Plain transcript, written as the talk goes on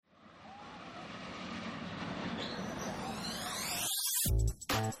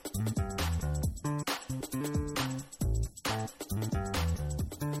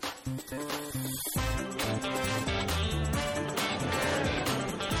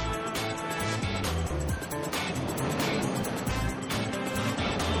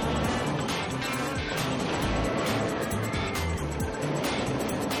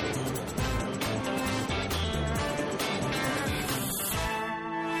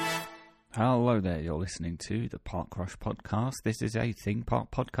Hello there, you're listening to the Park Rush Podcast. This is a Theme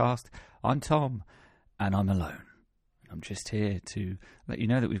Park Podcast. I'm Tom, and I'm alone. I'm just here to let you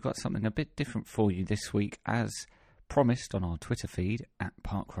know that we've got something a bit different for you this week, as promised on our Twitter feed, at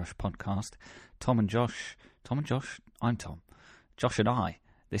Park Rush Podcast. I'm Tom. Josh and I,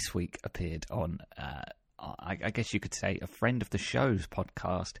 this week, appeared on, I guess you could say, a friend of the show's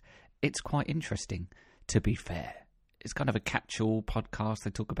podcast. It's quite interesting, to be fair. It's kind of a catch-all podcast. They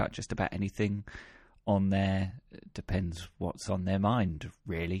talk about just about anything on there. It depends what's on their mind,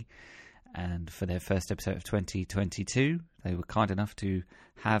 really. And for their first episode of 2022, they were kind enough to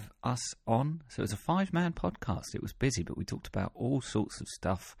have us on. So it was a 5-man podcast. It was busy, but we talked about all sorts of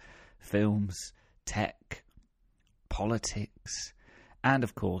stuff. Films, tech, politics. And,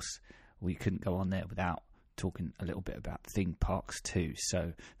 of course, we couldn't go on there without talking a little bit about theme parks too.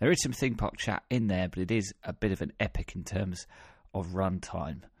 So there is some theme park chat in there, but it is a bit of an epic in terms of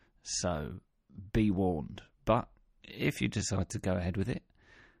runtime. So be warned. But if you decide to go ahead with it,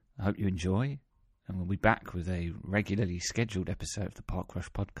 I hope you enjoy. And we'll be back with a regularly scheduled episode of the Park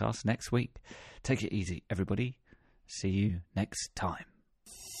Rush Podcast next week. Take it easy, everybody. See you next time.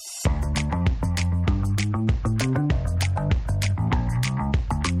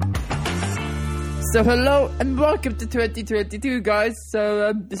 So hello and welcome to 2022, guys.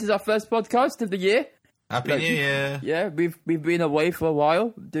 So this is our first podcast of the year. Happy New Year! Yeah, we've been away for a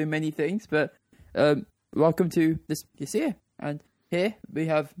while, doing many things, but welcome to this year. And here we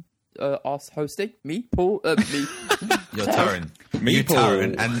have us hosting me, Paul, me. You're Taryn. Me, Paul.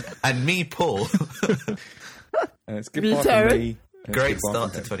 Taryn, and me, Paul. It's good Me, part Taryn. for me. Great Good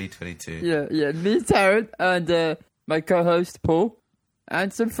part start to for him. 2022. Yeah, me, Taryn, and my co-host Paul,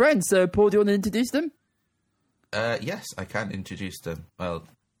 and some friends. So Paul, do you want to introduce them? Yes, I can introduce them. Well,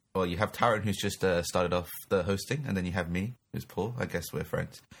 you have Taryn, who's just started off the hosting, and then you have me, who's Paul. I guess we're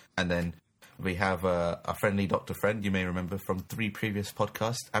friends. And then we have our friendly Dr. Friend, you may remember from 3 previous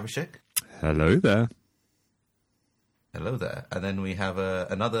podcasts, Abhishek. Hello there. Hello there. And then we have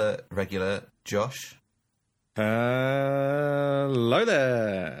another regular, Josh. Hello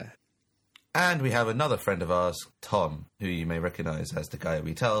there. And we have another friend of ours, Tom, who you may recognise as the guy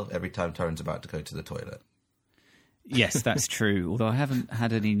we tell every time Taryn's about to go to the toilet. Yes, that's true, although I haven't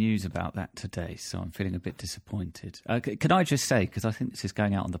had any news about that today, so I'm feeling a bit disappointed. Can I just say, because I think this is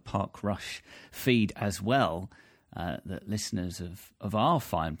going out on the Park Rush feed as well, that listeners of our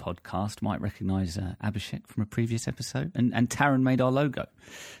fine podcast might recognise Abhishek from a previous episode, and Taryn made our logo.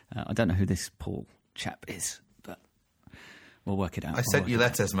 I don't know who this Paul chap is, but we'll work it out. I sent you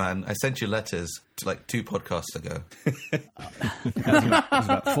letters, man. I sent you letters to like 2 podcasts ago. It was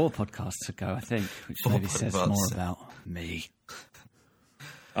about 4 podcasts ago, I think, which 4 maybe says podcasts. more about me.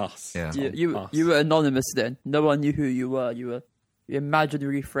 Us. Yeah. You were anonymous then. No one knew who you were. You were your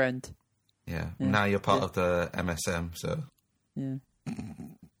imaginary friend. Yeah. Now you're part of the MSM, so. Yeah.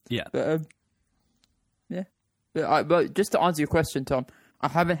 Yeah. But yeah. But just to answer your question, Tom, I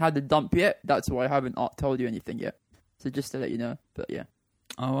haven't had the dump yet. That's why I haven't told you anything yet. So just to let you know. But yeah.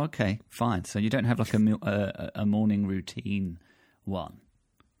 Oh, okay, fine. So you don't have like a morning routine one.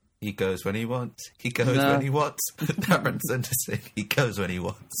 He goes when he wants. He goes when he wants. Taryn sent us saying he goes when he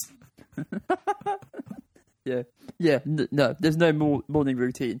wants. Yeah. Yeah. No, there's no morning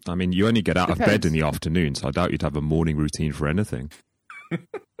routine. I mean, you only get out of bed Depends. in the afternoon, so I doubt you'd have a morning routine for anything.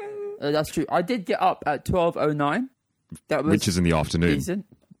 That's true. I did get up at 12:09. That was Which is in the afternoon. decent.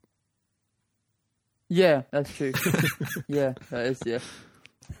 Yeah, that's true. Yeah, that is, yeah.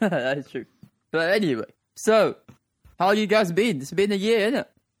 That is true. But anyway, so, how you guys been? It's been a year, innit?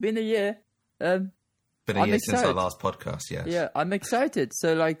 Been a year. Been a I'm year since our excited. last podcast, yes. Yeah, I'm excited.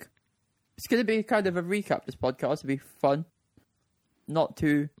 So, like, it's going to be kind of a recap, this podcast. It'll be fun. Not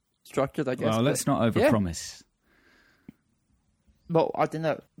too structured, I guess. Well, but- let's not overpromise. Well, I don't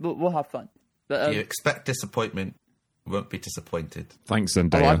know. We'll have fun. But, If you expect disappointment, you won't be disappointed. Thanks, oh,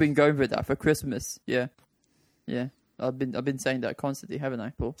 Zendaya. I've been going for that for Christmas. Yeah. Yeah. I've been saying that constantly, haven't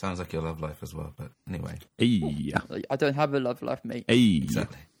I, Paul? Sounds like your love life as well, but anyway. Hey. Like, I don't have a love life, mate. Hey.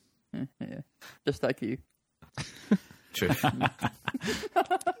 Exactly. Yeah. Just like you. True.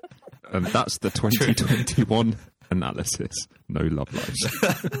 And that's the 2021 analysis. No love lives.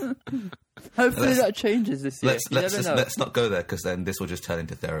 Hopefully that changes this year. Let's not go there, because then this will just turn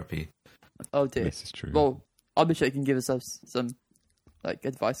into therapy. Oh dear. This is true. Well, Abhishek can give us some like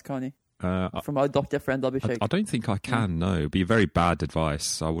advice, can't he? From our doctor friend Abhishek. I don't think I can, no. It'd be very bad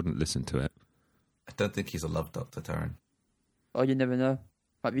advice. I wouldn't listen to it. I don't think he's a love doctor, Taryn. Oh, you never know.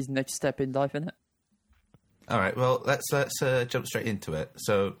 Might be his next step in life, innit? All right, well, let's jump straight into it.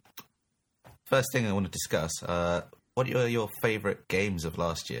 So, first thing I want to discuss, what are your favourite games of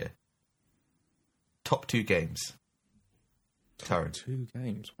last year? top 2 games. Taran. 2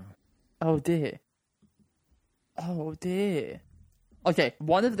 games. Wow. Oh dear. Oh dear. Okay,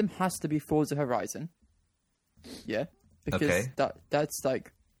 one of them has to be Forza Horizon. Yeah, because Okay. that's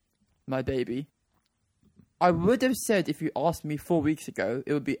like my baby. I would have said if you asked me 4 weeks ago,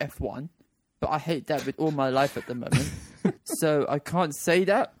 it would be F1, but I hate that with all my life at the moment, so I can't say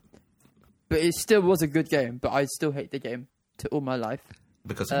that. But it still was a good game, but I still hate the game to all my life.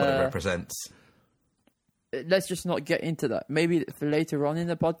 Because of what it represents. Let's just not get into that. Maybe for later on in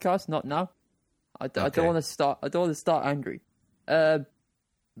the podcast, not now. I don't want to start. I don't want to start angry.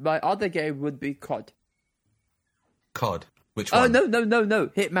 My other game would be COD. COD. Which Oh one? no!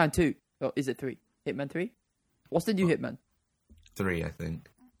 Hitman 2. Oh, is it 3? Hitman 3? What's the new Hitman? 3, I think.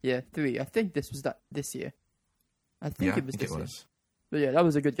 Yeah, 3. I think this was this year. I think Yeah, it was I think this it year. was. But yeah, that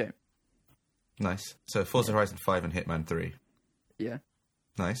was a good game. Nice. So Forza Horizon 5 and Hitman 3. Yeah.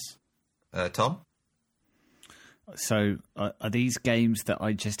 Nice. Tom? So, are these games that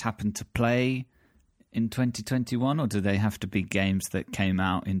I just happened to play in 2021, or do they have to be games that came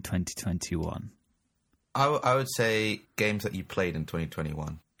out in 2021? I would say games that you played in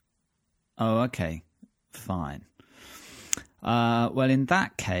 2021. Oh, okay. Fine. Well, in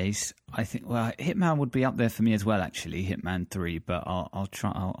that case, I think Hitman would be up there for me as well. Actually, Hitman 3, but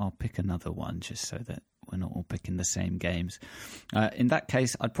I'll pick another one just so that we're not all picking the same games. In that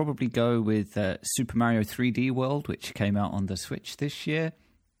case, I'd probably go with Super Mario 3D World, which came out on the Switch this year.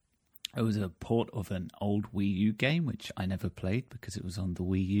 It was a port of an old Wii U game, which I never played because it was on the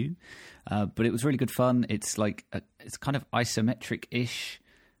Wii U. But it was really good fun. It's like it's kind of isometric-ish,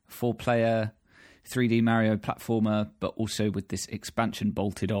 4-player 3D Mario platformer, but also with this expansion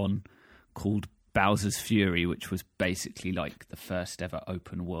bolted on called Bowser's Fury, which was basically like the first ever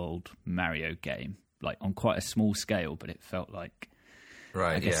open world Mario game, like on quite a small scale, but it felt like,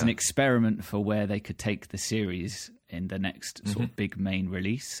 Right, I guess, an experiment for where they could take the series in the next sort of big main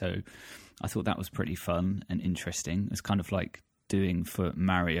release. So I thought that was pretty fun and interesting. It's kind of like doing for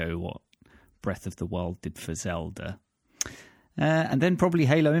Mario what Breath of the Wild did for Zelda. And then probably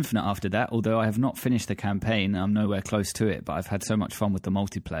Halo Infinite after that, although I have not finished the campaign. I'm nowhere close to it, but I've had so much fun with the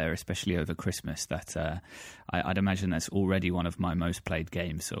multiplayer, especially over Christmas, that I'd imagine that's already one of my most played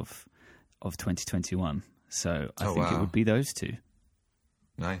games of 2021. So I think it would be those two.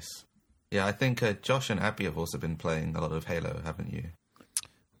 Nice. Yeah, I think Josh and Abby have also been playing a lot of Halo, haven't you?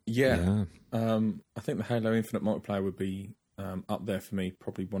 Yeah. I think the Halo Infinite multiplayer would be up there for me,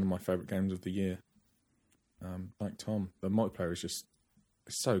 probably one of my favourite games of the year. Like Tom, the multiplayer is just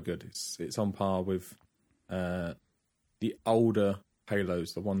so good. It's on par with the older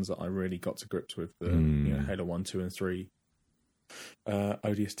Halos, the ones that I really got to grips with, the Halo 1, 2 and 3,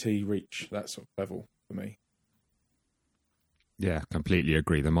 ODST, Reach, that sort of level for me. Yeah, completely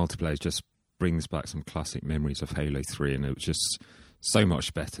agree. The multiplayer just brings back some classic memories of Halo 3, and it was just so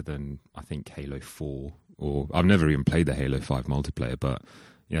much better than, I think, Halo 4. Or I've never even played the Halo 5 multiplayer, but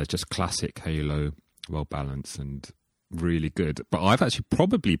just classic Halo, well balanced and really good. But I've actually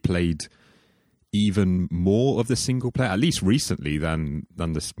probably played even more of the single player, at least recently, than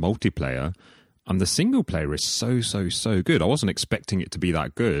this multiplayer. And the single player is so good. I wasn't expecting it to be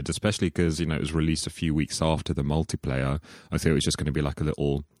that good, especially because it was released a few weeks after the multiplayer. I thought it was just going to be like a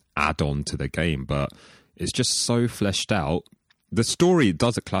little add-on to the game, but it's just so fleshed out. The story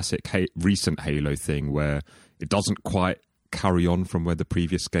does a classic recent Halo thing where it doesn't quite carry on from where the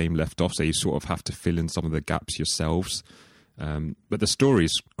previous game left off, so you sort of have to fill in some of the gaps yourselves. But the story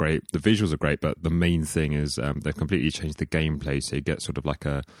is great, the visuals are great, but the main thing is they've completely changed the gameplay, so you get sort of like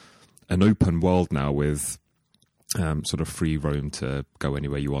an open world now with sort of free roam to go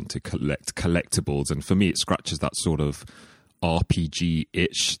anywhere you want to collect collectibles. And for me, it scratches that sort of RPG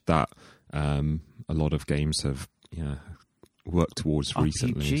itch that a lot of games have worked towards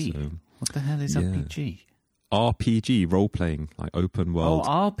recently. So, what the hell is RPG? RPG, role-playing, like open world.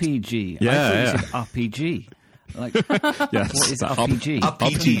 Oh, RPG. Yeah, I thought you said RPG. Like, yes, what is RPG?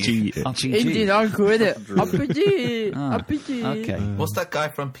 RPG. Indian uncle, is it? RPG. RPG. Okay. What's that guy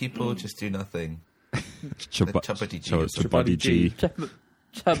from People Just Do Nothing? Chabuddy G. Chabuddy G.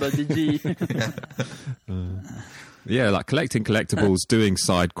 Chabuddy G. Yeah, like collecting collectibles, doing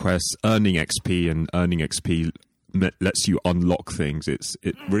side quests, earning XP, and earning XP lets you unlock things.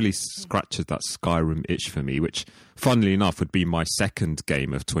 It really scratches that Skyrim itch for me, which, funnily enough, would be my second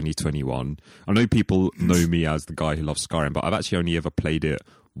game of 2021. I know people know me as the guy who loves Skyrim, but I've actually only ever played it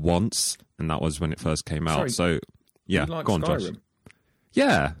once, and that was when it first came out. Sorry, so, yeah, like go on, Skyrim? Josh.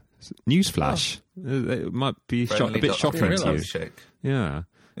 Yeah, newsflash. It might be a bit shocking to you. Chick. Yeah.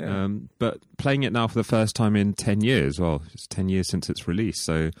 Yeah. But playing it now for the first time in 10 years, well, it's 10 years since its release,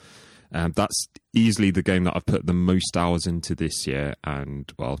 so That's easily the game that I've put the most hours into this year,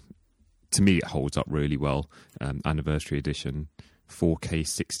 and well, to me it holds up really well. Anniversary edition, 4K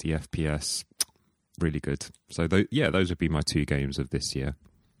 60 FPS, really good. So those would be my 2 games of this year.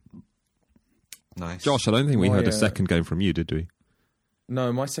 Nice. Josh, I don't think we had a second game from you, did we?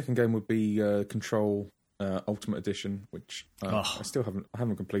 No, my second game would be Control Ultimate Edition, which I still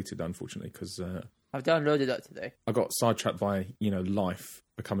haven't completed, unfortunately, because I've downloaded that today. I got sidetracked by life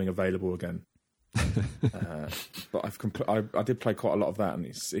becoming available again. But I did play quite a lot of that, and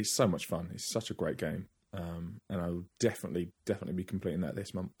it's so much fun. It's such a great game, and I will definitely be completing that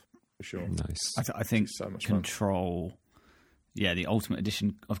this month for sure. Nice. I think so much Control. Fun. Yeah, the Ultimate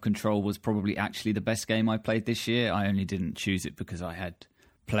Edition of Control was probably actually the best game I played this year. I only didn't choose it because I had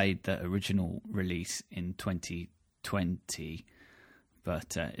played the original release in 2020.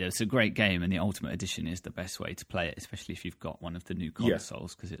 But it's a great game, and the Ultimate Edition is the best way to play it, especially if you've got one of the new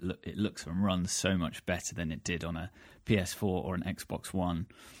consoles, because it looks and runs so much better than it did on a PS4 or an Xbox One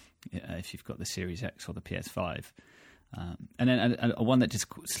if you've got the Series X or the PS5. And then a one that just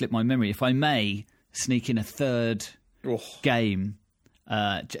slipped my memory, if I may sneak in a third game,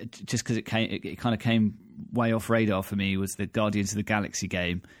 just because it kind of came way off radar for me, was the Guardians of the Galaxy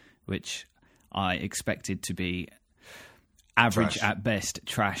game, which I expected to be average at best,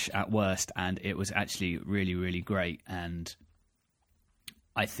 trash at worst, and it was actually really, really great. And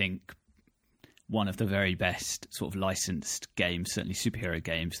I think one of the very best sort of licensed games, certainly superhero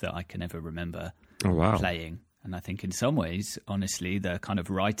games, that I can ever remember playing. And I think in some ways, honestly, the kind of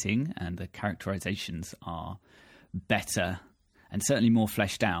writing and the characterizations are better and certainly more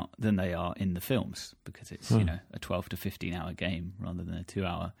fleshed out than they are in the films, because it's a 12 to 15 hour game rather than a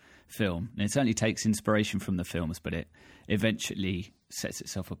 2-hour film. And it certainly takes inspiration from the films, but it eventually sets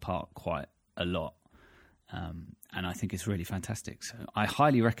itself apart quite a lot. And I think it's really fantastic. So I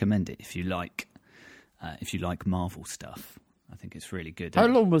highly recommend it if you like Marvel stuff. I think it's really good. How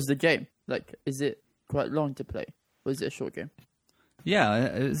long was the game? Like, is it quite long to play, or is it a short game? Yeah,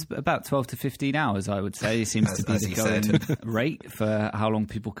 it's about 12 to 15 hours, I would say. It seems to be the going rate for how long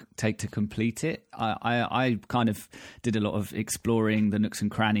people take to complete it. I kind of did a lot of exploring the nooks and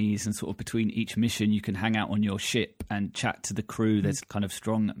crannies, and sort of between each mission you can hang out on your ship and chat to the crew. There's kind of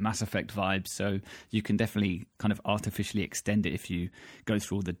strong Mass Effect vibes, so you can definitely kind of artificially extend it if you go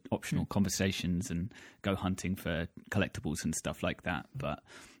through all the optional conversations and go hunting for collectibles and stuff like that. But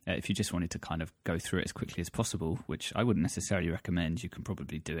if you just wanted to kind of go through it as quickly as possible, which I wouldn't necessarily recommend, you can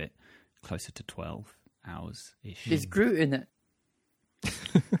probably do it closer to 12 hours-ish. Is Groot in it?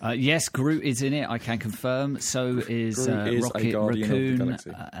 Yes, Groot is in it, I can confirm. So is Rocket Raccoon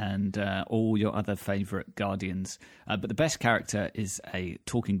and all your other favourite Guardians. But the best character is a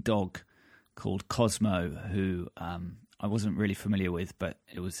talking dog called Cosmo, who I wasn't really familiar with, but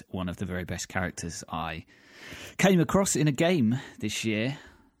it was one of the very best characters I came across in a game this year.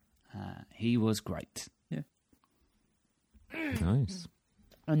 He was great. Yeah. Nice.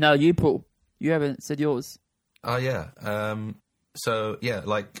 And now you, Paul. You haven't said yours. Oh, yeah. So, yeah,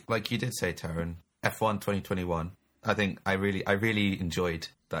 like you did say, Taron, F1 2021. I think I really enjoyed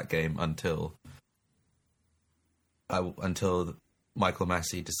that game until Michael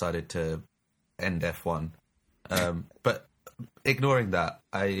Massey decided to end F1. But ignoring that,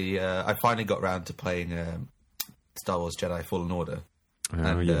 I finally got round to playing Star Wars Jedi Fallen Order.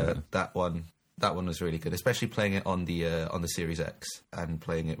 That one was really good, especially playing it on the Series X and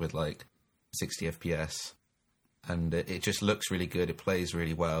playing it with like 60 FPS, and it just looks really good. It plays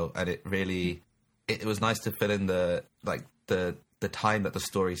really well, and it was nice to fill in the time that the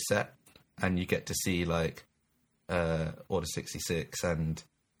story's set, and you get to see like Order 66 and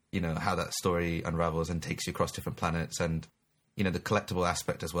how that story unravels and takes you across different planets, and the collectible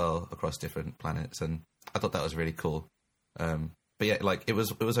aspect as well across different planets, and I thought that was really cool. But yeah, like it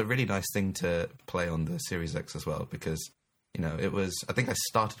was a really nice thing to play on the Series X as well, because it was. I think I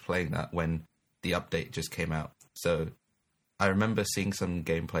started playing that when the update just came out, so I remember seeing some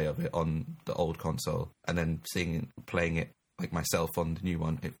gameplay of it on the old console, and then playing it like myself on the new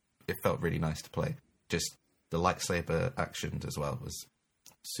one. It felt really nice to play. Just the lightsaber actions as well was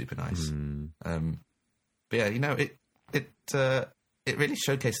super nice. But yeah, it really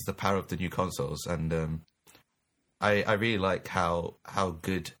showcases the power of the new consoles, and I really like how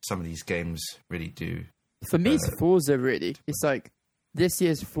good some of these games really do. For me, it's Forza, really. It's like this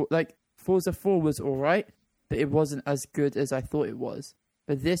year's Forza 4 was all right, but it wasn't as good as I thought it was.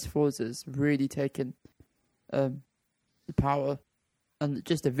 But this Forza's really taken the power, and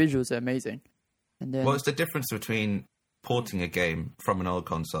just the visuals are amazing. And then, it's the difference between porting a game from an old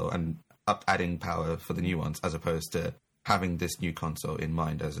console and adding power for the new ones, as opposed to having this new console in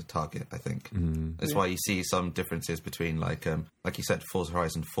mind as a target. I think that's why you see some differences between like you said, Forza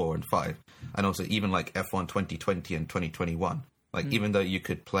Horizon 4 and 5, and also even like F1 2020 and 2021. Like even though you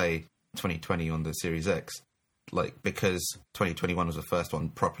could play 2020 on the Series X, like because 2021 was the first one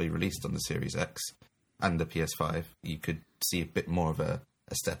properly released on the Series X and the PS5, you could see a bit more of a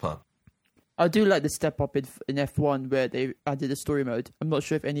step up. I do like the step up in F1 where they added a story mode. I'm not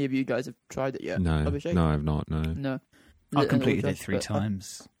sure if any of you guys have tried it yet. No, I've not. No. I completed it 3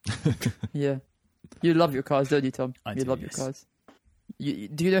 times. Yeah. You love your cars, don't you, Tom? I you do, love yes. your cars.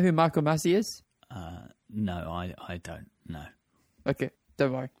 Do you know who Michael Massey is? No, I don't. No. Okay,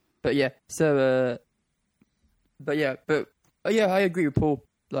 don't worry. But yeah, so, I agree with Paul.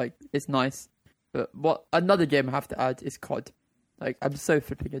 Like, it's nice. But what another game I have to add is COD. Like, I'm so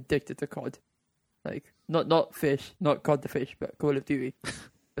flipping addicted to COD. Like, not fish, not COD the fish, but Call of Duty.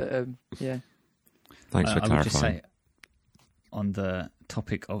 But yeah. Thanks for I would clarifying. just say, on the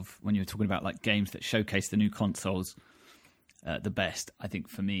topic of when you were talking about like games that showcase the new consoles, the best, I think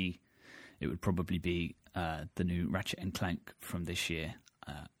for me, it would probably be the new Ratchet and Clank from this year.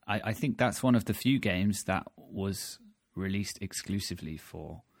 I think that's one of the few games that was released exclusively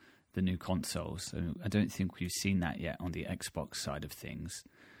for the new consoles. So I don't think we've seen that yet on the Xbox side of things.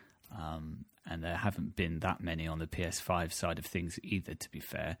 And there haven't been that many on the PS5 side of things either, to be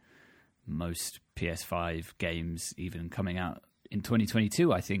fair. Most PS5 games, even coming out in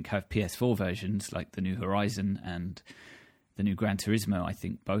 2022, I think, have PS4 versions, like the new Horizon and the new Gran Turismo. I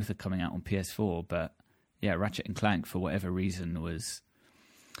think both are coming out on PS4. But yeah, Ratchet and Clank, for whatever reason, was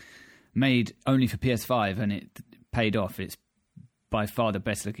made only for PS5, and it paid off. It's by far the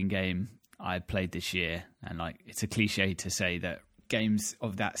best looking game I played this year. And like, it's a cliche to say that games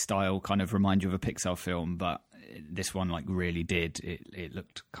of that style kind of remind you of a Pixar film, but this one like really did. It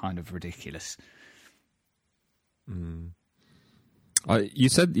looked kind of ridiculous. You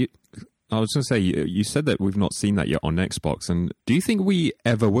said I was going to say you said that we've not seen that yet on Xbox, and do you think we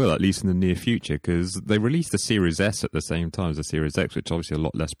ever will, at least in the near future? Because they released the Series S at the same time as the Series X, which is obviously a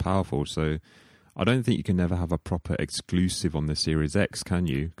lot less powerful. So I don't think you can never have a proper exclusive on the Series X, can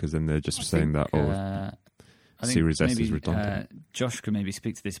you? Because then they're just saying that I think Series S maybe, is redundant. Josh could maybe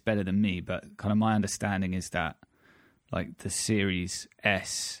speak to this better than me, but kind of my understanding is that like the Series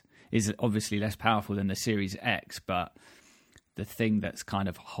S is obviously less powerful than the Series X, but the thing that's kind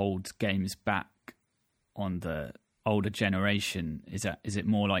of holds games back on the older generation is it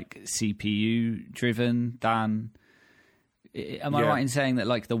more like CPU driven than? Am I right in saying that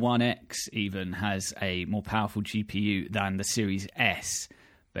like the One X even has a more powerful GPU than the Series S,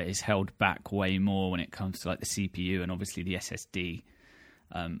 but is held back way more when it comes to like the CPU and obviously the SSD?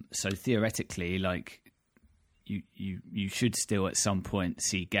 So theoretically, like you should still at some point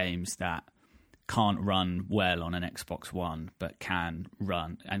see games that can't run well on an Xbox One, but can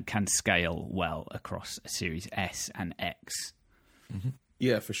run and can scale well across a Series S and X. Mm-hmm.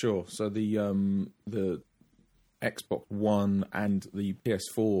 Yeah, for sure. So the Xbox One and the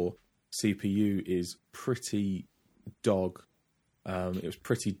PS4 CPU is pretty dog. It was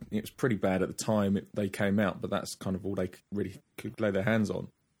pretty bad at the time they came out, but that's kind of all they really could lay their hands on.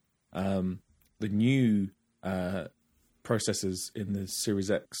 The new processors in the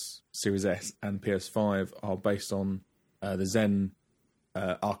Series X, Series S, and PS5 are based on the Zen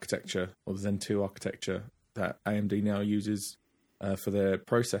architecture, or the Zen 2 architecture that AMD now uses for their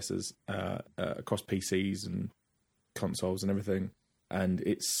processors across PCs and consoles and everything. And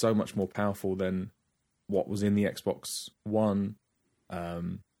it's so much more powerful than what was in the Xbox One.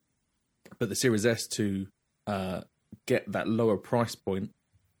 But the Series S to get that lower price point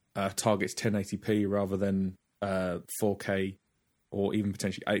targets 1080p rather than 4K or even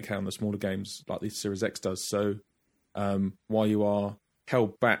potentially 8K on the smaller games like the Series X does. So while you are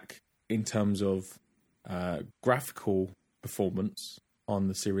held back in terms of graphical performance on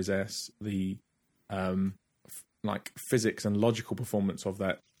the Series S, the like physics and logical performance of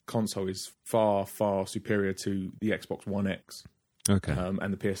that console is far, far superior to the Xbox One X. Okay.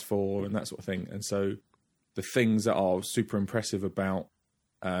 And the PS4 and that sort of thing. And so the things that are super impressive about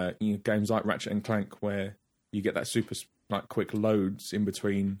games like Ratchet and Clank, where you get that super like quick loads in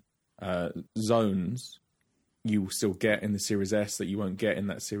between zones, you will still get in the Series S that you won't get in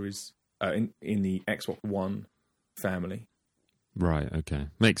that series in the Xbox One family. Right. Okay.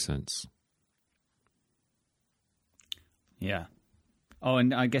 Makes sense. Yeah. Oh,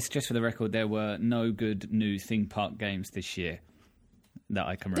 and I guess just for the record, there were no good new theme park games this year that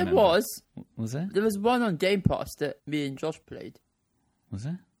I can remember. There was. Was there? There was one on Game Pass that me and Josh played. Was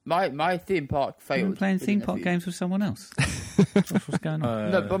there? My theme park failed. You been playing theme park games with someone else? Josh, what's going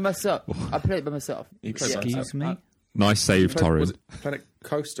on? No, by myself. I played by myself. You played by Excuse yourself. me? Nice save, Was Torrin. it Planet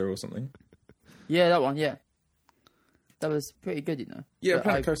Coaster or something? Yeah, that one. Yeah, that was pretty good, you know. Yeah, But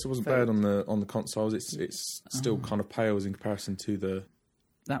Planet I Coaster wasn't failed. bad on the consoles. It's still kind of pales in comparison to the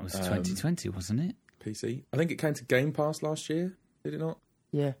That was 2020, wasn't it? PC. I think it came to Game Pass last year. Did it not?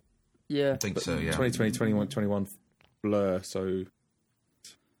 Yeah, yeah. I think so, yeah. 2020, 21 Blur. So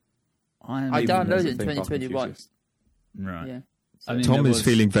I I even downloaded as a it in theme park 2021. enthusiast. Right. Yeah. I mean, Tom there is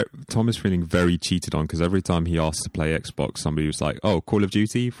was- feeling very cheated on because every time he asked to play Xbox, somebody was like, "Oh, Call of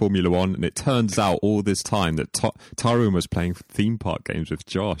Duty, Formula One," and it turns out all this time that Tyrone was playing theme park games with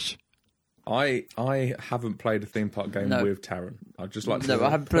Josh. I haven't played a theme park game No. with Taron. I'd just like to No, I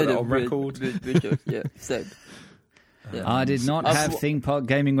haven't put played that it on with, record. with Josh. Yeah, same. Yeah. I did not I've have wa- theme park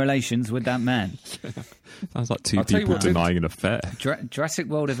gaming relations with that man. Sounds like two I'll tell you people what did- denying an affair. Jurassic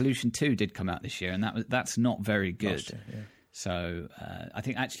World Evolution 2 did come out this year, and that's not very good. Last year, yeah. So I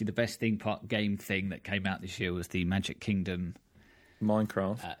think actually the best theme park game thing that came out this year was the Magic Kingdom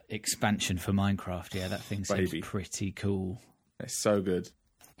Minecraft. expansion for Minecraft. Yeah, that thing seems Baby. pretty cool. It's so good.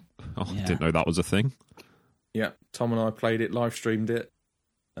 Oh, I Yeah. didn't know that was a thing. Yeah, Tom and I played it, live streamed it.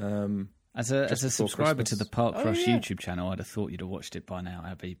 As a Just before subscriber to Christmas. the Park Oh, Crush yeah. YouTube channel, I'd have thought you'd have watched it by now,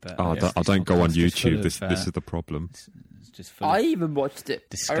 Abby. But Oh, yeah, I don't go on it's just full YouTube. of, This is the problem. It's just full I of even watched it. I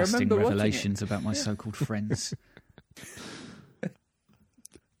disgusting remember watching it. revelations about my so-called friends.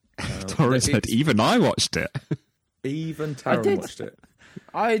 Torres said, it's- "Even I watched it." Even Taron did. watched it.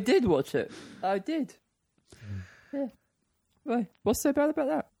 I did watch it. I did. Yeah. Right. What's so bad about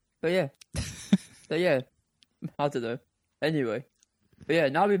that? But yeah. So yeah. I don't know. Anyway. But yeah,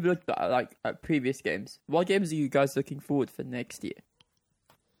 now we've looked at previous games. What games are you guys looking forward for next year?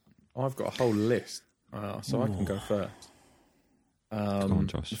 I've got a whole list, so I can go first. Go on,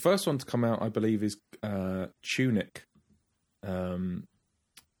 Josh. The first one to come out, I believe, is Tunic,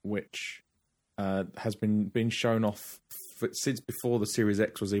 which has been shown off since before the Series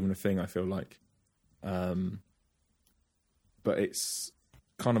X was even a thing, I feel like. But it's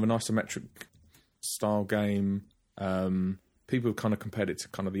kind of an isometric style game. People have kind of compared it to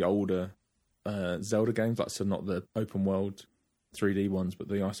kind of the older Zelda games, like so not the open world 3D ones, but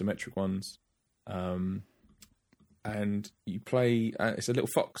the isometric ones. And you play. It's a little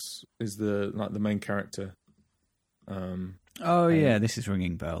fox is the main character. Oh yeah, this is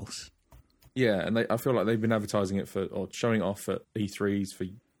ringing bells. Yeah, and I feel like they've been advertising it or showing it off at E3s for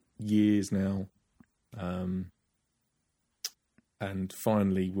years now. And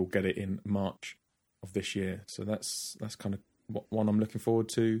finally, we'll get it in March of this year. So that's kind of one I'm looking forward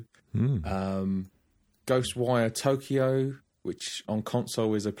to. Ghostwire Tokyo, which on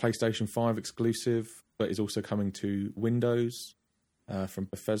console is a PlayStation 5 exclusive, but is also coming to Windows from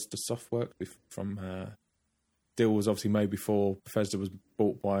Bethesda Softworks. Deal was obviously made before Bethesda was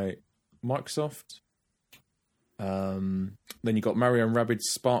bought by Microsoft. Then you got Mario and Rabbids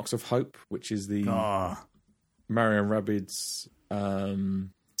Sparks of Hope, which is the Mario and Rabbids.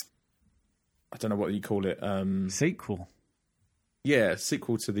 I don't know what you call it. Sequel. Yeah,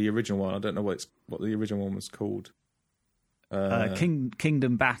 sequel to the original one. I don't know what the original one was called.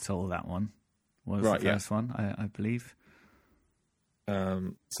 Kingdom Battle. That one was Right, the yeah. first one, I believe.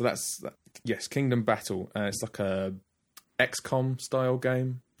 So yes, Kingdom Battle. It's like a XCOM style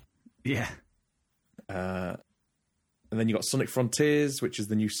game. Yeah. And then you got Sonic Frontiers, which is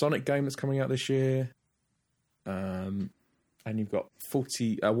the new Sonic game that's coming out this year. And you've got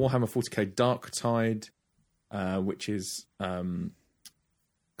Warhammer 40k Dark Tide, which is kind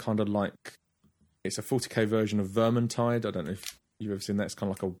of like it's a 40k version of Vermintide. I don't know if you've ever seen that. It's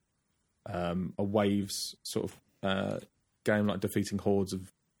kind of like a waves sort of game, like defeating hordes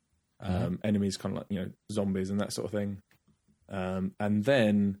of enemies, kind of like zombies and that sort of thing. And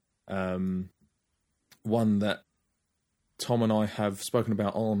then one that Tom and I have spoken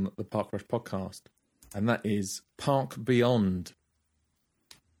about on the Park Rush podcast, and that is Park Beyond,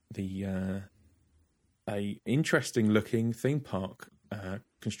 a interesting looking theme park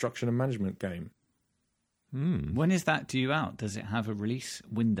construction and management game. When is that due out? Does it have a release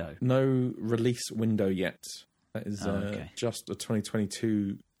window? No release window yet. That is okay. just a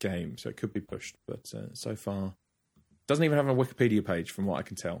 2022 game, so it could be pushed. But so far, doesn't even have a Wikipedia page, from what I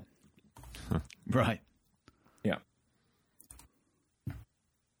can tell. Right. Yeah,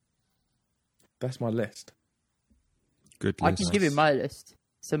 that's my list. Good I list. can give you my list.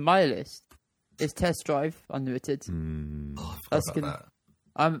 So my list is Test Drive Unlimited. Oh, I forgot That's about gonna- that.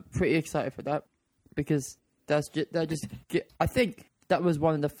 I'm pretty excited for that because I think that was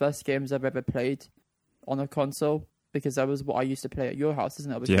one of the first games I've ever played on a console, because that was what I used to play at your house,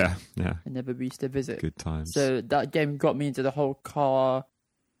 isn't it? Yeah, yeah. I never used to visit. Good times. So that game got me into the whole car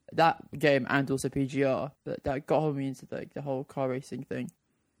that game and also PGR, but that got me into like the whole car racing thing.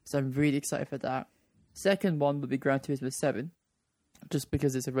 So I'm really excited for that. Second one would be Gran Turismo 7, just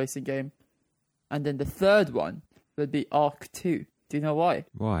because it's a racing game. And then the third one would be Arc 2. Do you know why?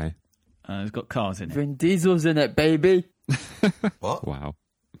 Why? It's got cars in it. Vin Diesel's in it, baby. What? Wow.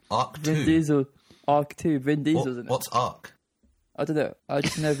 Arc Vin 2? Diesel. Arc 2. Vin Diesel's in it. What's Arc? I don't know. I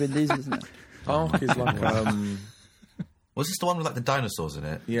just know Vin Diesel's in it. Ark is like Was this the one with like the dinosaurs in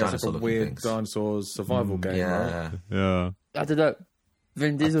it? yeah, it's like a Dinosaur-looking weird things. dinosaurs survival game, right? Yeah. Yeah. I don't know.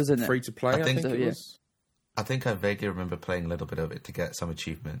 Vin Diesel's in it. Free to play, I think so, it yeah. was. I think I vaguely remember playing a little bit of it to get some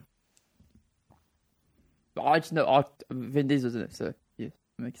achievement. But I just know Vin Diesel's in it, so yeah,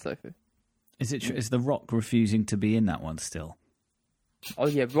 I'm excited for it. Is it? Is The Rock refusing to be in that one still? Oh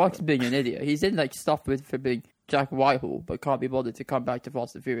yeah, Rock's being an idiot. He's in like stuff for being Jack Whitehall, but can't be bothered to come back to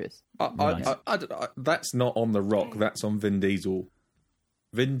Fast and Furious. I don't know. That's not on The Rock. That's on Vin Diesel.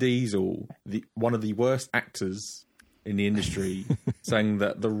 Vin Diesel, one of the worst actors in the industry, saying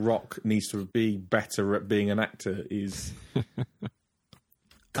that The Rock needs to be better at being an actor is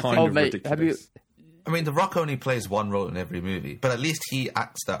kind of mate, ridiculous. have you? I mean, The Rock only plays one role in every movie, but at least he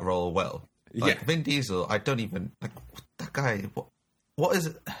acts that role well. Like Yeah. Vin Diesel, I don't even like that guy. What is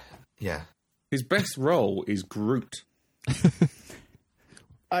it? Yeah, His best role is Groot.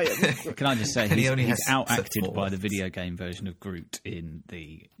 Can I just say And he he's, only he's has out-acted four by the words. video game version of Groot in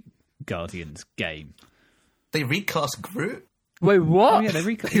the Guardians game. they recast Groot. Wait, what? Oh yeah,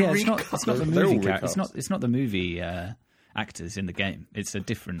 it's not the They're all movie character. recast. It's not the movie actors in the game. It's a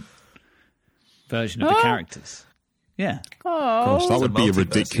different version of the characters. Yeah. Gosh, that It's a would be a multiverse,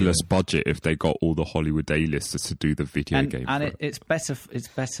 ridiculous even. budget if they got all the Hollywood A-listers to do the video game. And for it. it's better. It's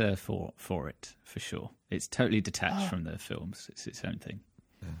better for it for sure. It's totally detached from the films. It's its own thing.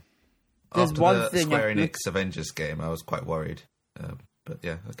 There's After one the thing Square I- Enix Avengers game, I was quite worried. But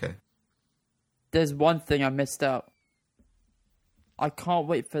yeah, okay. There's one thing I missed out. I can't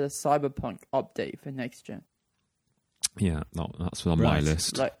wait for the Cyberpunk update for next gen. Yeah, no, that's on my Right.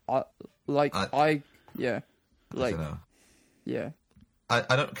 list. Yeah, I like, don't know. yeah.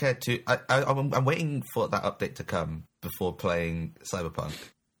 I don't care to. I'm waiting for that update to come before playing Cyberpunk.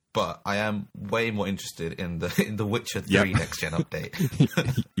 But I am way more interested in the Witcher 3 Yep. next gen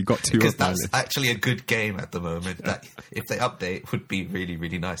update. You got two Because of my that's list. actually a good game at the moment. That if they update, would be really,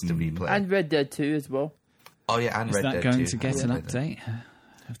 really nice to replay. And Red Dead 2 as well. oh yeah, and Is Red that Dead going 2. to get Yeah, an Red Dead. update?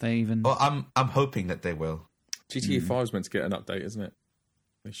 Have they even? Well, I'm hoping that they will. GTA 5 is meant to get an update, isn't it?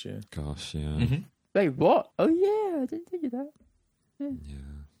 This year. Gosh, yeah. Mm-hmm. Wait, what? Oh yeah, I didn't think of that.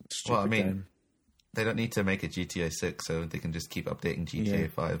 Stupid Well, I mean, game. they don't need to make a GTA 6, so they can just keep updating GTA Yeah.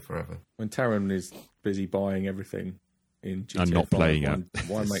 5 forever. When Taron is busy buying everything in GTA And not 5, playing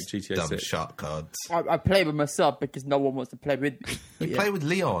why make GTA Dumb 6? shark cards. I play with myself because no one wants to play with me. But You yeah, play with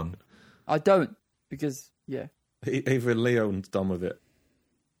Leon. I don't because yeah. Even Leon's done with it.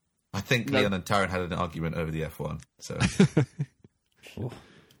 I think No. Leon and Taron had an argument over the F1. So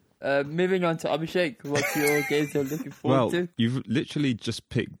Moving on to Abhishek, what's your games you're looking forward Well, to? you've literally just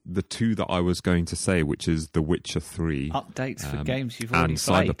picked the two that I was going to say, which is The Witcher 3 Updates for games you've already and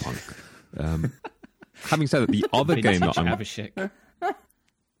played. Cyberpunk. Having said that, the other game that I'm... Abhishek.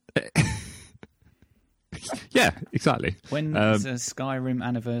 Yeah, exactly. When is a Skyrim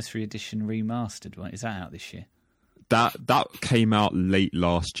Anniversary Edition remastered? Right, is that out this year? That came out late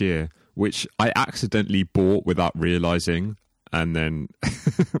last year, which I accidentally bought without realizing, and then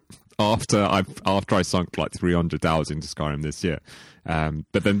after I sunk like 300 hours into Skyrim this year,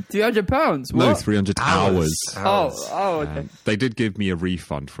 but then £300? no, What? 300 hours. Okay. They did give me a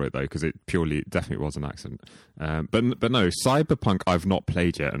refund for it though, because it definitely was an accident. But no, Cyberpunk I've not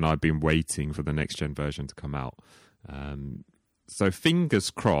played yet, and I've been waiting for the next gen version to come out. So fingers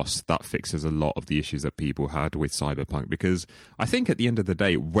crossed that fixes a lot of the issues that people had with Cyberpunk, because I think at the end of the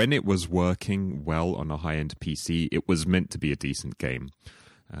day, when it was working well on a high-end PC, it was meant to be a decent game.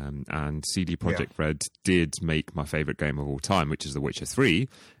 And CD Projekt Red did make my favourite game of all time, which is The Witcher 3.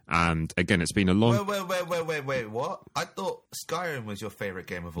 And again, it's been a long... Wait, what? I thought Skyrim was your favourite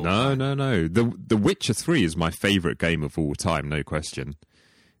game of all No. time. The Witcher 3 is my favourite game of all time, no question.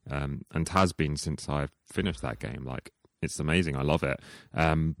 And has been since I finished that game. Like, it's amazing. I love it.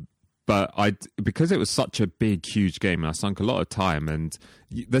 But because it was such a big, huge game, and I sunk a lot of time, and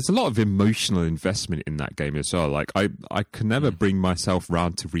there's a lot of emotional investment in that game as well. Like, I can never bring myself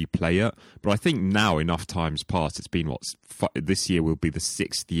round to replay it, but I think now enough time's passed. It's been, this year will be the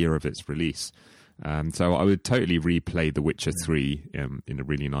 6th year of its release. So I would totally replay The Witcher 3 in a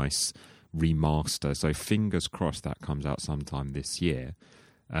really nice remaster. So fingers crossed that comes out sometime this year.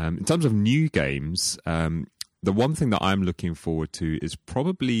 In terms of new games, the one thing that I'm looking forward to is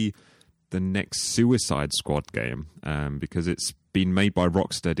probably the next Suicide Squad game, because it's been made by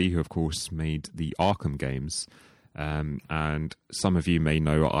Rocksteady, who of course made the Arkham games. And some of you may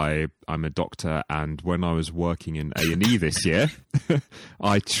know I'm a doctor, and when I was working in A&E this year,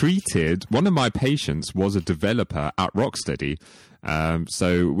 I treated one of my patients was a developer at Rocksteady.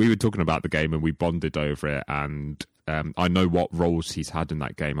 So we were talking about the game and we bonded over it, and I know what roles he's had in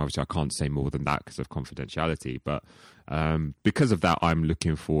that game. Obviously, I can't say more than that because of confidentiality, but because of that, I'm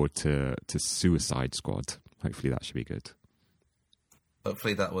looking forward to Suicide Squad. Hopefully that should be good.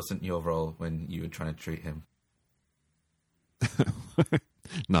 Hopefully that wasn't your role when you were trying to treat him.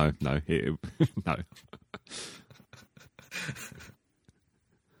 No. No.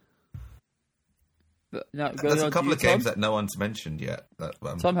 But now, There's a couple of games that no one's mentioned yet.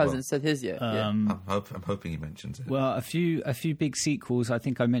 Tom hasn't said his yet. I'm hoping he mentions it. Well, a few big sequels. I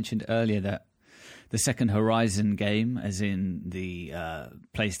think I mentioned earlier that the second Horizon game, as in the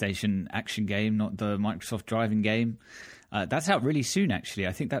PlayStation action game, not the Microsoft driving game, that's out really soon, actually.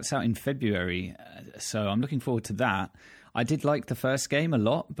 I think that's out in February. So I'm looking forward to that. I did like the first game a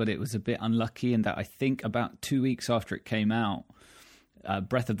lot, but it was a bit unlucky in that I think about 2 weeks after it came out,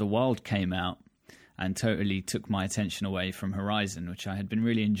 Breath of the Wild came out and totally took my attention away from Horizon, which I had been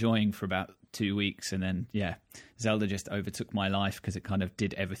really enjoying for about 2 weeks. And then, Zelda just overtook my life because it kind of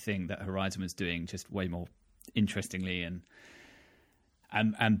did everything that Horizon was doing, just way more interestingly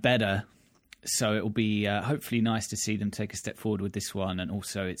and better. So it will be hopefully nice to see them take a step forward with this one, and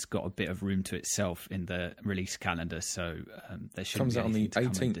also it's got a bit of room to itself in the release calendar, so there shouldn't be anything to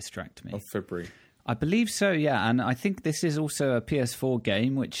come and distract me. Of February. I believe so, yeah, and I think this is also a PS4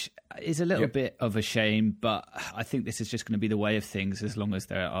 game, which is a little bit of a shame, but I think this is just going to be the way of things as long as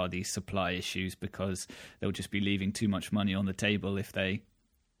there are these supply issues, because they'll just be leaving too much money on the table if they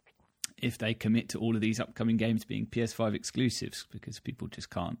commit to all of these upcoming games being PS5 exclusives, because people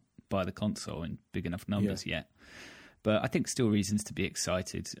just can't buy the console in big enough numbers yet. But I think still reasons to be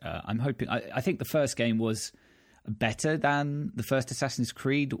excited. I'm hoping. I think the first game was better than the first Assassin's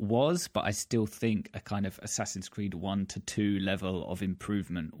Creed was, but I still think a kind of Assassin's Creed 1 to 2 level of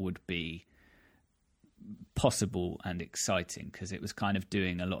improvement would be possible and exciting, because it was kind of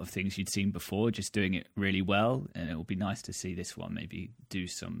doing a lot of things you'd seen before, just doing it really well, and it will be nice to see this one maybe do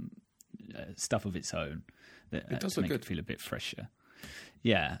some stuff of its own that it does to look make good. it feel a bit fresher.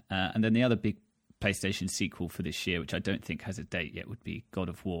 Yeah, and then the other big PlayStation sequel for this year, which I don't think has a date yet, would be God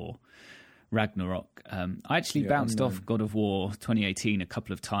of War Ragnarok. I actually bounced off God of War 2018 a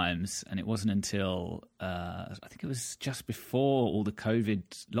couple of times, and it wasn't until I think it was just before all the COVID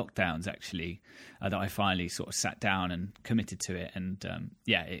lockdowns actually that I finally sort of sat down and committed to it, and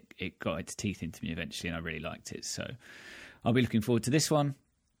it got its teeth into me eventually, and I really liked it. So I'll be looking forward to this one.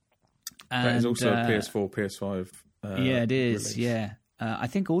 And, that is also a PS4, PS5. It is. release. Yeah. I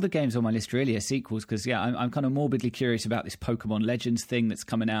think all the games on my list really are sequels, because I'm kind of morbidly curious about this Pokemon Legends thing that's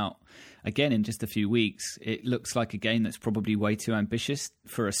coming out again in just a few weeks. It looks like a game that's probably way too ambitious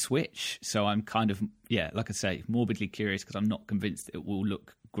for a Switch, so I'm kind of like I say, morbidly curious, because I'm not convinced it will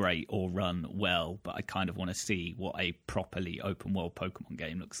look great or run well, but I kind of want to see what a properly open world Pokemon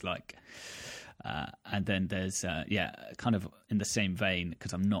game looks like. And then there's kind of in the same vein,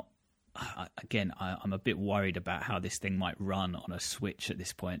 because I'm a bit worried about how this thing might run on a Switch at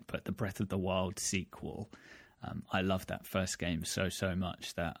this point, but the Breath of the Wild sequel, I love that first game so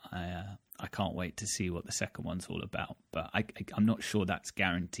much that I can't wait to see what the second one's all about. But I'm not sure that's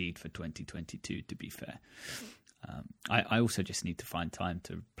guaranteed for 2022, to be fair. I also just need to find time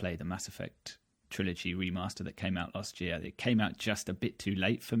to play the Mass Effect trilogy remaster that came out last year. It came out just a bit too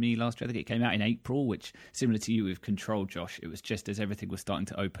late for me last year. I think it came out in April, which, similar to you with Control, Josh, it was just as everything was starting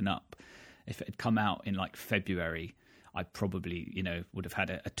to open up. If it had come out in like February, I probably would have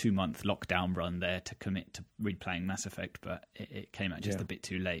had a 2-month lockdown run there to commit to replaying Mass Effect, but it came out just a bit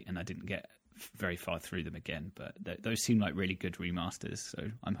too late, and I didn't get very far through them again. But those seem like really good remasters, so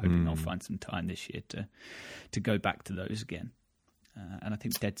I'm hoping I'll find some time this year to go back to those again. And I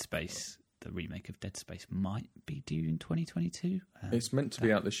think Dead Space, the remake of Dead Space, might be due in 2022. It's meant to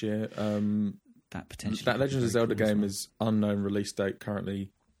be out this year. That potentially. That Legend of Zelda cool game is unknown release date currently,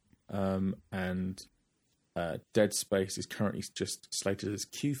 and Dead Space is currently just slated as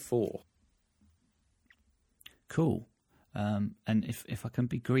Q4. Cool. And if I can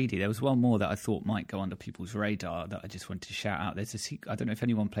be greedy, there was one more that I thought might go under people's radar that I just wanted to shout out. There's a sequel. I don't know if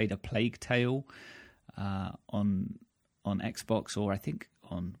anyone played A Plague Tale on Xbox, or I think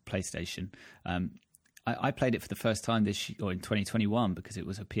on PlayStation. I played it for the first time in 2021, because it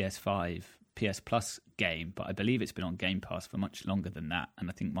was a PS5 PS Plus game, but I believe it's been on Game Pass for much longer than that. And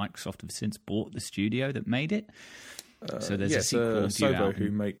I think Microsoft have since bought the studio that made it. So there's a sequel due Sobo out.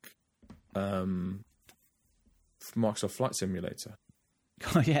 who make Microsoft Flight Simulator.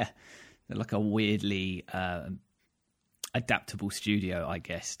 Oh yeah, they're like a weirdly adaptable studio, I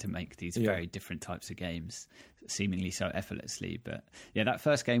guess, to make these very different types of games, seemingly so effortlessly. But yeah, that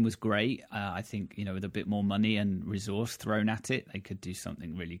first game was great. I think, you know, with a bit more money and resource thrown at it, they could do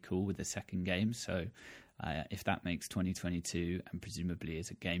something really cool with the second game. So if that makes 2022 and presumably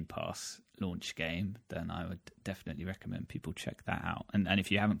is a Game Pass launch game, then I would definitely recommend people check that out. And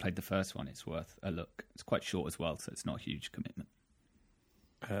if you haven't played the first one, it's worth a look. It's quite short as well, so it's not a huge commitment.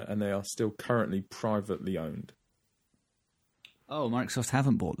 And they are still currently privately owned. Oh, Microsoft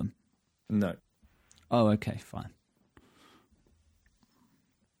haven't bought them? No. Oh, okay, fine.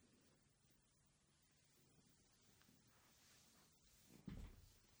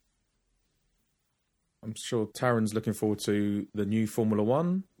 I'm sure Taron's looking forward to the new Formula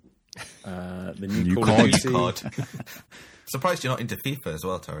One, the new New Call COD. of Duty. God. Surprised you're not into FIFA as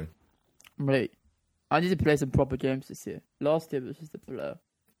well, Taryn. Mate, I need to play some proper games this year. Last year was just a blur.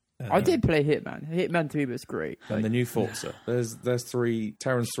 I did play Hitman. Hitman 3 was great. And the new Forza. There's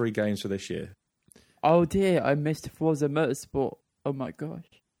Taron's 3 games for this year. Oh dear, I missed Forza Motorsport. Oh my gosh.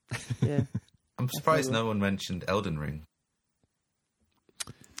 Yeah. I'm surprised no one mentioned Elden Ring.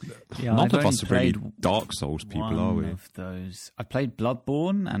 Yeah, None I've of only us are really played Dark Souls people, one are we? of those. I played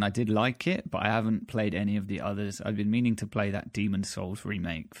Bloodborne and I did like it, but I haven't played any of the others. I've been meaning to play that Demon Souls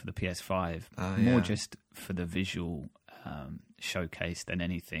remake for the PS5, more yeah. just for the visual showcase than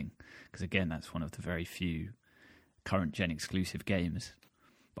anything. Because again, that's one of the very few current gen exclusive games.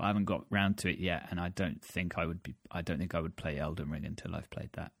 But I haven't got round to it yet, and I don't think I would play Elden Ring until I've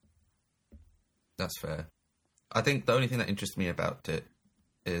played that. That's fair. I think the only thing that interests me about it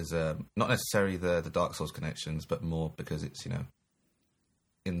is not necessarily the Dark Souls connections, but more because it's, you know,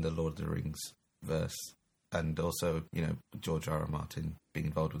 in the Lord of the Rings verse, and also, you know, George R. R. Martin being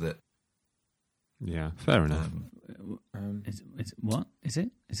involved with it. Yeah, fair enough. What is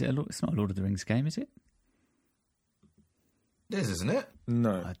it? Is it? It's not a Lord of the Rings game, is it? It is, isn't it?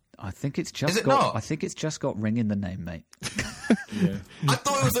 No. I think it's just Is it got. not? I think it's just got Ring in the name, mate. Yeah. I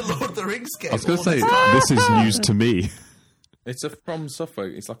thought it was a Lord of the Rings game. I was going to all say, the time. this is news to me. It's a From Software.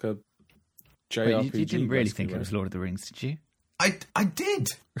 It's like a Wait, JRPG. you didn't really basically, think it was Lord of the Rings, did you? I did.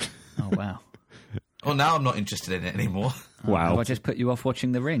 Oh wow! Well, now I'm not interested in it anymore. Wow. Have I just put you off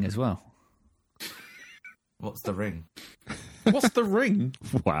watching The Ring as well? What's the ring? What's the ring?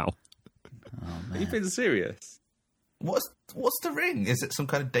 Wow. Oh Are you man! being serious? What's the ring? Is it some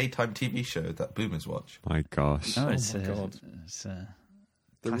kind of daytime TV show that boomers watch? My gosh. Oh, it's my God. It's The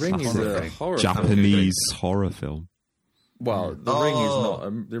Classic Ring is horror a film. horror. Japanese horror film. Well, The Ring is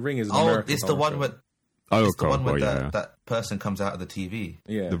not. The Ring is an Oh, American. it's the horror one film. with Oh, it's the one God. where Well, yeah. that person comes out of the TV.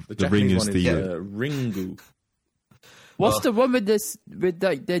 Yeah, The the Ring Japanese is one the, Ringu. What's Well- the one with this? With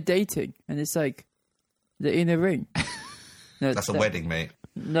like they're dating and it's like they're in a ring. No, That's a wedding, mate.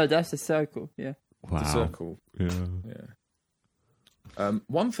 No, that's a circle. Yeah. Wow. The Circle. Yeah. Yeah.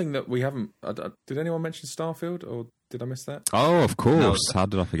 One thing that we haven't. Did anyone mention Starfield, or did I miss that? Oh, of course. No. How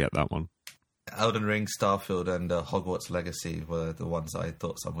did I forget that one? Elden Ring, Starfield, and Hogwarts Legacy were the ones I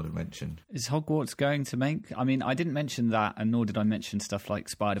thought someone would mention. Is Hogwarts going to make? I mean, I didn't mention that, and nor did I mention stuff like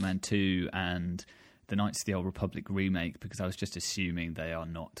Spider-Man 2 and the Knights of the Old Republic remake, because I was just assuming they are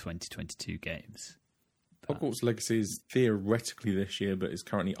not 2022 games. Hogwarts Legacy is theoretically this year, but is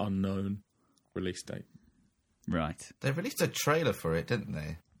currently unknown release date. Right. They released a trailer for it, didn't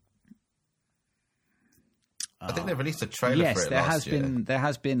they? I think they released a trailer Yes, for it there last has year.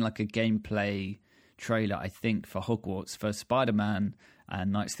 been like a gameplay trailer, I think, for Hogwarts, for Spider-Man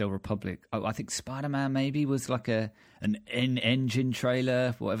and Knights of the Old Republic. Oh, I think Spider-Man maybe was like an in-engine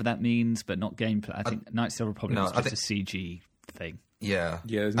trailer, whatever that means, but not gameplay. I think Knights of the Old Republic no, was I just a CG thing. Yeah.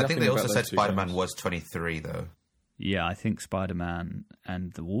 Yeah, there's I think nothing they about also those said two Spider-Man games. was 23, though. Yeah, I think Spider-Man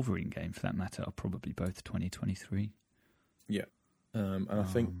and the Wolverine game, for that matter, are probably both 2023. Yeah. And I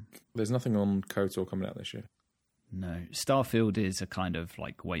think there's nothing on KOTOR coming out this year. No, Starfield is a kind of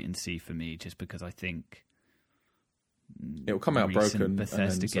like wait and see for me, just because I think It will come out recent broken.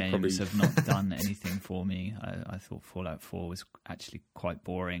 Bethesda and so games probably... have not done anything for me. I thought Fallout 4 was actually quite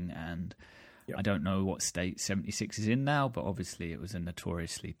boring, and Yep. I don't know what state 76 is in now, but obviously it was a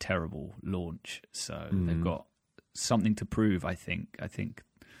notoriously terrible launch, so they've got something to prove. I think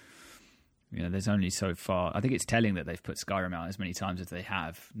you know, there's only so far. I think it's telling that they've put Skyrim out as many times as they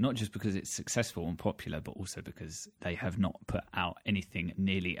have, not just because it's successful and popular, but also because they have not put out anything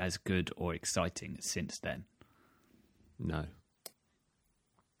nearly as good or exciting since then. No.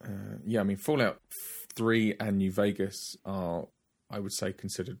 Yeah, I mean, Fallout 3 and New Vegas are, I would say,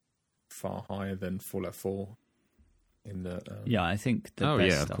 considered far higher than Fallout 4. In the Yeah, I think the Oh, best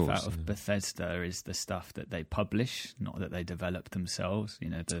yeah, of stuff course, out of yeah. Bethesda is the stuff that they publish, not that they develop themselves. You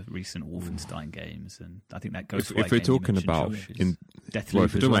know, the recent Wolfenstein games, and I think that goes. If we're talking about if we're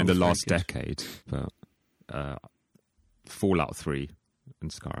talking about in the last decade, but Fallout 3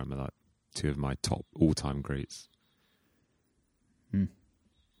 and Skyrim are like two of my top all-time greats.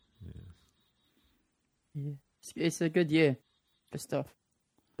 Yeah. It's a good year for stuff.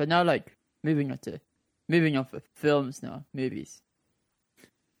 But now, like, moving on for films now, movies.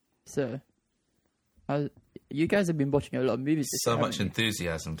 So, you guys have been watching a lot of movies this So year, much haven't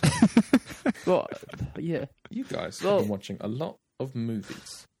enthusiasm. you? Well, yeah. You guys Well- have been watching a lot of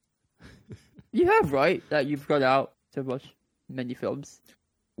movies. You have, right? That you've gone out to watch many films.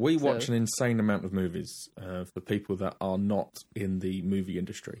 We So- watch an insane amount of movies for people that are not in the movie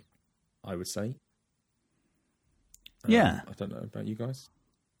industry, I would say. Yeah. I don't know about you guys.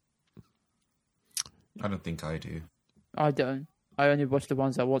 I don't think I do. I don't. I only watch the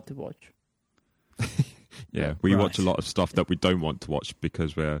ones I want to watch. Yeah, we watch a Right. lot of stuff that we don't want to watch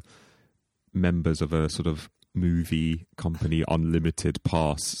because we're members of a sort of movie company unlimited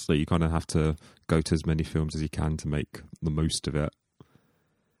pass. So you kind of have to go to as many films as you can to make the most of it.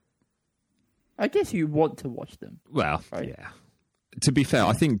 I guess you want to watch them. Well, Right. yeah. To be fair,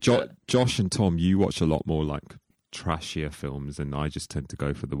 I think Yeah. Josh and Tom, you watch a lot more like trashier films, and I just tend to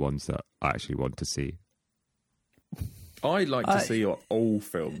go for the ones that I actually want to see. I like to see all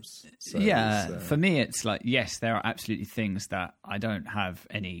films. So yeah, it's, for me, it's like, yes, there are absolutely things that I don't have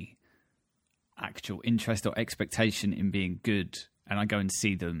any actual interest or expectation in being good, and I go and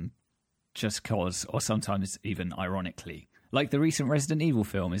see them just cause, or sometimes even ironically. Like the recent Resident Evil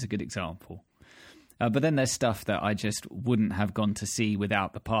film is a good example. But then there's stuff that I just wouldn't have gone to see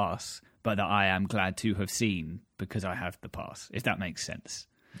without the pass, but that I am glad to have seen because I have the pass, if that makes sense.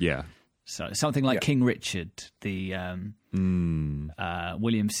 Yeah. So something like Yeah. King Richard, the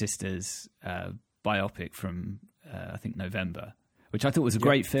Williams sisters biopic from I think November, which I thought was a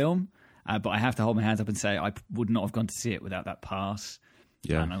great film, but I have to hold my hands up and say I would not have gone to see it without that pass.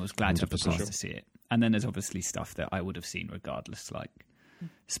 Yeah. And I was glad to have the 100%. pass to see it. And then there's obviously stuff that I would have seen regardless, like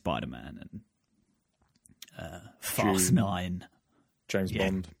Spider-Man and Fast Dune. 9. James Yeah,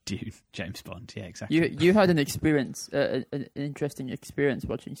 Bond. Dune, James Bond. Yeah, exactly. You had an experience, an interesting experience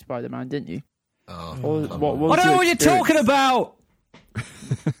watching Spider-Man, didn't you? Oh, Or come what on. was I don't know your what you're experience? talking about.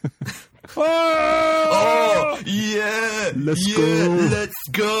 Oh, yeah! Let's go! go. Let's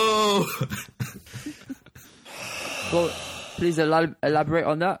go! Well, please elaborate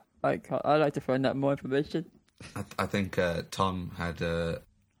on that. Like, I'd like to find out more information. I think Tom has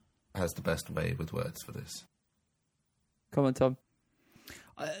the best way with words for this. Come on, Tom.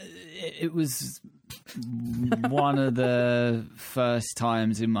 It was one of the first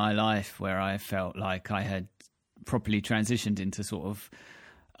times in my life where I felt like I had properly transitioned into sort of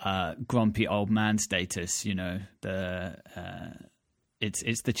grumpy old man status. You know,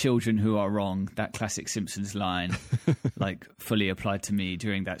 it's the children who are wrong. That classic Simpsons line, like fully applied to me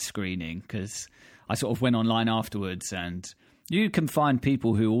during that screening, because I sort of went online afterwards and. You can find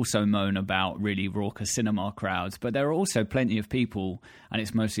people who also moan about really raucous cinema crowds, but there are also plenty of people, and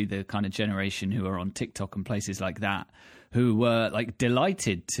it's mostly the kind of generation who are on TikTok and places like that, who were like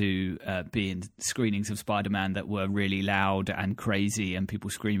delighted to be in screenings of Spider-Man that were really loud and crazy and people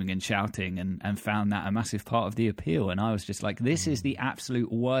screaming and shouting, and found that a massive part of the appeal. And I was just like, this is the absolute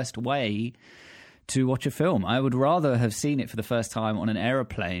worst way to watch a film. I would rather have seen it for the first time on an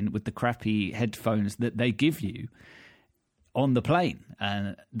aeroplane with the crappy headphones that they give you on the plane,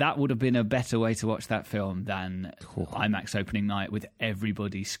 and that would have been a better way to watch that film than IMAX opening night with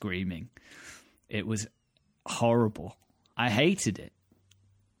everybody screaming. It was horrible. I hated it.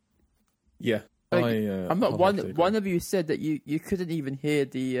 Yeah. Like, I'll I'm not have one. to agree. One of you said that you couldn't even hear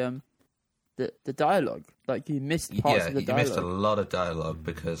the dialogue. Like you missed parts Yeah, of the you dialogue. missed a lot of dialogue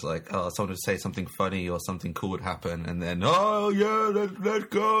because, like, someone would say something funny or something cool would happen, and then, oh yeah, let's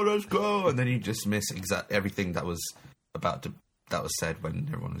go, and then you just miss everything that was said when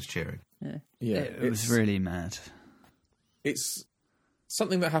everyone was cheering. Yeah, It was really mad. It's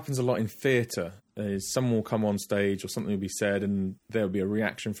something that happens a lot in theatre. Is someone will come on stage or something will be said, and there'll be a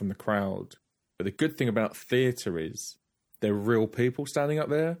reaction from the crowd. But the good thing about theatre is they're real people standing up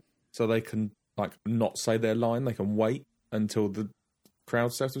there, so they can like not say their line. They can wait until the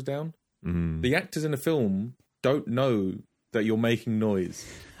crowd settles down. The actors in the film don't know that you're making noise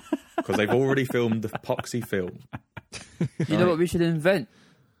because they've already filmed the poxy film. You know what we should invent?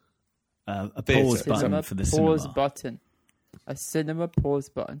 A Theatre. pause button Cinema for the pause cinema. button. A cinema pause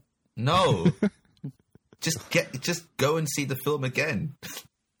button. No. Just go and see the film again.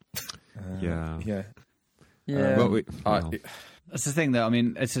 Yeah. Yeah. Well, That's the thing, though. I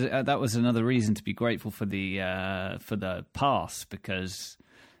mean, that was another reason to be grateful for the pass, because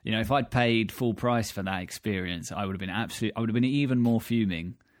if I'd paid full price for that experience, I would have been even more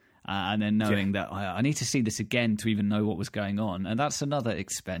fuming. And then knowing that I need to see this again to even know what was going on, and that's another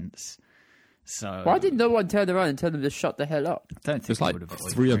expense. So why did no one turn around and tell them to shut the hell up? I don't think there's it like would have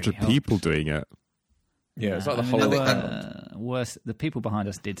 300 really people doing it. Yeah, it's like the I mean, whole. worse. The people behind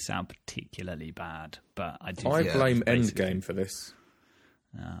us did sound particularly bad, but I do. I think blame basically- Endgame for this.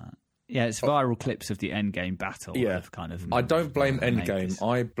 Yeah, it's viral clips of the Endgame battle. Yeah. Have kind of. I don't blame made Endgame. this.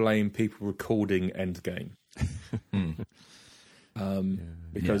 I blame people recording Endgame.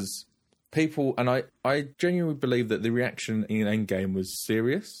 Because people, and I genuinely believe that the reaction in Endgame was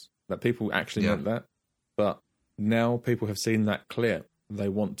serious, that people actually meant that. But now people have seen that clip, they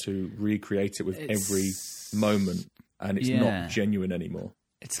want to recreate it with every moment, and it's not genuine anymore.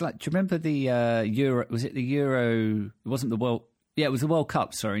 It's like, do you remember the Euro? Was it the Euro? It wasn't the World. Yeah, it was the World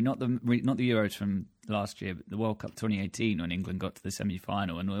Cup. Sorry, not the Euros from last year, but the World Cup 2018 when England got to the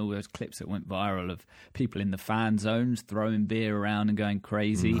semi-final, and all those clips that went viral of people in the fan zones throwing beer around and going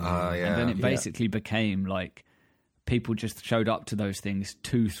crazy. And then it basically became like people just showed up to those things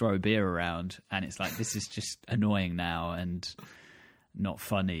to throw beer around, and it's like, this is just annoying now and not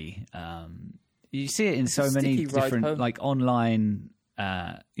funny. You see it in so many different like online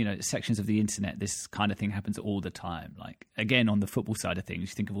sections of the internet. This kind of thing happens all the time. Like, again, on the football side of things, you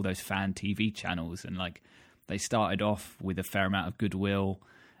think of all those fan TV channels, and like they started off with a fair amount of goodwill.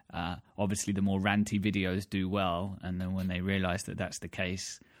 Obviously, the more ranty videos do well, and then when they realise that that's the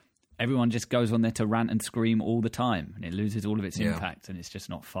case, everyone just goes on there to rant and scream all the time, and it loses all of its impact, and it's just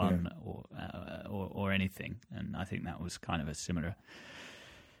not fun or anything. And I think that was kind of a similar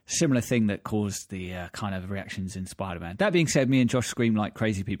thing that caused the kind of reactions in Spider-Man. That being said, me and Josh screamed like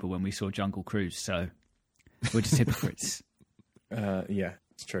crazy people when we saw Jungle Cruise, so we're just hypocrites. Yeah,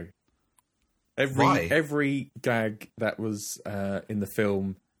 it's true. Why? Every gag that was in the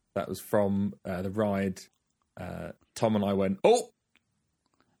film that was from the ride, Tom and I went, oh!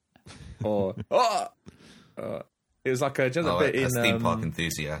 Or, oh! It was like just a bit in... theme park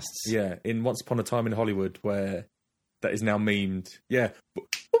enthusiasts. Yeah, in Once Upon a Time in Hollywood, where that is now memed. Yeah.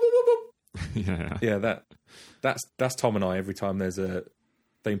 Yeah, that's Tom and I every time there's a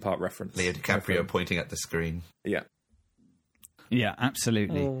theme park reference. Leo DiCaprio pointing at the screen. Yeah. Yeah,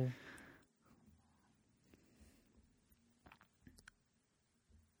 absolutely. Oh.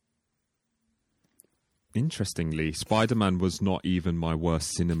 Interestingly, Spider-Man was not even my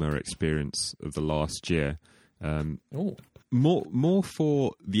worst cinema experience of the last year. More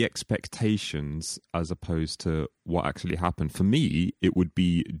for the expectations as opposed to what actually happened. For me, it would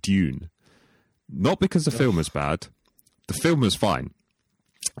be Dune. Not because the film was bad. The film was fine.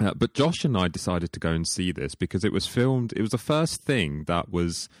 But Josh and I decided to go and see this because it was filmed. It was the first thing that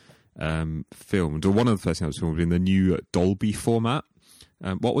was filmed, or one of the first things that was filmed in the new Dolby format.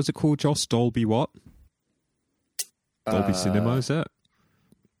 What was it called, Josh? Dolby what? Dolby Cinema, is it?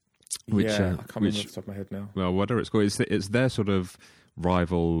 I can't remember off the top of my head now. Well, whatever it's called, it's their sort of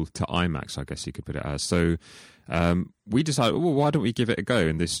rival to IMAX, I guess you could put it as. So we decided, well, why don't we give it a go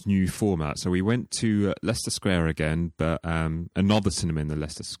in this new format? So we went to Leicester Square again, but another cinema in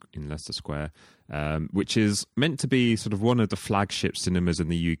Leicester Square, which is meant to be sort of one of the flagship cinemas in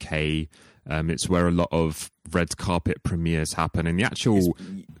the UK. It's where a lot of red carpet premieres happen, and the actual...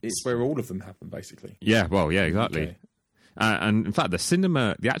 It's where all of them happen, basically. Yeah, well, yeah, exactly. Okay. And in fact, the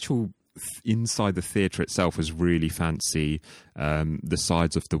cinema, the actual inside the theatre itself was really fancy. The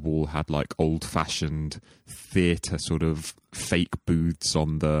sides of the wall had like old-fashioned theatre sort of fake booths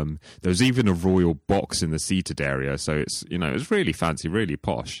on them. There was even a royal box in the seated area, so it's it was really fancy, really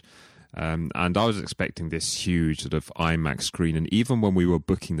posh. And I was expecting this huge sort of IMAX screen, and even when we were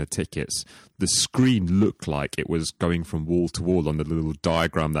booking the tickets, the screen looked like it was going from wall to wall on the little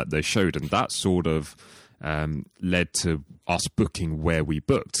diagram that they showed, and that sort of led to us booking where we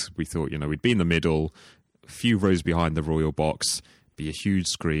booked. We thought, we'd be in the middle, a few rows behind the royal box, be a huge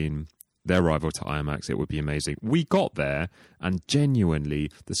screen, their rival to IMAX, it would be amazing. We got there, and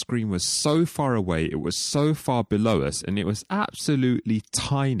genuinely, the screen was so far away, it was so far below us, and it was absolutely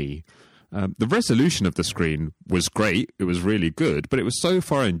tiny. The resolution of the screen was great, it was really good, but it was so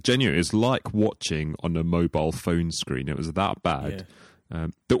far in. Genuinely, it was like watching on a mobile phone screen. It was that bad. Yeah.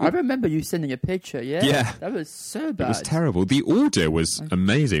 I remember you sending a picture, Yeah. That was so bad. It was terrible. The audio was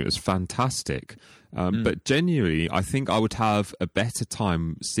amazing. It was fantastic. But genuinely, I think I would have a better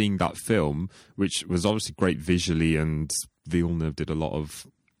time seeing that film, which was obviously great visually and Villeneuve did a lot of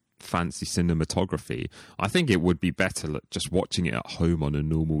fancy cinematography. I think it would be better just watching it at home on a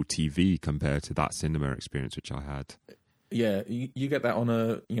normal TV compared to that cinema experience which I had. Yeah, you get that on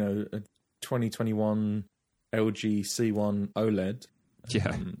a 2021 LG C1 OLED.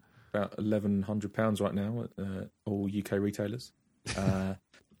 Yeah. About £1,100 right now at all UK retailers.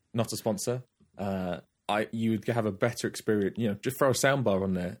 Not a sponsor. You'd have a better experience. Just throw a soundbar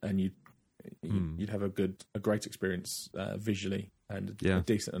on there, and you'd have a great experience visually, and a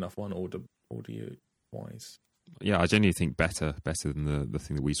decent enough one audio wise. Yeah, I genuinely think better than the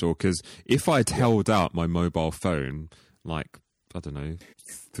thing that we saw. Because if I'd held out my mobile phone, like, I don't know,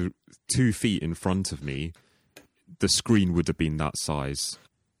 2 feet in front of me, the screen would have been that size.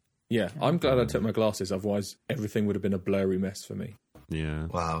 Yeah, I'm glad I took my glasses. Otherwise, everything would have been a blurry mess for me. Yeah.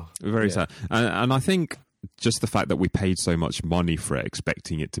 Wow. Very sad. And I think just the fact that we paid so much money for it,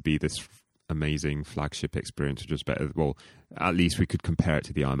 expecting it to be this amazing flagship experience, which was better. Well, at least we could compare it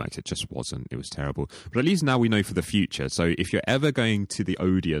to the IMAX. It just wasn't. It was terrible. But at least now we know for the future. So if you're ever going to the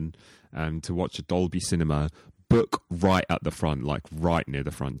Odeon to watch a Dolby Cinema, book right at the front, like right near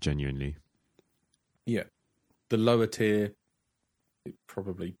the front, genuinely. Yeah. The lower tier,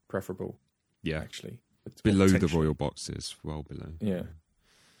 probably preferable. Yeah. Actually. It's Below the royal boxes, well below. Yeah.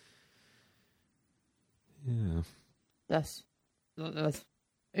 Yeah. That's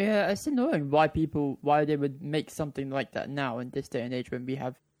it's annoying why they would make something like that now in this day and age when we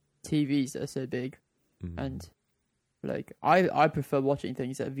have TVs that are so big. And like I prefer watching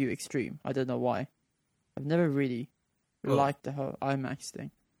things at View Extreme. I don't know why. I've never really liked the whole IMAX thing.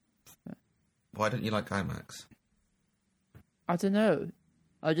 Why don't you like IMAX? I don't know.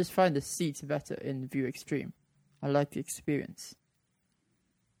 I just find the seats better in View Extreme. I like the experience.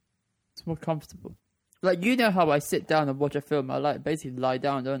 It's more comfortable. Like, you know how I sit down and watch a film. I like basically lie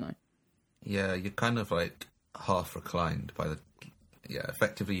down, don't I? Yeah, you're kind of like half reclined by the... Yeah,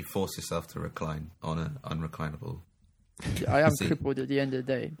 effectively you force yourself to recline on an unreclinable... I am seat. crippled at the end of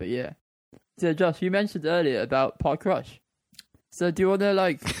the day, but yeah. So, Josh, you mentioned earlier about Park Rush. So, do you want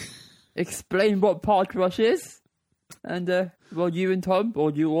to, explain what Park Rush is? And, you and Tom, or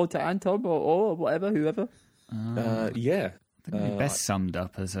you Walter and Tom, or whatever, whoever. Yeah. I think it'd be best summed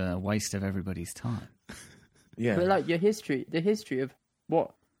up as a waste of everybody's time. Yeah. But, the history of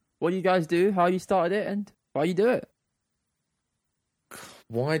what you guys do, how you started it, and why you do it.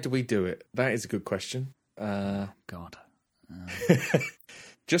 Why do we do it? That is a good question. God.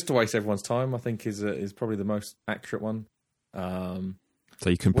 Just to waste everyone's time, I think, is probably the most accurate one. So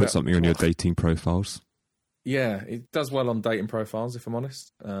you can put something on your dating profiles. Yeah, it does well on dating profiles, if I'm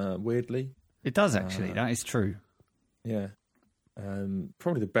honest, weirdly. It does, actually. That is true. Yeah.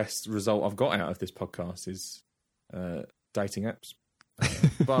 Probably the best result I've got out of this podcast is dating apps.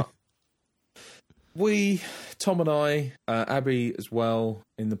 But Tom and I, Abby as well,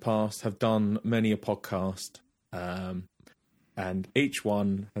 in the past, have done many a podcast. And each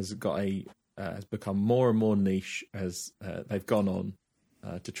one has got has become more and more niche as they've gone on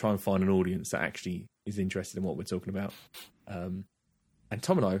to try and find an audience that actually is interested in what we're talking about. And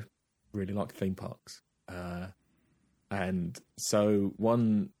Tom and I really like theme parks. And so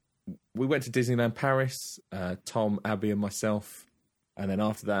we went to Disneyland Paris, Tom, Abby and myself. And then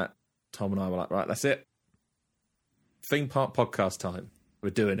after that, Tom and I were like, right, that's it. Theme park podcast time. We're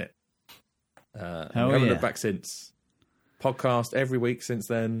doing it. We haven't looked back since. Podcast every week since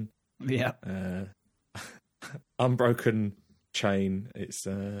then. Yeah. Unbroken chain. It's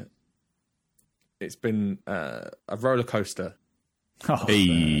been a roller coaster.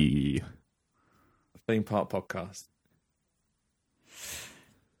 Hey. Theme park podcast.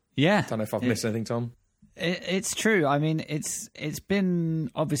 Yeah. Don't know if I've missed anything, Tom. It's true. I mean, it's been,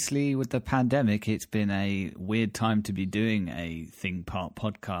 obviously, with the pandemic, it's been a weird time to be doing a theme park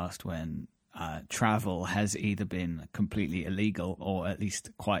podcast when travel has either been completely illegal or at least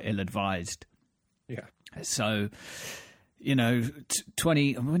quite ill-advised. Yeah. So,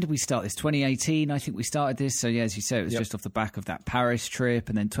 when did we start this? 2018, I think we started this. So, yeah, as you say, it was just off the back of that Paris trip.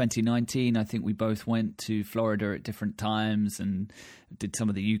 And then 2019, I think we both went to Florida at different times and did some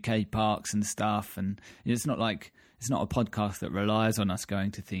of the UK parks and stuff. And it's not a podcast that relies on us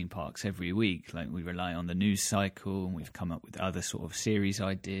going to theme parks every week. Like, we rely on the news cycle, and we've come up with other sort of series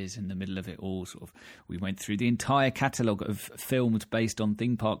ideas in the middle of it all. We went through the entire catalogue of films based on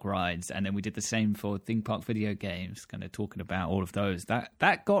theme park rides, and then we did the same for theme park video games, kind of talking about all of those.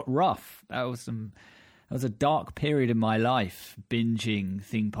 That got rough. That was a dark period in my life, binging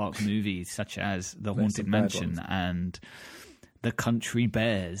theme park movies such as The Haunted Mansion and The Country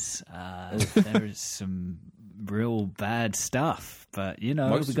Bears. There is some real bad stuff. But you know,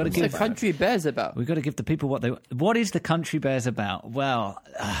 Most we've got to of them What's give the country bears about? we've got to give the people what they. What is the Country Bears about? Well,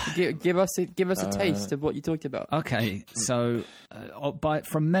 Give us a taste of what you talked about. okay, so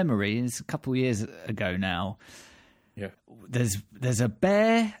from memory, it's a couple of years ago now. Yeah. There's a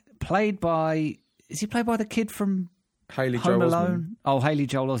bear played by. Is he played by the kid from Haley Home Joel Alone? Osment, Oh, Haley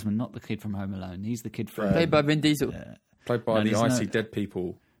Joel Osment, not the kid from Home Alone. He's the kid from. Played by Vin Diesel. played by No, the there's Icy no- Dead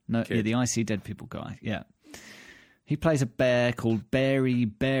People. No, kid. yeah, the I See Dead People guy. Yeah, he plays a bear called Barry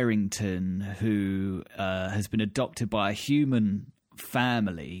Barrington, who has been adopted by a human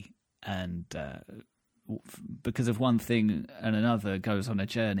family, and because of one thing and another, goes on a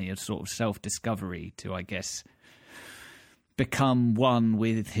journey of sort of self-discovery to, I guess, become one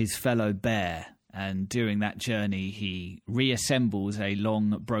with his fellow bear. And during that journey, he reassembles a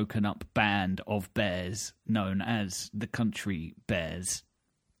long, broken-up band of bears known as the Country Bears.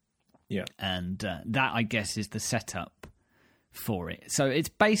 Yeah. And that, I guess, is the setup for it. So it's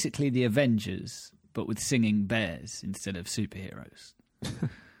basically the Avengers, but with singing bears instead of superheroes.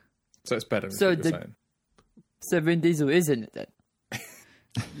 So it's better. So So the- saying. So Vin Diesel is in it then.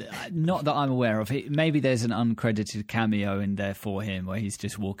 Not that I'm aware of. Maybe there's an uncredited cameo in there for him where he's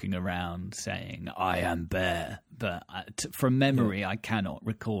just walking around saying, I am Bear. But from memory, I cannot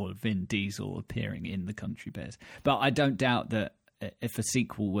recall Vin Diesel appearing in the Country Bears. But I don't doubt that if a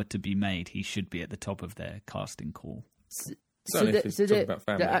sequel were to be made, he should be at the top of their casting call. Certainly if he's talking about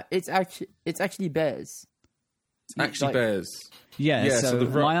family. it's actually bears. Actually, like- bears. Yeah, Yeah, so, so the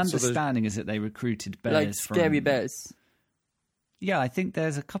my so the- understanding is that they recruited bears Like scary from... bears. Yeah, I think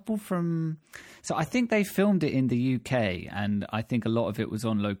there's a couple from... So I think they filmed it in the UK, and I think a lot of it was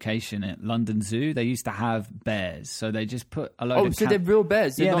on location at London Zoo. They used to have bears, so they just put a load Oh, of... so they're real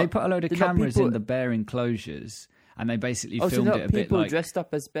bears. They're yeah, they not- put a load of they're not cameras people- in the bear enclosures, and they basically Oh, so filmed not it a bit people like... dressed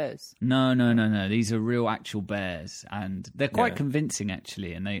up as bears. No. These are real actual bears, and they're quite Yeah. convincing,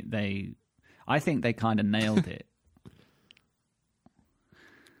 actually, and I think they kind of nailed it.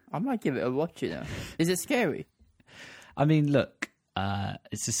 I might give it a watch, you know. Is it scary? I mean, look,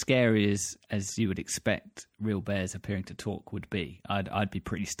 it's as scary as you would expect real bears appearing to talk would be. I'd be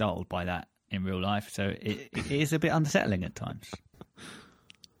pretty startled by that in real life, so it is a bit unsettling at times.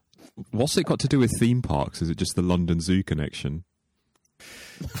 What's it got to do with theme parks? Is it just the London Zoo connection?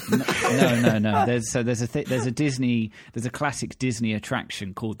 No. There's a classic Disney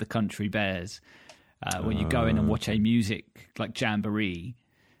attraction called the Country Bears, where you go in and watch a music like jamboree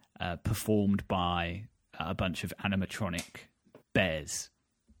performed by a bunch of animatronic bears.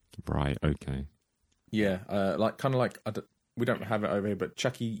 Right, okay. Yeah, we don't have it over here,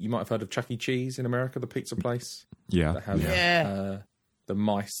 but you might have heard of Chuck E. Cheese in America, the pizza place. Yeah. That have Yeah. the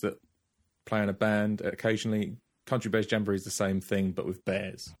mice that play in a band occasionally. Country Bears Jamboree is the same thing, but with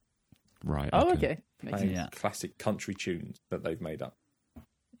bears Right. Oh, okay. Makes playing Yeah. classic country tunes that they've made up.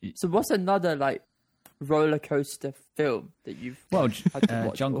 sense. So what's another like roller coaster film that you've Well, had to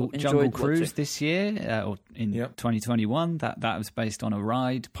watch Jungle or enjoyed Cruise watching? this year, or in Yep. 2021, that was based on a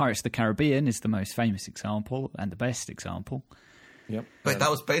ride. Pirates of the Caribbean is the most famous example and the best example. Yep. Wait, that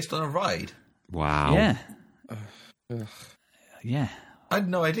was based on a ride? Wow. Yeah. Yeah. I had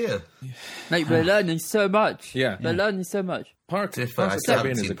no idea. Mate, we're learning so much. Yeah. We're learning so much. Pirates To be of fair, I the still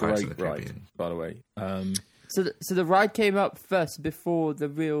haven't Caribbean is seen a Pirates of great the ride, Caribbean. by the way. So the ride came up first before the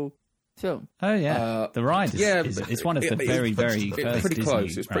real film. Oh, yeah. The ride is, it's one of the very, very it's first pretty Disney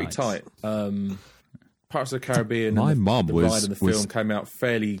close. It's pretty rides. tight. Pirates of the Caribbean. My and mum the was- ride and the was- film came out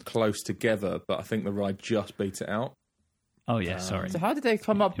fairly close together, but I think the ride just beat it out. Oh, yeah, sorry. So how did they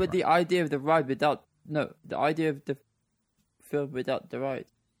come up with the idea of the ride without the idea of the film without the ride?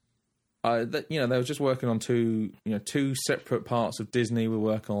 They were just working on two separate parts of Disney. We're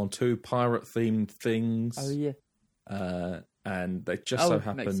working on two pirate themed things. Oh yeah. And they just Oh, so makes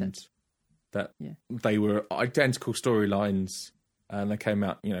happened sense. that Yeah. they were identical storylines, and they came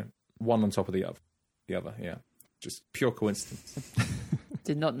out, one on top of the other. Yeah, just pure coincidence.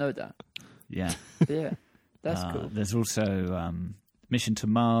 Did not know that. Yeah. But yeah. That's cool. There's also Mission to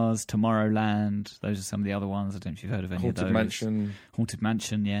Mars, Tomorrowland. Those are some of the other ones. I don't know if you've heard of any of Haunted those. Mansion, Haunted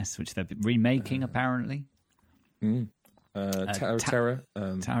Mansion, yes, which they're remaking, apparently. Tower of Terror.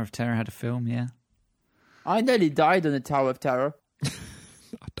 Tower of Terror had a film, yeah. I nearly died on the Tower of Terror.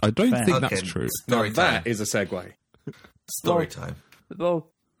 I don't Fair. think Okay. that's true. Now Story time. that is a segue. Story time. Well,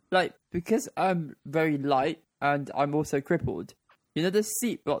 like because I'm very light and I'm also crippled. You know the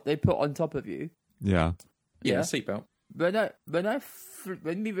seatbelt they put on top of you. Yeah. Yeah. Seatbelt.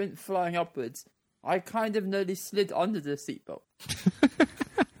 When we went flying upwards, I kind of nearly slid under the seatbelt.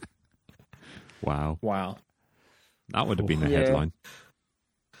 Wow. Wow. That would have been the Yeah. headline.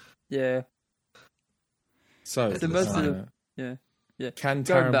 Yeah. So, So most of the yeah. can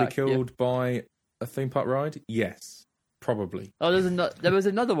Going Taron back, be killed by a theme park ride? Yes, probably. Oh, there was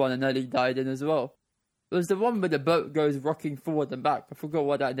another one that nearly died in as well. It was the one where the boat goes rocking forward and back. I forgot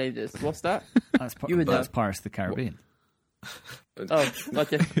what that name is. What's that? That's, You would that's know. Pirates of the Caribbean. Oh,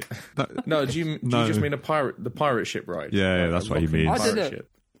 okay. No, do you just mean the pirate ship ride? Yeah, Like that's a what he rocking means. I don't pirate know.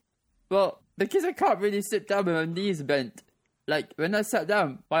 ship. Well, because I can't really sit down with my knees bent. Like, when I sat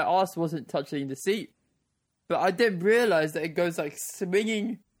down, my ass wasn't touching the seat. But I didn't realise that it goes, like,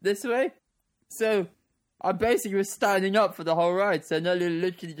 swinging this way. So, I basically was standing up for the whole ride, so Nelly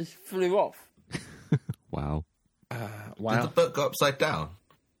literally just flew off. Wow. Did the Wow. boat go upside down?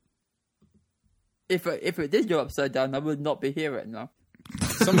 If it did go upside down, I would not be here right now.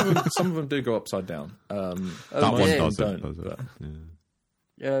 Some of them do go upside down. That Oh, one dear. doesn't. don't, Does it? but-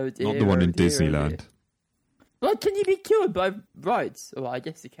 Yeah. Oh, dear, Not the one oh, in dear, oh, Disneyland. dear. Well, can you be killed by rides? Oh, I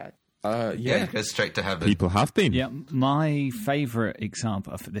guess you can. Yeah, Yeah. it goes straight to heaven. People have been. Yeah, my favourite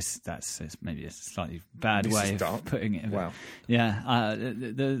example of this, that's maybe a slightly bad This way is of dark. putting it. Wow. Yeah,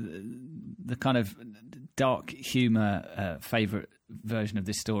 the kind of dark humour favourite version of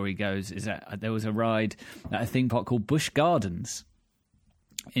this story goes is that there was a ride at a theme park called Busch Gardens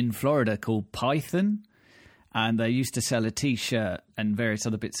in Florida called Python, and they used to sell a T-shirt and various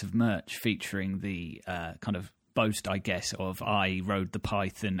other bits of merch featuring the kind of boast, I guess, of I rode the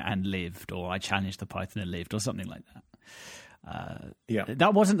Python and lived, or I challenged the Python and lived, or something like that. Yeah.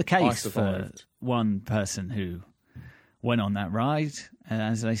 That wasn't the I case for survived. one person who went on that ride,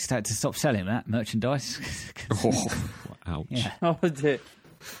 as they started to stop selling that merchandise. Oh, ouch. Yeah, Oh, dear.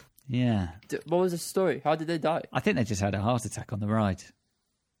 yeah. What was the story? How did they die? I think they just had a heart attack on the ride.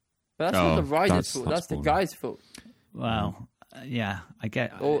 But that's Oh, not the rider's that's- fault. that's That's the boring. guy's fault. Well, yeah, I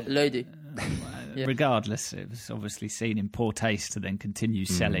get. Or lady. Yeah. Regardless, it was obviously seen in poor taste to then continue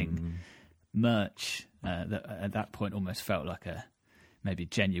selling merch that at that point almost felt like a maybe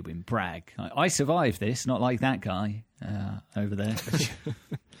genuine brag. I survived this, not like that guy over there.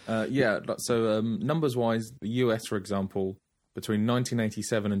 So numbers wise, the US, for example, between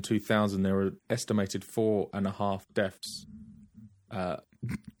 1987 and 2000, there were estimated 4.5 deaths,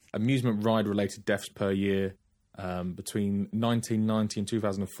 amusement ride related deaths per year. Between 1990 and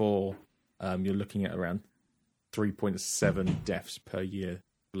 2004, you're looking at around 3.7 deaths per year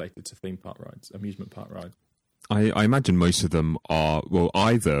related to theme park rides, amusement park rides. I imagine most of them are, well,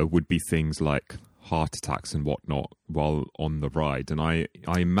 either would be things like heart attacks and whatnot while on the ride. And I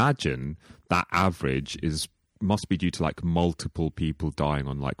imagine that average must be due to like multiple people dying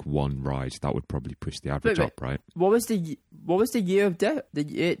on like one ride. That would probably push the average Wait. up, right? What was the year of death? The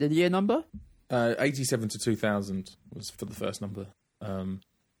year number? 87 to 2000 was for the first number.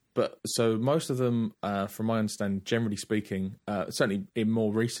 But so most of them, from my understanding, generally speaking, certainly in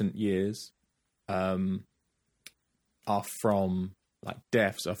more recent years, are from like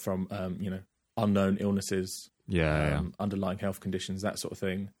deaths, are from unknown illnesses, underlying health conditions, that sort of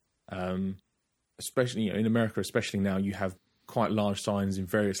thing. Especially in America, especially now, you have quite large signs in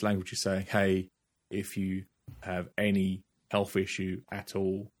various languages saying, "Hey, if you have any health issue at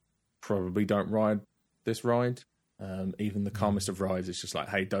all, probably don't ride this ride." Even the calmest of rides, it's just like,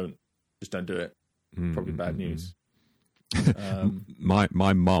 "Hey, don't do it." Probably bad news.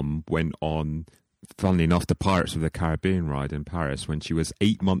 My mum went on, funnily enough, the Pirates of the Caribbean ride in Paris when she was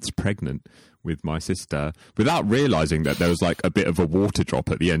 8 months pregnant with my sister, without realising that there was like a bit of a water drop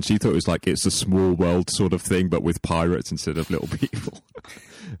at the end. She thought it was like It's a Small World sort of thing, but with pirates instead of little people.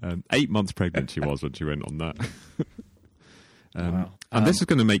 8 months pregnant she was when she went on that. Wow. And this is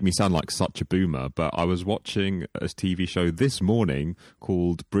going to make me sound like such a boomer, but I was watching a TV show this morning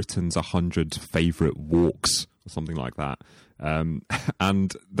called Britain's 100 Favourite Walks, or something like that.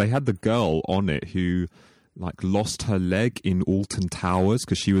 And they had the girl on it who like lost her leg in Alton Towers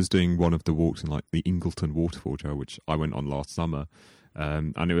because she was doing one of the walks in like the Ingleton Waterfall Trail, which I went on last summer.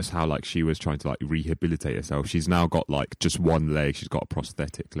 And it was how like she was trying to like rehabilitate herself. She's now got like just one leg. She's got a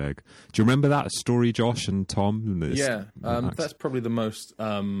prosthetic leg. Do you remember that story, Josh and Tom? Yeah, that's probably the most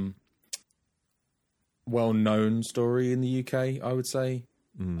well-known story in the UK, I would say.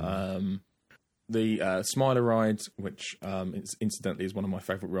 The Smiler ride, which incidentally is one of my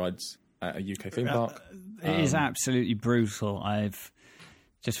favourite rides at a UK theme park. It is absolutely brutal.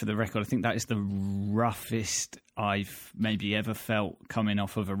 Just for the record, I think that is the roughest I've maybe ever felt coming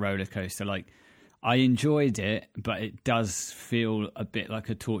off of a roller coaster. Like, I enjoyed it, but it does feel a bit like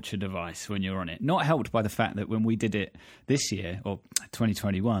a torture device when you're on it. Not helped by the fact that when we did it this year, or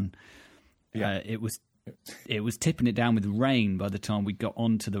 2021, it was tipping it down with rain by the time we got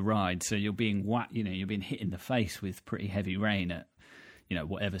onto the ride. So you're being you're being hit in the face with pretty heavy rain at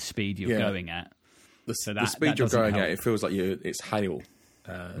whatever speed you're going at. the that speed you're doesn't going help. at, it feels like it's hail.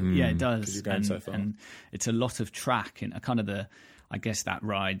 Yeah, it 'cause does. you're going so far. And it's a lot of track, and kind of I guess that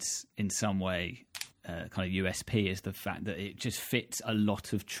rides in some way. Kind of USP is the fact that it just fits a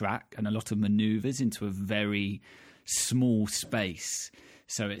lot of track and a lot of maneuvers into a very small space.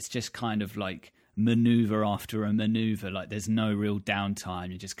 So it's just kind of like maneuver after a maneuver. Like there's no real downtime.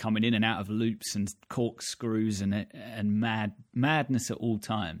 You're just coming in and out of loops and corkscrews and madness at all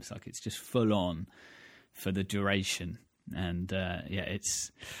times. Like it's just full on for the duration. And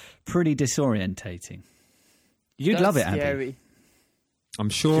it's pretty disorientating. You'd That's love it, Abby. scary. I'm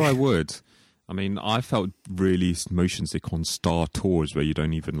sure I would. I mean, I felt really motion sick on Star Tours where you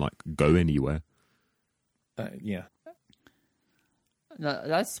don't even like go anywhere. Yeah. No,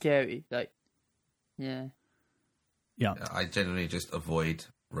 that's scary. Like, yeah. Yeah. I generally just avoid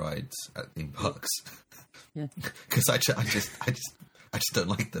rides at theme parks. Yeah. Because I just don't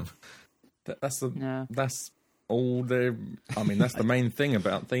like them. That's No. that's all the. I mean, that's the main thing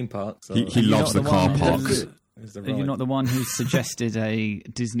about theme parks. He You're loves not the the car one parks. Is the Are you ride. not the one who suggested a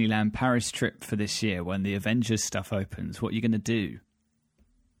Disneyland Paris trip for this year when the Avengers stuff opens? What are you going to do?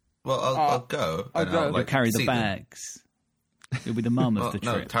 Well, I'll go. I'll and go. I'll, You'll like, carry the see them. bags. You'll be the mum of Well, the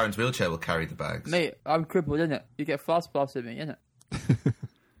no, trip. Taran's wheelchair will carry the bags. Mate, I'm crippled, innit? You get fast pass with me, innit?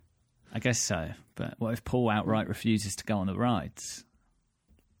 I guess so. But what if Paul outright refuses to go on the rides?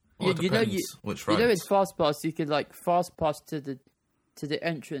 Well, it you know, depends which You know, in rides. fast pass, you could like fast pass to the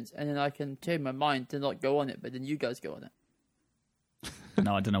entrance, and then I can change my mind to not go on it, but then you guys go on it.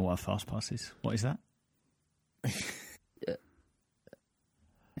 No, I don't know what a fast pass is. What is that?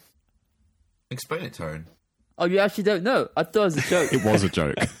 Explain it, Taran. Oh, you actually don't know? I thought it was a joke. It was a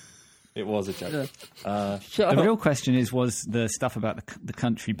joke. It was a joke. Shut The up. real question is, was the stuff about the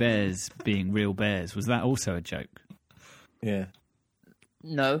country bears being real bears, was that also a joke? Yeah.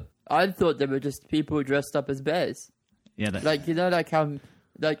 No, I thought they were just people dressed up as bears. Yeah, that, Like, you know, like how,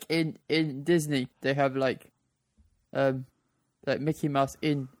 like in Disney, they have like Mickey Mouse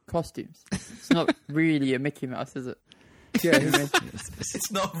in costumes. It's not really a Mickey Mouse, is it? Yeah.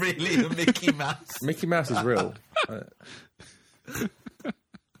 It's not really a Mickey Mouse. Mickey Mouse is real.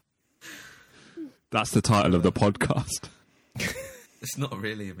 That's the title of the podcast. It's not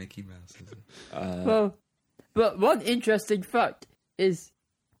really a Mickey Mouse, is it? Well, but one interesting fact is,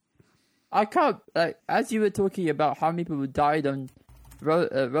 I can't, like, as you were talking about how many people died on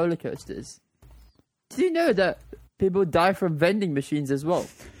roller coasters, do you know that people die from vending machines as well?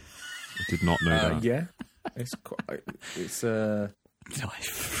 I did not know that. Yeah. It's quite. It's vending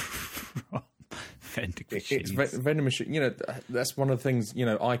It's machines. vending machine. You know, that's one of the things. You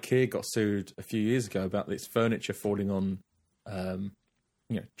know, IKEA got sued a few years ago about this furniture falling on,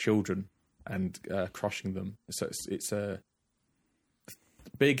 children and crushing them. So it's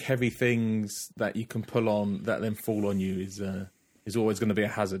big, heavy things that you can pull on that then fall on you is always going to be a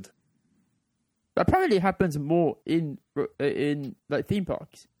hazard. Apparently, it happens more in like theme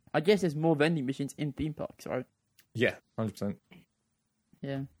parks. I guess there's more vending machines in theme parks, right? Yeah, 100%.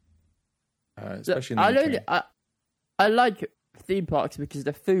 Yeah. So Especially in the UK. I like theme parks because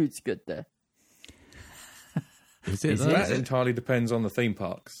the food's good there. Is it? Is though? it? That entirely depends on the theme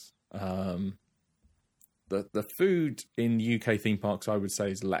parks. The food in UK theme parks, I would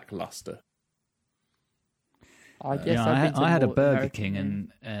say, is lackluster. I guess Yeah, I've been to I had a more Burger American- King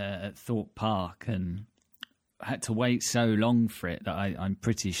and at Thorpe Park, and I had to wait so long for it that I'm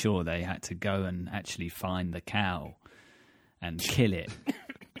pretty sure they had to go and actually find the cow and kill it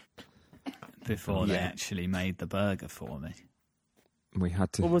before they actually made the burger for me. We had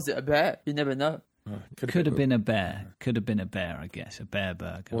Or to. was it a bear? You never know. Could have been a bear. Could have been a bear, I guess. A bear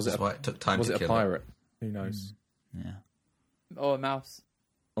burger. Was That's it? why it took time Was to it a kill pirate? Who knows? Yeah. Or a mouse.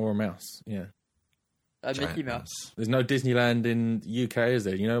 Or a mouse? Yeah. A Giant Mickey Mouse. There's no Disneyland in UK, is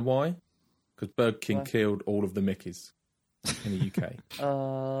there? You know why? Because Burger King Why? killed all of the Mickeys in the UK.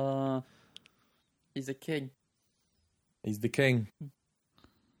 He's a king. He's the king.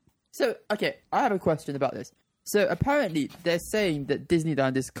 So, okay, I have a question about this. So, apparently, they're saying that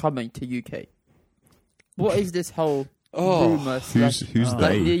Disneyland is coming to UK. What is this whole rumor? Who's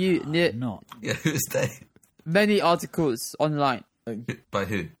Like, they? near Not. Yeah, who's they? many articles online. By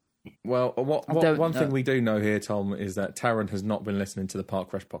who? Well, I don't one know. thing we do know here, Tom, is that Taran has not been listening to the Park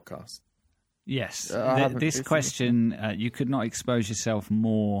Crash podcast. Yes. I haven't This listened. question, you could not expose yourself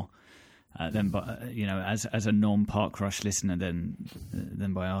more than by, as a non-Park Rush listener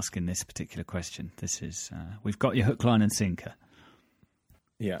than by asking this particular question. This is we've got your hook, line, and sinker.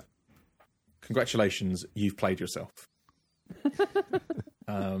 Yeah. Congratulations, you've played yourself.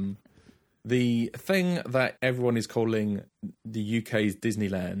 The thing that everyone is calling the UK's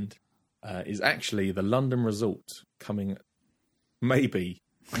Disneyland is actually the London Resort coming maybe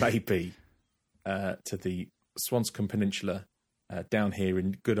to the Swanscombe Peninsula down here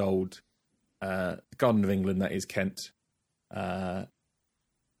in good old Garden of England, that is Kent.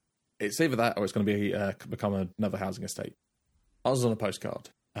 It's either that or it's going to be become another housing estate. I was on a postcard.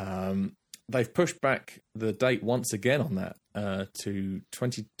 They've pushed back the date once again on that to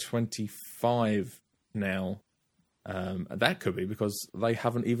 2025 now. That could be because they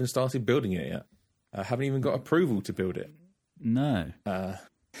haven't even started building it yet. Haven't even got approval to build it. No.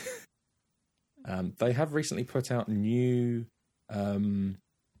 They have recently put out new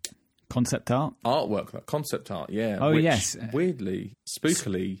concept art? Artwork, concept art, yeah. Oh, which yes. Weirdly,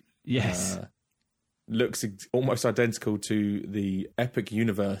 spookily, yes. Looks almost identical to the Epic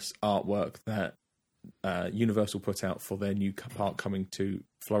Universe artwork that Universal put out for their new park coming to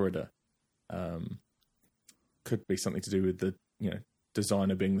Florida. Could be something to do with the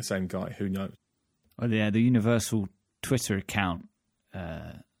designer being the same guy. Who knows? Oh yeah, the Universal Twitter account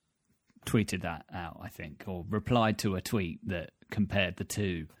tweeted that out, I think, or replied to a tweet that compared the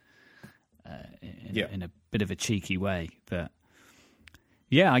two in a bit of a cheeky way, but.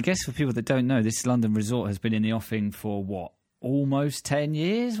 Yeah, I guess for people that don't know, this London Resort has been in the offing for almost 10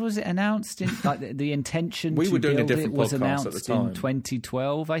 years. Was it announced? The intention we to were doing build a different it was podcast announced at the time. in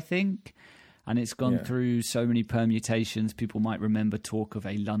 2012, I think, and it's gone through so many permutations. People might remember talk of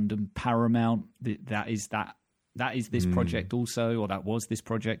a London Paramount. That is this project also, or that was this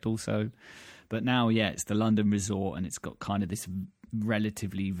project also. But now, it's the London Resort, and it's got kind of this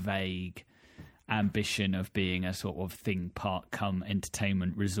relatively vague ambition of being a sort of theme park come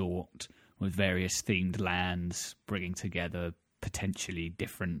entertainment resort with various themed lands, bringing together potentially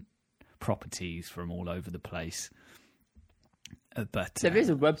different properties from all over the place. But there is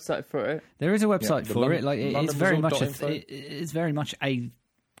a website for it. There is a website for it. It's very much it's very much a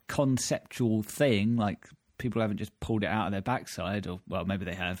conceptual thing. Like, people haven't just pulled it out of their backside, or well, maybe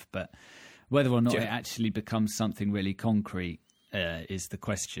they have, but whether or not it actually becomes something really concrete is the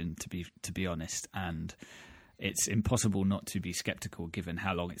question, to be honest. And it's impossible not to be sceptical given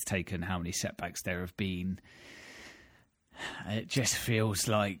how long it's taken, how many setbacks there have been. It just feels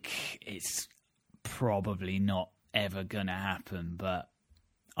like it's probably not ever going to happen, but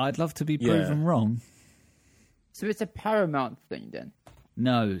I'd love to be proven wrong. So it's a Paramount thing then?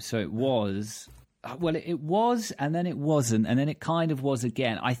 No, so it was... Well, it was, and then it wasn't, and then it kind of was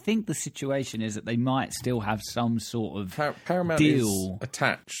again. I think the situation is that they might still have some sort of Paramount deal is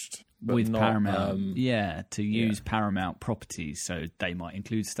attached but with not, Paramount, to use Paramount properties. So they might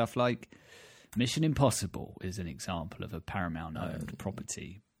include stuff like Mission Impossible is an example of a Paramount-owned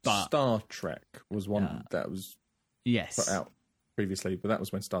property. But Star Trek was one that was put out previously, but that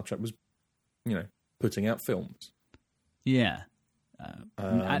was when Star Trek was, putting out films. Yeah.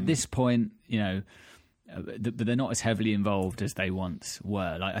 At this point, but they're not as heavily involved as they once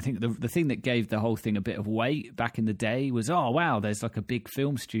were. Like, I think the thing that gave the whole thing a bit of weight back in the day was, oh wow, there's like a big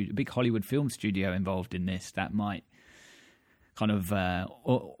Hollywood film studio involved in this. That might kind of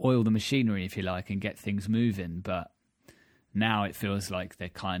oil the machinery, if you like, and get things moving. But now it feels like they're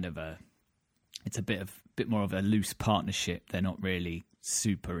kind of it's a bit more of a loose partnership. They're not really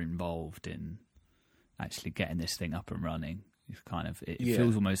super involved in actually getting this thing up and running. It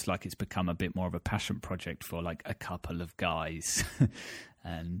feels almost like it's become a bit more of a passion project for like a couple of guys,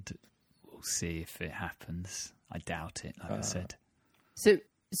 and we'll see if it happens. I doubt it, like I said. So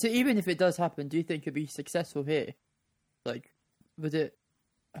even if it does happen, do you think it'd be successful here? Like, would it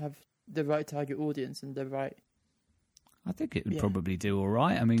have the right target audience and the right? I think it would probably do all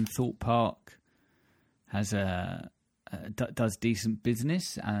right. I mean, Thorpe Park has does decent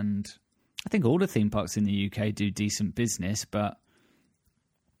business, and I think all the theme parks in the UK do decent business, but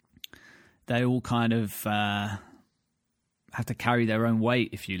they all kind of have to carry their own weight,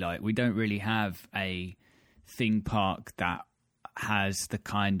 if you like. We don't really have a theme park that has the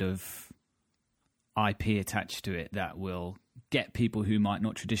kind of IP attached to it that will get people who might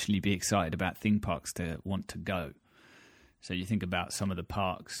not traditionally be excited about theme parks to want to go. So you think about some of the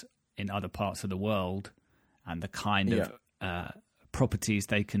parks in other parts of the world and the kind of properties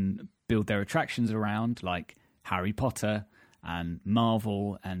they can build their attractions around, like Harry Potter and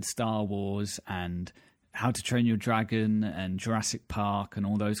Marvel and Star Wars and How to Train Your Dragon and Jurassic Park and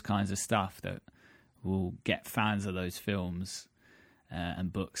all those kinds of stuff that will get fans of those films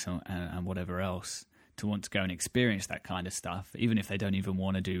and books and whatever else to want to go and experience that kind of stuff, even if they don't even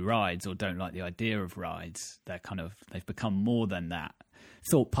want to do rides or don't like the idea of rides. They've become more than that.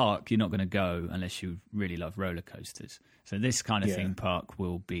 Thorpe Park, you're not going to go unless you really love roller coasters. So this kind of theme park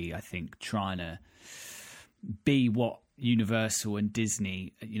will be, I think, trying to be what Universal and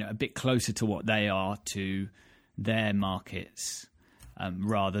Disney, a bit closer to what they are to their markets,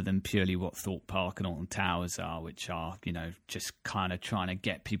 rather than purely what Thorpe Park and Alton Towers are, which are, just kind of trying to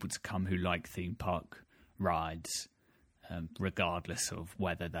get people to come who like theme park rides, regardless of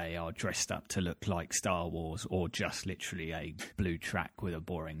whether they are dressed up to look like Star Wars or just literally a blue track with a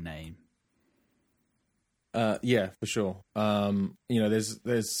boring name. Yeah, for sure.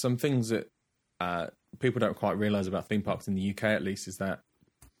 There's some things that people don't quite realise about theme parks in the UK, at least, is that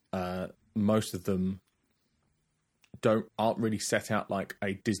most of them aren't really set out like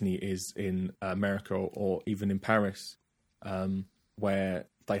a Disney is in America or even in Paris, where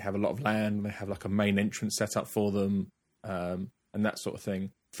they have a lot of land, they have like a main entrance set up for them, and that sort of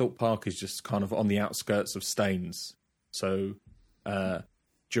thing. Thorpe Park is just kind of on the outskirts of Staines. So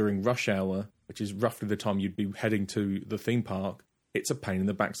during rush hour, which is roughly the time you'd be heading to the theme park, it's a pain in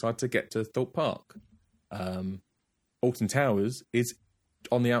the backside to get to Thorpe Park. Alton Towers is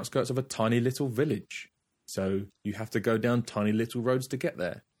on the outskirts of a tiny little village. So you have to go down tiny little roads to get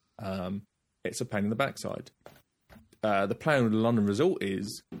there. It's a pain in the backside. The plan with the London Resort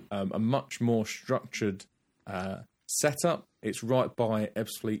is a much more structured setup. It's right by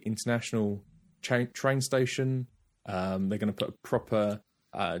Ebbsfleet International train station. They're going to put a proper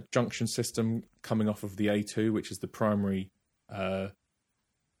junction system coming off of the A2, which is the primary dual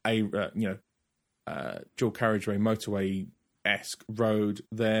carriageway motorway-esque road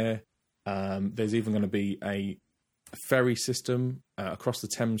there. There's even going to be a ferry system across the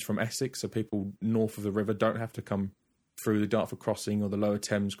Thames from Essex, so people north of the river don't have to come through the Dartford crossing or the Lower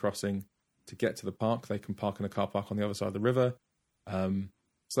Thames crossing to get to the park. They can park in a car park on the other side of the river. So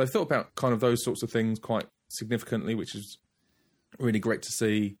they've thought about kind of those sorts of things quite significantly, which is really great to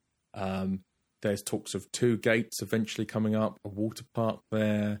see. There's talks of 2 gates eventually coming up, a water park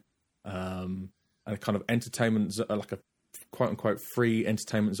there, and a kind of entertainment, like a quote-unquote free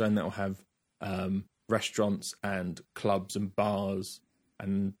entertainment zone that will have restaurants and clubs and bars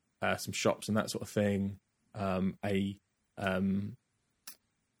and some shops and that sort of thing. A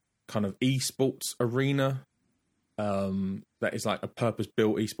kind of esports arena that is like a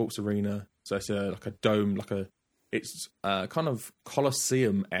purpose-built esports arena. So it's like a dome, it's kind of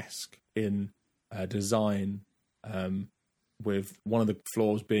Colosseum-esque in design, with one of the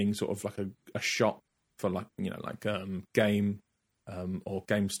floors being sort of like a shop for Game or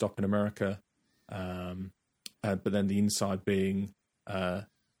GameStop in America, but then the inside being kind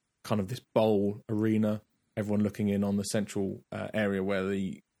of this bowl arena, everyone looking in on the central area where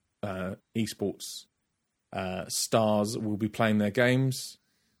the esports stars will be playing their games.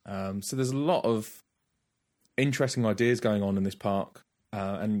 So there's a lot of interesting ideas going on in this park,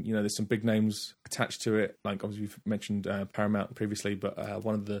 and there's some big names attached to it. Like obviously we've mentioned Paramount previously, but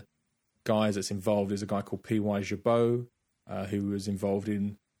one of the guys that's involved is a guy called P.Y. Jabot, who was involved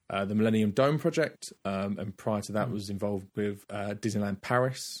in the Millennium Dome project, and prior to that was involved with Disneyland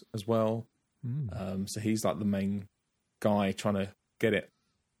Paris as well. So he's like the main guy trying to get it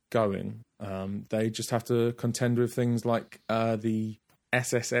going. They just have to contend with things like the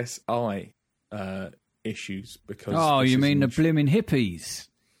SSSI issues, because you mean the blimmin' hippies?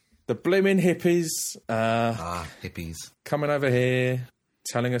 The blimmin' hippies, hippies coming over here,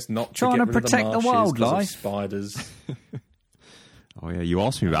 telling us not trying to to get protect rid of the wildlife. Spiders. Oh yeah, you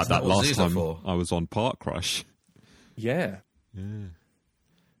asked me about that last time for? I was on Park Rush. Yeah.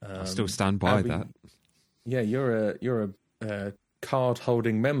 I still stand by Abby, that. Yeah, you're a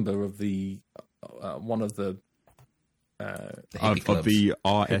card-holding member of the one of the Of the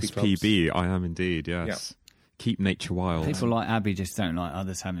RSPB, I am indeed, yes. Yeah. Keep nature wild. People like Abby just don't like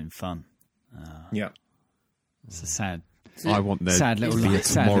others having fun. Yeah. It's a sad, I want there sad little to be a life.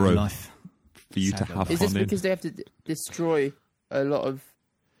 Sad little tomorrow life. for you Sad to little have life. Is fun this in. because they have to destroy a lot of...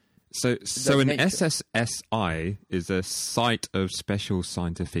 So an nature? SSSI is a Site of Special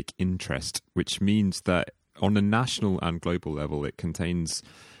Scientific Interest, which means that on a national and global level, it contains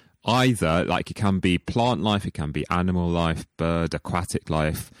either, like, it can be plant life, it can be animal life, bird, aquatic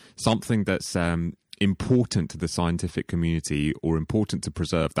life, something that's important to the scientific community or important to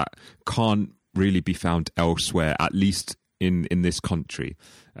preserve that can't really be found elsewhere, at least in this country.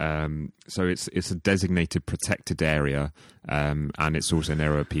 So it's a designated protected area, and it's also an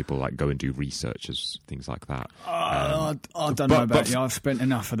area where people like go and do research, things like that. I don't know about you. I've spent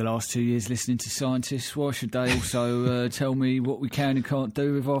enough for the last 2 years listening to scientists. Why should they also tell me what we can and can't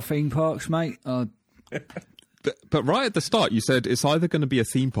do with our theme parks, mate? But right at the start, you said it's either going to be a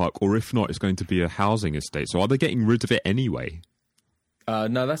theme park or if not, it's going to be a housing estate. So are they getting rid of it anyway?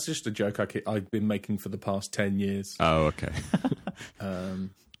 No, that's just a joke I've been making for the past 10 years. Oh, okay.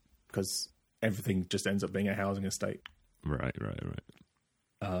 Because everything just ends up being a housing estate. Right.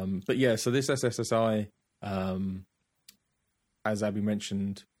 But yeah, so this SSSI, as Abby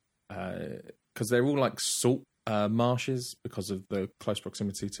mentioned, because they're all like salt marshes because of the close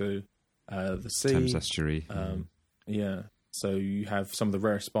proximity to the sea. Thames estuary. Yeah. So you have some of the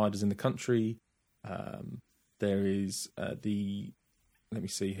rarest spiders in the country. There is let me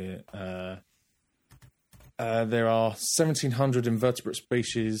see here. There are 1,700 invertebrate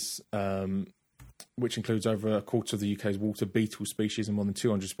species, which includes over a quarter of the UK's water beetle species and more than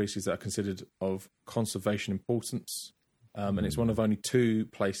 200 species that are considered of conservation importance. And it's one of only 2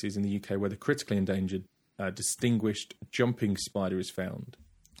 places in the UK where the critically endangered distinguished jumping spider is found.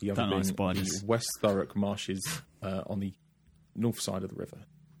 The other being the West Thurrock marshes on the north side of the river.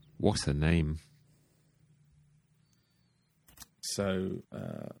 What a name. So,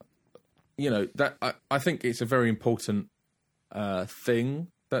 that I think it's a very important thing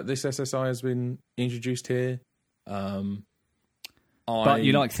that this SSI has been introduced here. But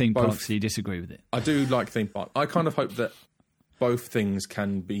you like theme parks, so you disagree with it. I do like theme park. I kind of hope that both things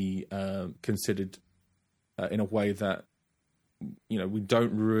can be considered in a way that, we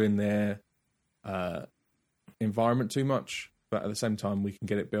don't ruin their environment too much, but at the same time we can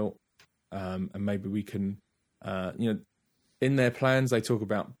get it built, and maybe we can, in their plans they talk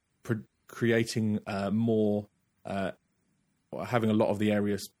about creating more, having a lot of the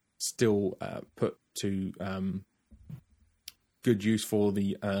areas still put to good use for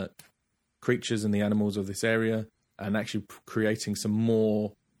the creatures and the animals of this area, and actually creating some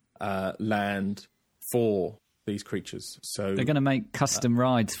more land for these creatures. So they're going to make custom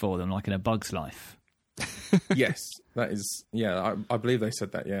rides for them, like in A Bug's Life. Yes, that is. Yeah, I believe they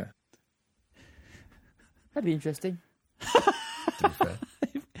said that. Yeah, that'd be interesting.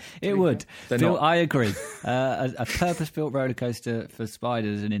 It would. Phil, I agree. A purpose-built roller coaster for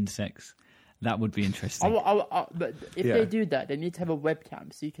spiders and insects. That would be interesting. But if they do that, they need to have a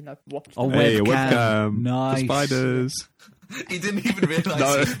webcam so you can watch them. Hey, a webcam. Nice. The spiders. He didn't even realise he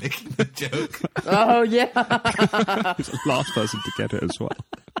was making the joke. Oh, yeah. He's the last person to get it as well.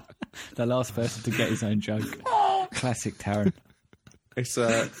 The last person to get his own joke. Classic Taron. It's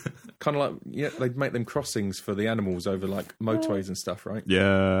kind of like, they'd make them crossings for the animals over like motorways and stuff, right?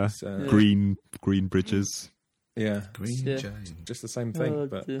 Yeah. Green bridges. Yeah. Green Giant. Just the same thing,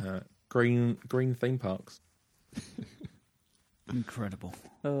 but green theme parks. Incredible.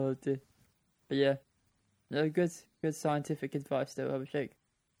 Oh, dear. But yeah. No, good scientific advice though, Abhishek.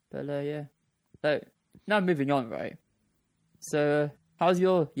 But yeah. So, now moving on, right? So, how's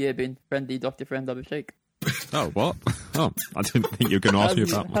your year been, friendly Dr. Friend Abhishek? Oh, what? Oh, I didn't think you were going to ask me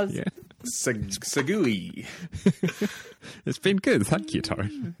about my year. Segui. It's been good, thank you,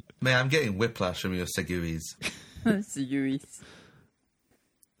 Taron. Man, I'm getting whiplash from your seguis. Seguis.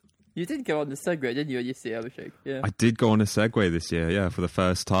 You did go on the Segway, didn't you, you see, Abhishek? Yeah. I did go on a Segway this year, yeah, for the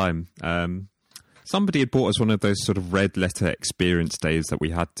first time. Somebody had bought us one of those sort of red letter experience days that we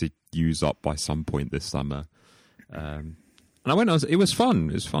had to use up by some point this summer. And I went, it was fun.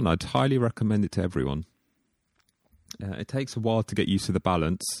 It was fun. I'd highly recommend it to everyone. It takes a while to get used to the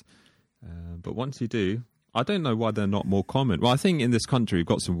balance. But once you do, I don't know why they're not more common. Well, I think in this country, we've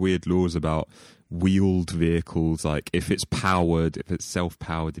got some weird laws about wheeled vehicles. Like if it's powered, if it's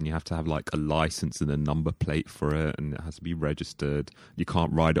self-powered, then you have to have like a license and a number plate for it, and it has to be registered. You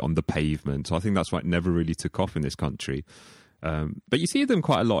can't ride it on the pavement. So I think that's why it never really took off in this country. But you see them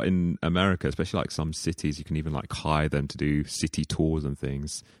quite a lot in America, especially like some cities. You can even like hire them to do city tours and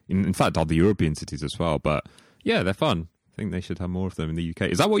things. In fact, other European cities as well. But yeah, they're fun. I think they should have more of them in the UK.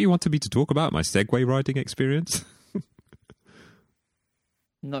 Is that what you wanted me to talk about? My Segway riding experience?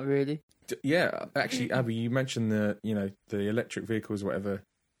 Not really. Yeah, actually, Abby, you mentioned the electric vehicles or whatever.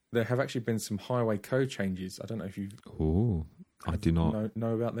 There have actually been some highway code changes. I don't know if you. Oh, I do not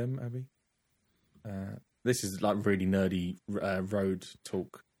know about them, Abby. This is like really nerdy road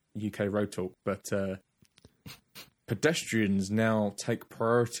talk, UK road talk, but pedestrians now take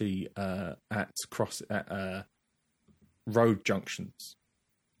priority at road junctions.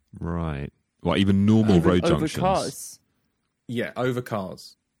 Right. Well, even normal road junctions. Over cars. Yeah, over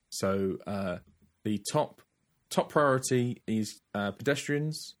cars. So the top priority is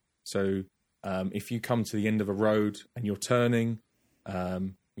pedestrians. So if you come to the end of a road and you're turning,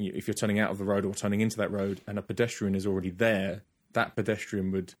 if you're turning out of the road or turning into that road and a pedestrian is already there, that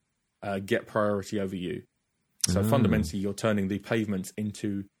pedestrian would get priority over you. So fundamentally, you're turning the pavement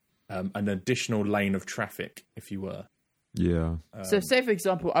into an additional lane of traffic, if you were. Yeah. So, say for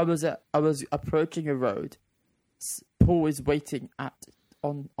example, I was approaching a road. Paul is waiting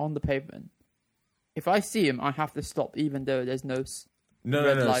on the pavement. If I see him, I have to stop, even though there's no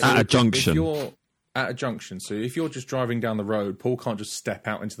red light. At a junction. at a junction. So if you're just driving down the road, Paul can't just step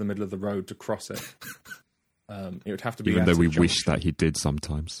out into the middle of the road to cross it. It would have to be Even at though a we junction. wish that he did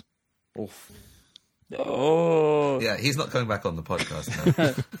sometimes. Oof. Oh, Yeah, he's not coming back on the podcast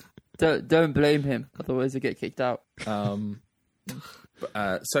now. don't blame him. Otherwise, he'll get kicked out. So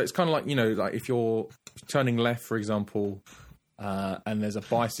it's kind of like, like if you're turning left, for example, and there's a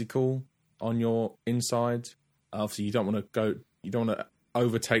bicycle on your inside. Obviously, you don't want to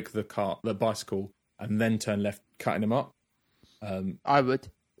overtake the bicycle and then turn left, cutting him up. I would.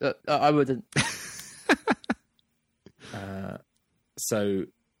 I wouldn't. So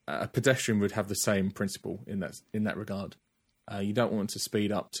a pedestrian would have the same principle in that regard. You don't want to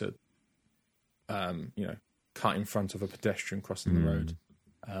speed up to, cut in front of a pedestrian crossing the road.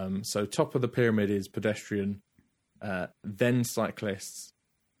 So top of the pyramid is pedestrian, then cyclists,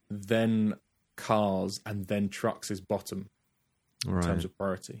 then cars, and then trucks is bottom in terms of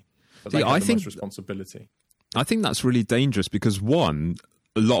priority. But they have the most responsibility. I think that's really dangerous because, one,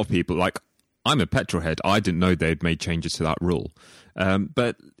 a lot of people, like, I'm a petrol head. I didn't know they'd made changes to that rule.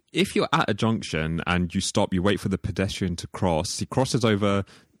 But if you're at a junction and you stop, you wait for the pedestrian to cross. He crosses over.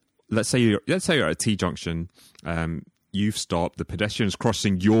 Let's say you're at a T junction. You've stopped. The pedestrian's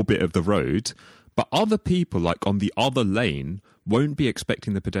crossing your bit of the road, but other people, like on the other lane, won't be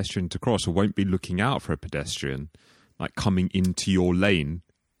expecting the pedestrian to cross or won't be looking out for a pedestrian, like coming into your lane,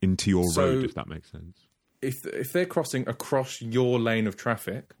 into your road. If that makes sense. If they're crossing across your lane of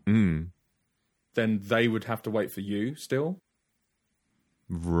traffic, then they would have to wait for you still.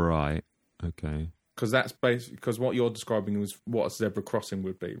 Right. Okay. Because that's because what you're describing is what a zebra crossing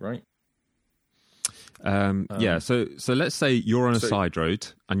would be, right? Yeah. So let's say you're on a side road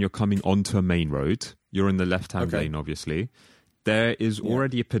and you're coming onto a main road. You're in the left-hand lane, obviously. There is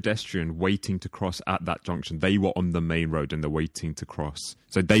already a pedestrian waiting to cross at that junction. They were on the main road and they're waiting to cross.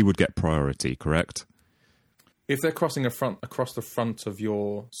 So they would get priority, correct? If they're crossing across the front of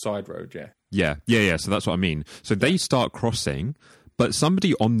your side road, Yeah. So that's what I mean. So they start crossing, but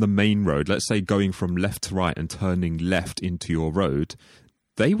somebody on the main road, let's say going from left to right and turning left into your road,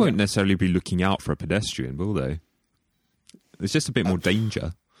 they won't necessarily be looking out for a pedestrian, will they? There's just a bit more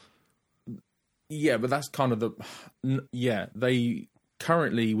danger. Yeah, but that's kind of they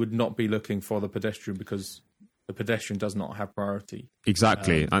currently would not be looking for the pedestrian because the pedestrian does not have priority.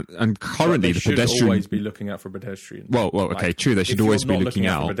 Exactly. And currently the pedestrian should always be looking out for pedestrians. Well, okay, true. They should always be looking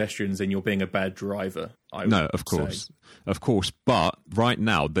out for pedestrians, then you're being a bad driver. Of course. But right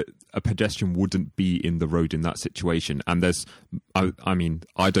now, a pedestrian wouldn't be in the road in that situation. And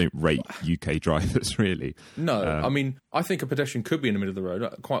I don't rate UK drivers really. No, I think a pedestrian could be in the middle of the road.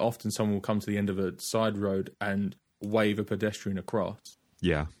 Quite often, someone will come to the end of a side road and wave a pedestrian across.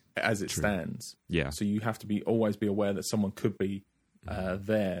 Yeah. As it stands. Yeah. So you have to always be aware that someone could be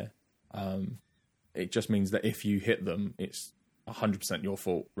there. It just means that if you hit them, it's 100% your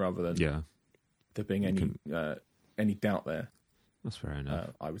fault rather than there being any doubt there. That's fair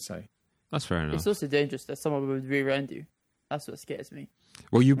enough. I would say. That's fair enough. It's also dangerous that someone would rear-end you. That's what scares me.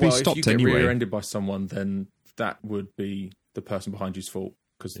 Well, you'd be stopped if you anyway. get rear-ended by someone, then that would be the person behind you's fault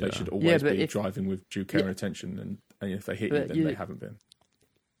because they should always be driving with due care and attention. And if they hit you, then they haven't been.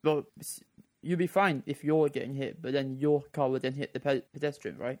 Well, you'd be fine if you're getting hit, but then your car would then hit the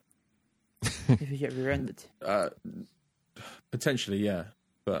pedestrian, right? If you get rear-ended. Potentially, yeah.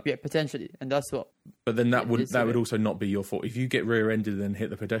 But yeah, potentially, and that's what. But then that would also not be your fault. If you get rear-ended and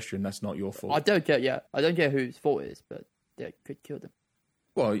hit the pedestrian, that's not your fault. I don't care whose fault it is, but that could kill them.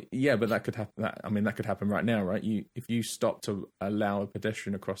 Well, yeah, but that could happen. That could happen right now, right? If you stop to allow a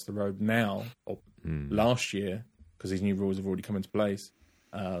pedestrian across the road now or last year, because these new rules have already come into place,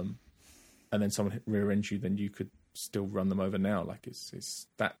 and then someone rear-ends you, then you could still run them over now. Like it's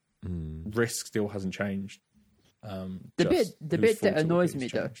that risk still hasn't changed. The bit that annoys me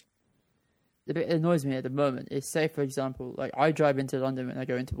though, the bit that annoys me at the moment is, say for example, like I drive into London when I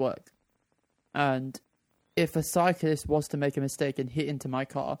go into work, and if a cyclist was to make a mistake and hit into my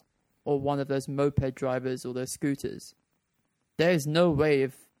car, or one of those moped drivers or those scooters, there is no way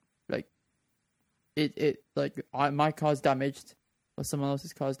of my car's damaged or someone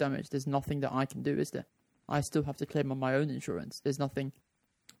else's car's damaged. There's nothing that I can do, is there? I still have to claim on my own insurance. There's nothing.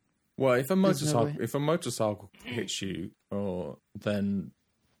 Well, if a motorcycle hits you, then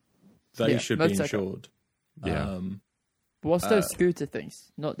they should be insured. Yeah. What's those scooter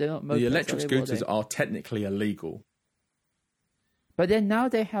things? They're not mopeds. The electric scooters are technically illegal. But then now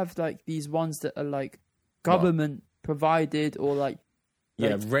they have like these ones that are like government provided or like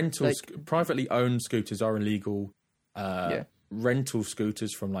rentals. Privately owned scooters are illegal. Rental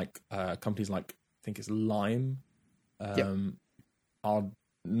scooters from companies like I think it's Lime are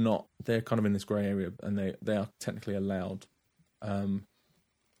not. They're kind of in this grey area, and they are technically allowed.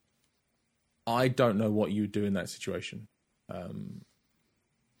 I don't know what you would do in that situation.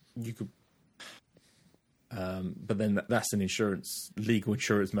 You could, but then that's an legal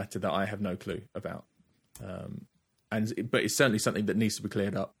insurance matter that I have no clue about. But it's certainly something that needs to be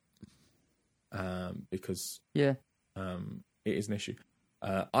cleared up, because it is an issue.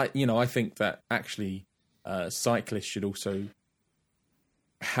 I think that actually cyclists should also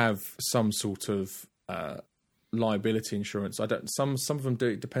have some sort of liability insurance. Some of them do.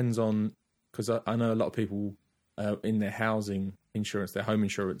 It depends on, because I know a lot of people in their housing insurance, their home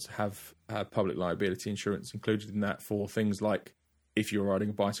insurance, have public liability insurance included in that for things like if you're riding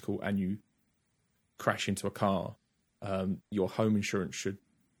a bicycle and you crash into a car, your home insurance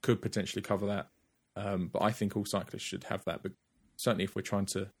could potentially cover that. But I think all cyclists should have that. But certainly if we're trying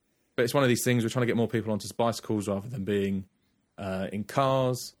to... But it's one of these things, we're trying to get more people onto bicycles rather than being in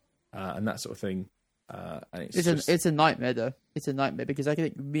cars and that sort of thing. And it's a nightmare, though. It's a nightmare because I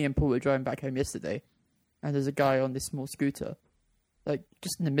think me and Paul were driving back home yesterday, and there's a guy on this small scooter, like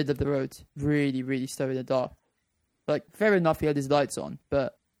just in the middle of the road, really, really slow in the dark. Like, fair enough, he had his lights on,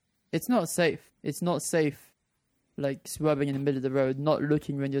 but it's not safe. It's not safe, like swerving in the middle of the road, not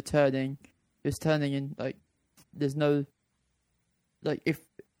looking when you're turning, just turning in. Like, there's no, like, if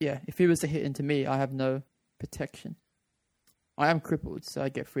he was to hit into me, I have no protection. I am crippled, so I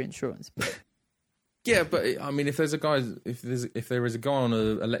get free insurance. But yeah, but I mean, if there is a guy on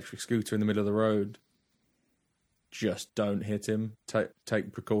an electric scooter in the middle of the road, just don't hit him.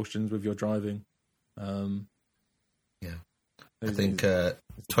 Take precautions with your driving. I think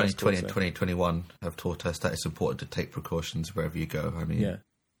 2020 and 2021 have taught us that it's important to take precautions wherever you go. I mean,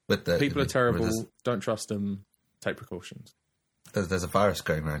 people are terrible. Don't trust them. Take precautions. There's a virus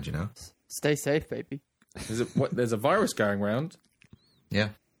going around, you know. Stay safe, baby. There's a virus going around. Yeah.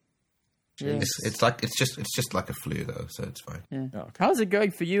 Yeah. It's just like a flu though, so it's fine. Yeah. Oh, okay. How's it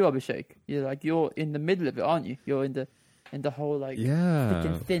going for you, Abhishek? You're in the middle of it, aren't you? You're in the whole thick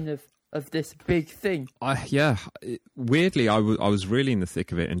and thin of this big thing. Weirdly, I was really in the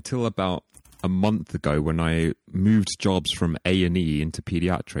thick of it until about a month ago when I moved jobs from A&E into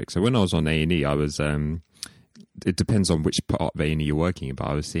paediatrics. So when I was on A&E, I was. It depends on which part of A&E you're working in, but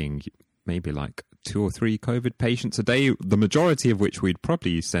I was seeing maybe like 2 or 3 COVID patients a day, the majority of which we'd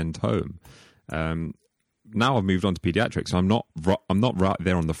probably send home. Now I've moved on to paediatrics, so I'm not right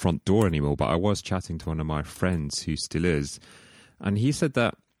there on the front door anymore, but I was chatting to one of my friends who still is, and he said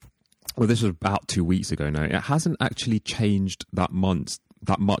that, well, this was about 2 weeks ago now, it hasn't actually changed that much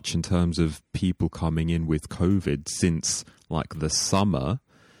in terms of people coming in with COVID since like the summer,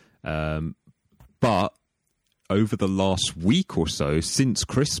 but over the last week or so, since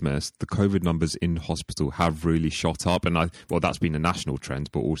Christmas, the COVID numbers in hospital have really shot up. And that's been a national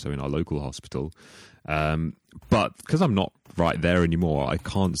trend, but also in our local hospital. But because I'm not right there anymore, I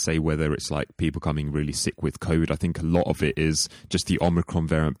can't say whether it's like people coming really sick with COVID. I think a lot of it is just the Omicron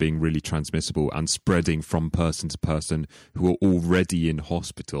variant being really transmissible and spreading from person to person who are already in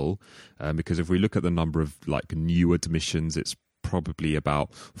hospital. Because if we look at the number of like new admissions, it's probably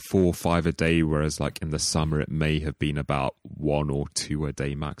about 4 or 5 a day, whereas like in the summer it may have been about 1 or 2 a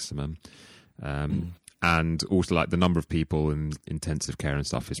day maximum. And also like the number of people in intensive care and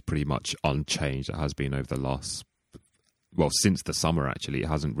stuff is pretty much unchanged. It has been over the last, since the summer actually, it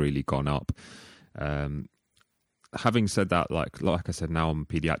hasn't really gone up. Having said that, like I said, now I'm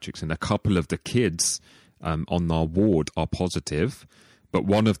paediatrics and a couple of the kids on our ward are positive, but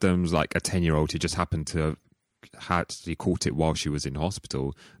one of them's like a 10-year-old who just happened to she caught it while she was in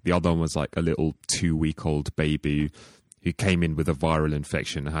hospital. The other one was like a little 2-week-old baby who came in with a viral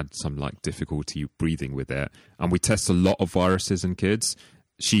infection and had some like difficulty breathing with it. And we test a lot of viruses in kids.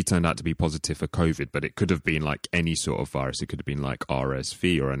 She turned out to be positive for COVID, but it could have been like any sort of virus. It could have been like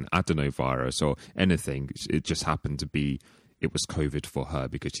RSV or an adenovirus or anything. It just happened to be, it was COVID for her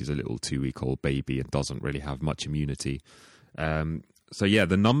because she's a little 2-week-old baby and doesn't really have much immunity. So yeah,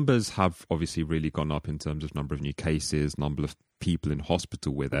 the numbers have obviously really gone up in terms of number of new cases, number of people in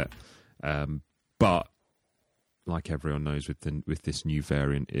hospital with it. But like everyone knows, with this new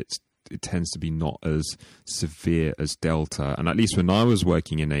variant, it tends to be not as severe as Delta. And at least when I was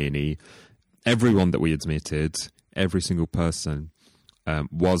working in A&E, everyone that we admitted, every single person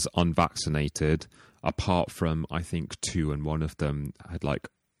was unvaccinated, apart from I think 2, and one of them had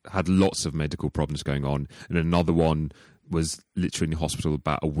lots of medical problems going on, and another one was literally in hospital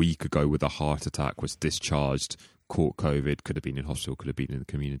about a week ago with a heart attack, was discharged, caught COVID, could have been in hospital, could have been in the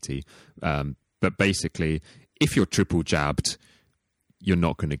community. But basically, if you're triple jabbed, you're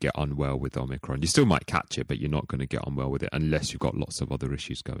not going to get unwell with Omicron. You still might catch it, but you're not going to get unwell with it unless you've got lots of other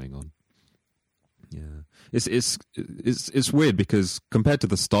issues going on. Yeah, it's weird because compared to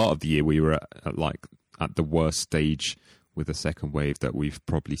the start of the year, we were at the worst stage with the second wave that we've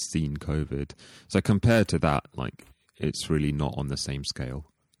probably seen COVID. So compared to that, like, it's really not on the same scale.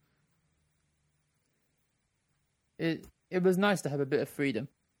 It was nice to have a bit of freedom.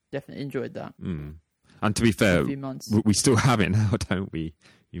 Definitely enjoyed that. Mm. And to be fair, A few months. we still have it now, don't we?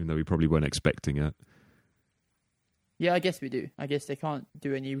 Even though we probably weren't expecting it. Yeah, I guess we do. I guess they can't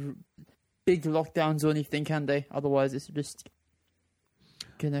do any big lockdowns or anything, can they? Otherwise, it's just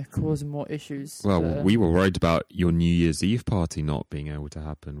gonna cause more issues. Well, but, we were worried about your New Year's Eve party not being able to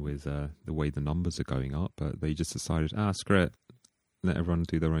happen with the way the numbers are going up, but they just decided, screw it, let everyone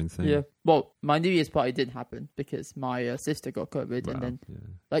do their own thing. yeah. Well, my New Year's party didn't happen because my sister got COVID, Wow, and then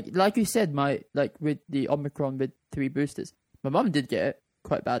yeah. like you said, with the Omicron with 3 boosters, my mum did get it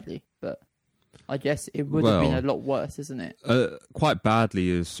quite badly, but I guess it would have been a lot worse, isn't it? Quite badly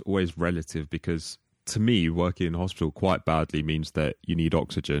is always relative because to me, working in hospital quite badly means that you need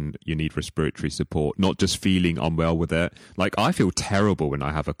oxygen, you need respiratory support, not just feeling unwell with it. Like, I feel terrible when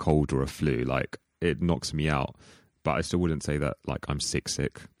I have a cold or a flu. Like, it knocks me out. But I still wouldn't say that, like, I'm sick.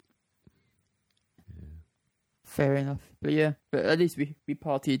 Fair enough. But yeah, but at least we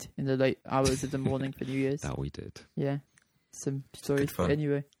partied in the late hours of the morning for New Year's. That we did. Yeah. Some stories. fun.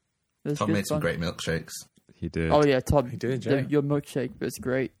 Anyway. It was Tom good made some fun. great milkshakes. He did. Oh yeah, Tom. He did, yeah. Your milkshake was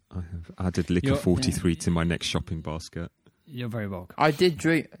great. I have added Liquor You're- 43 to my next shopping basket. You're very welcome. I did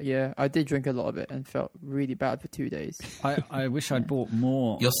drink a lot of it and felt really bad for 2 days. I wish I'd bought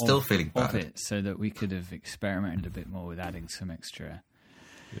more. You're still of, feeling of bad. it, so that we could have experimented a bit more with adding some extra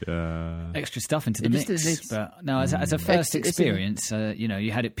stuff into the It just mix. makes- But no, as a first It's- experience,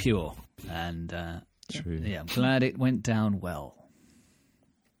 you had it pure, and True. yeah, I'm glad it went down well.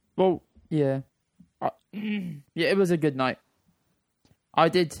 Well, yeah. Yeah, it was a good night. I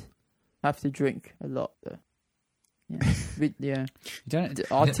did have to drink a lot though. Yeah. You don't.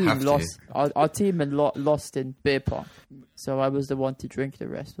 Our You team have to. lost. Our team had lost in beer pong, so I was the one to drink the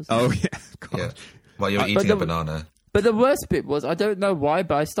rest. Wasn't I? Oh, yeah. God. Yeah. While you're But eating a the- banana. But the worst bit was, I don't know why,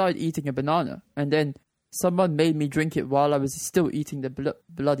 but I started eating a banana, and then someone made me drink it while I was still eating the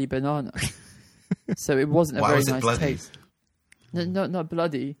bloody banana. So it wasn't a Why very was it nice bloody? taste. No, not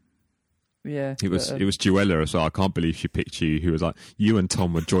bloody. Yeah. It was but, it was Joella as well. I can't believe she picked you. Who was like, you and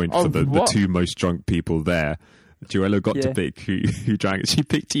Tom were joined Oh, for the what? 2 most drunk people there. Joella got to Yeah. pick who drank. She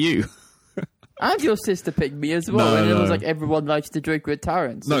picked you. And your sister picked me as well, No, and it was no. like everyone likes to drink with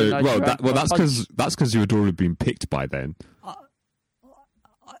Tarrant. So then I drank that's a bunch. because you had already been picked by then.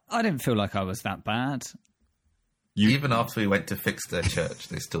 I didn't feel like I was that bad. Even after we went to fix their church,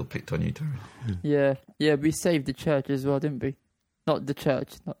 they still picked on you, Tony. Yeah, we saved the church as well, didn't we? Not the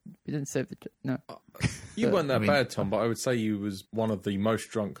church. We didn't save the church. No. You weren't that I mean- bad, Tom, but I would say you was one of the most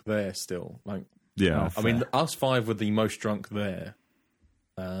drunk there still. Like, Yeah, I mean, us 5 were the most drunk there.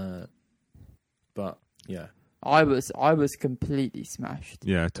 But yeah, I was completely smashed.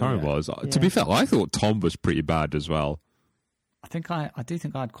 yeah. Tyrone Yeah. was. Yeah. To be fair, I thought Tom was pretty bad as well. I do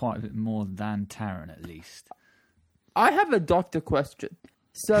think I had quite a bit more than Taron at least. I have a doctor question.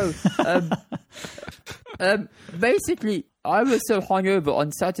 So, basically, I was so hungover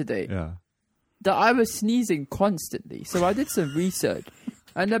on Saturday Yeah. that I was sneezing constantly. So I did some research,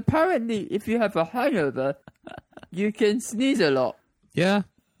 and apparently, if you have a hangover, you can sneeze a lot. Yeah.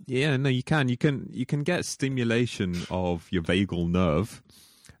 Yeah, no, you can. You can get stimulation of your vagal nerve,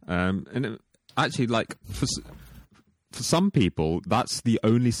 and actually, like for some people, that's the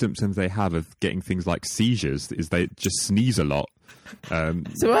only symptoms they have of getting things like seizures. Is they just sneeze a lot.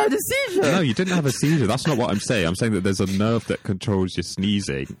 So I had a seizure. No, you didn't have a seizure. That's not what I'm saying. I'm saying that there's a nerve that controls your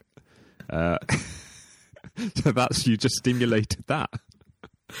sneezing. So that's you just stimulated that.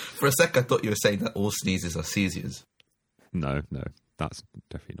 For a sec, I thought you were saying that all sneezes are seizures. No, that's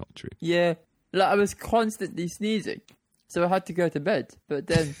definitely not true. Yeah, like I was constantly sneezing, so I had to go to bed. But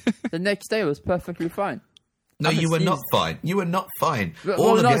then the next day I was perfectly fine. No, I'm a you were not sneeze- fine. You were not fine. But- all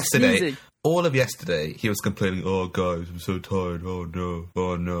well, of not yesterday, sneezing. he was complaining. Oh, guys, I'm so tired. Oh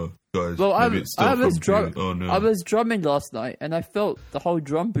no, guys. Well, maybe it's still I was from drum. being- Oh no. I was drumming last night, and I felt the whole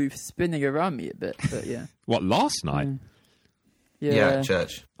drum booth spinning around me a bit. But yeah, What, last night? yeah, Yeah, at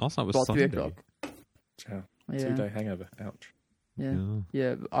church. Last night was about 3 Sunday. o'clock. ciao. Yeah. 2-day hangover. Ouch. Yeah, Yeah.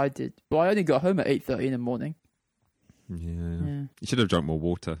 yeah, I did. Well, I only got home at 8:30 in the morning. Yeah. Yeah, You should have drunk more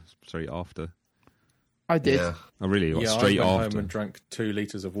water straight after. I did. Yeah. Oh, really? What, Yeah, straight I went after? home and drank 2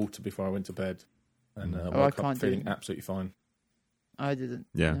 litres of water before I went to bed. And I woke can't up do feeling it. absolutely fine. I didn't.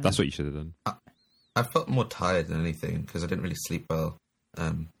 Yeah, No. that's what you should have done. I felt more tired than anything because I didn't really sleep well.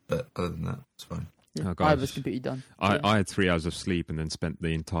 But other than that, it's fine. Yeah, Oh, gosh. I was completely done. I had 3 hours of sleep and then spent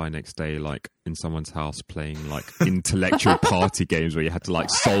the entire next day like in someone's house playing like intellectual party games where you had to like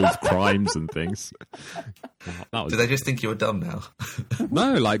solve crimes and things. That was Do they just think you were dumb now?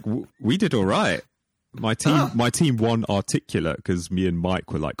 no, like we did all right. My team won Articulate because me and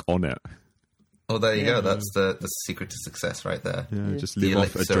Mike were like on it. Oh, there you go. That's the secret to success right there. Yeah, just The live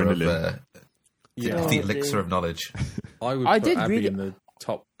off elixir adrenaline. the elixir of knowledge. I would I put did Abby read- in the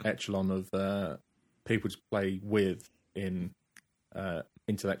top echelon of people to play with in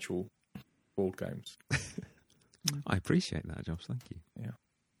intellectual board games. I appreciate that, Josh. Thank you.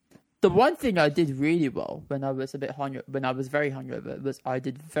 The one thing I did really well when I was very hungover was I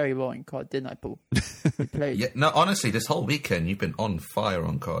did very well in COD, didn't I, Paul? You played. Yeah, no, honestly, this whole weekend you've been on fire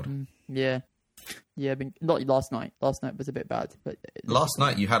on COD. Yeah. Not last night. Last night was a bit bad, but Last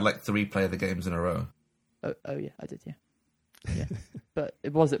night you had like 3 play of the games in a row. oh yeah, I did. Yeah. But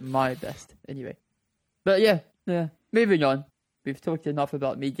it wasn't my best anyway. But yeah. Moving on. We've talked enough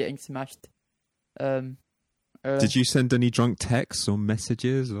about me getting smashed. Did you send any drunk texts or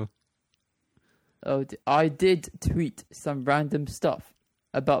messages or? I did tweet some random stuff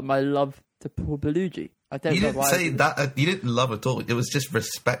about my love to Paul Belugi. I don't You know didn't why. say that. You didn't love at all. It was just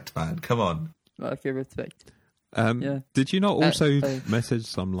respect, man. Come on. Okay, respect. Yeah. Did you not also message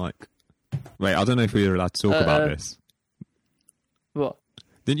some like? Wait, I don't know if we were allowed to talk about this. What?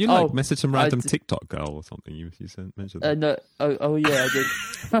 Didn't you like message some random TikTok girl or something? You mentioned that. No. Oh yeah, I did.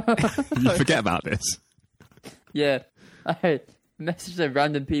 You forget about this. Yeah, I messaged some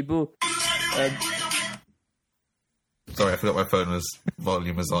random people. Sorry, I forgot my phone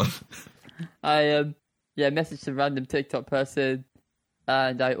volume was on. I messaged some random TikTok person,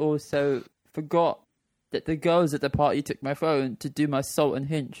 and I also forgot that the girls at the party took my phone to do my salt and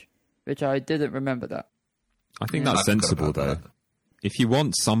hinge, which I didn't remember that. I think I that's forgot sensible about though. that. If you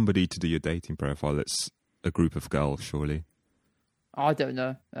want somebody to do your dating profile, it's a group of girls, surely. I don't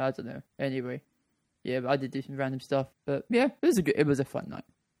know. Anyway, yeah, but I did do some random stuff, but yeah, it was a fun night.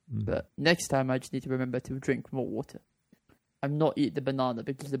 But next time, I just need to remember to drink more water. I'm not eat the banana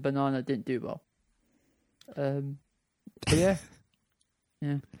because the banana didn't do well. But yeah,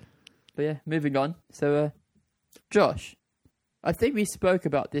 But yeah, moving on. So, Josh, I think we spoke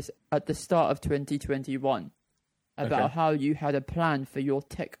about this at the start of 2021 about how you had a plan for your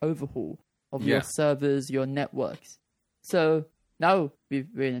tech overhaul of your servers, your networks. So now we're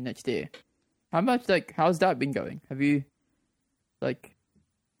in the next year. How's that been going? What's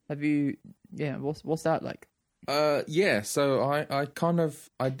that like? So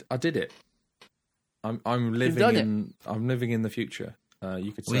I did it. I'm living in the future.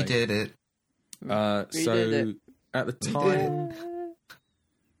 You could say We did it. did it. At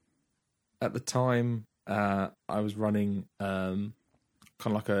the time, I was running kind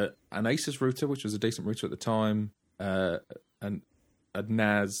of like an Asus router, which was a decent router at the time, and a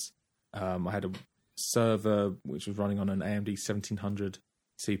NAS. I had a server which was running on an AMD 1700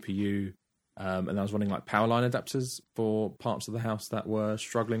 CPU, and I was running like power line adapters for parts of the house that were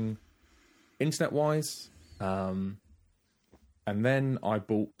struggling internet-wise. And then I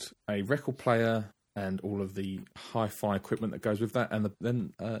bought a record player and all of the hi-fi equipment that goes with that. And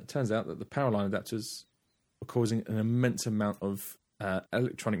then it turns out that the power line adapters were causing an immense amount of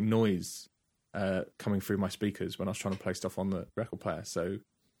electronic noise coming through my speakers when I was trying to play stuff on the record player. So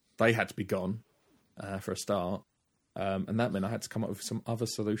they had to be gone for a start. And that meant I had to come up with some other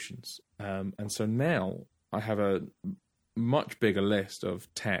solutions. And so now I have a much bigger list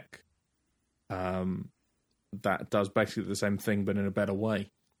of tech that does basically the same thing but in a better way.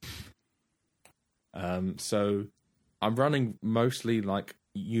 So I'm running mostly like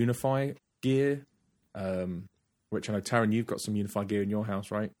Unify gear, which I know, Taryn, you've got some Unify gear in your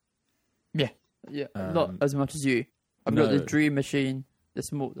house, right? Yeah, not as much as you. I've got the Dream Machine, the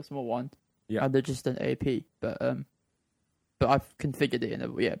small one. Yeah, and they're just an AP, but I've configured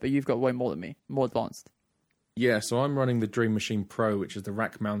it but you've got way more than me, more advanced. Yeah, so I'm running the Dream Machine Pro, which is the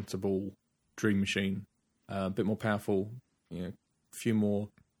rack mountable Dream Machine. A bit more powerful, a few more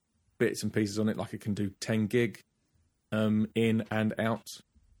bits and pieces on it, like it can do 10 gig in and out,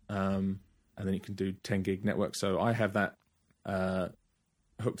 and then you can do 10 gig network. So I have that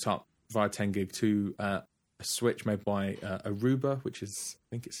hooked up via 10 gig to a switch made by Aruba, which is, I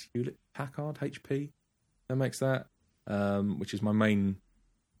think it's Hewlett Packard, HP, that makes that, which is my main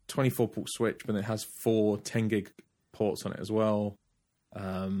 24-port switch, but it has 4 10 gig ports on it as well.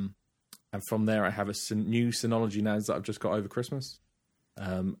 And from there, I have a new Synology NAS that I've just got over Christmas.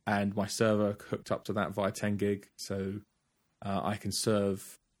 And my server hooked up to that via 10 gig. So I can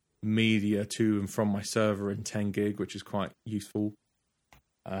serve media to and from my server in 10 gig, which is quite useful.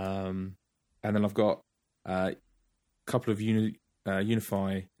 and then I've got a couple of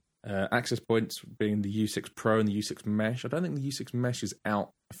Unify access points, being the U6 Pro and the U6 Mesh. I don't think the U6 Mesh is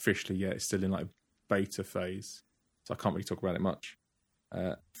out officially yet; it's still in like beta phase, so I can't really talk about it much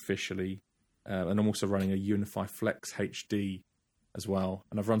officially. And I'm also running a Unify Flex HD as well,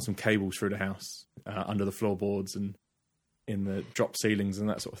 and I've run some cables through the house under the floorboards and in the drop ceilings and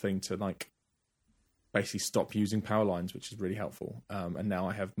that sort of thing to like basically stop using power lines, which is really helpful. And now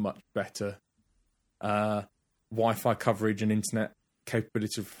I have much better Wi-Fi coverage and internet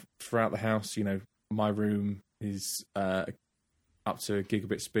capability throughout the house. You know, my room is up to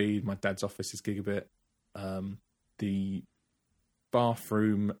gigabit speed. My dad's office is gigabit. The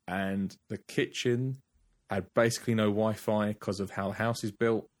bathroom and the kitchen had basically no Wi-Fi because of how the house is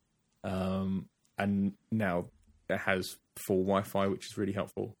built. And now it has full Wi-Fi, which is really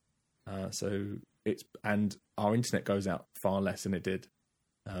helpful. And our internet goes out far less than it did.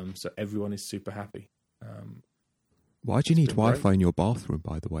 So everyone is super happy. Why do you need been Wi-Fi great. in your bathroom,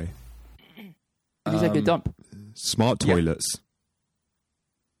 by the way? You take a dump. Smart toilets.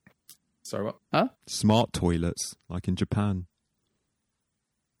 Sorry, what? Huh? Smart toilets, like in Japan.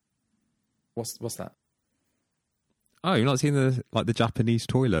 What's that? Oh, you're not seeing the Japanese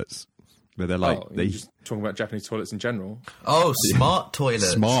toilets where they're like You're just talking about Japanese toilets in general. Oh, smart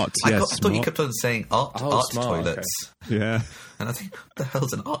toilets. Smart, I yes, thought you smart. kept on saying art smart, toilets. Yeah. And I think, what the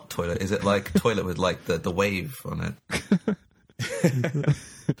hell's an art toilet? Is it like a toilet with like the wave on it?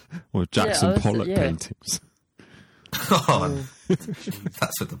 Or Jackson that's- Pollock yeah. paintings. Oh,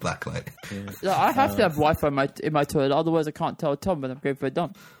 that's with the black light. Yeah, I have to have Wi-Fi in my toilet, otherwise I can't tell Tom when I'm going for a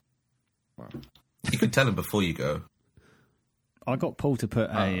dump. You can tell him before you go. I got Paul to put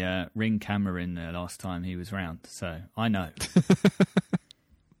a Ring camera in there last time he was round, so I know.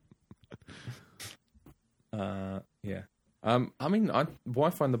 Yeah. I mean,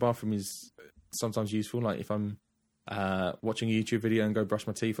 Wi-Fi in the bathroom is sometimes useful. Like if I'm watching a YouTube video and go brush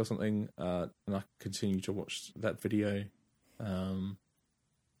my teeth or something, and I continue to watch that video.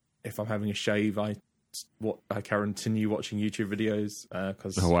 If I'm having a shave, I continue watching YouTube videos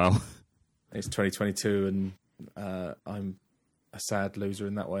because Oh, wow. it's 2022 and I'm a sad loser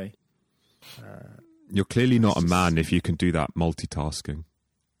in that way. You're clearly not a man if you can do that multitasking.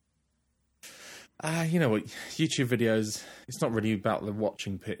 You know what? YouTube videos, it's not really about the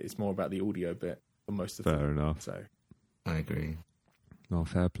watching bit, it's more about the audio bit for most of the Fair time. enough. So, I agree. No,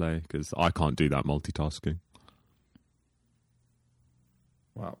 fair play, because I can't do that multitasking.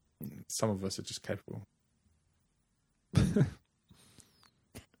 well, some of us are just capable.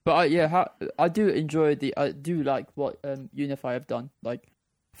 But I do enjoy I do like what Unify have done. Like,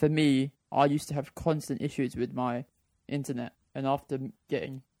 for me, I used to have constant issues with my internet, and after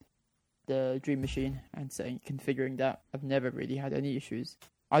getting the Dream Machine and configuring that, I've never really had any issues.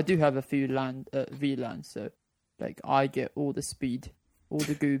 I do have a few VLANs, so like I get all the speed, all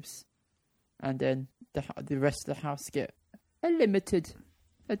the goobs, and then the rest of the house get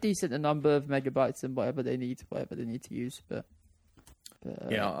a decent number of megabytes and whatever they need to use. But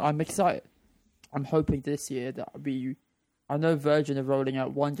Yeah, I'm excited. I'm hoping this year that I know Virgin are rolling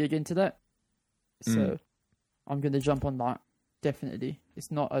out 1 gig internet, so I'm going to jump on that. Definitely.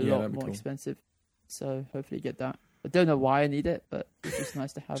 It's not a lot that'd be more cool. expensive, so hopefully get that. I don't know why I need it, but it's just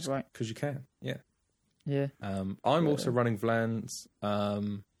nice to have, right? Because you can, yeah. Yeah. I'm also running VLANs.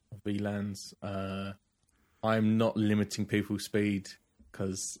 I'm not limiting people's speed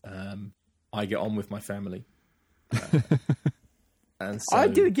because I get on with my family. And so, I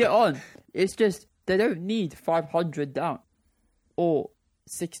do get on. It's just they don't need 500 down or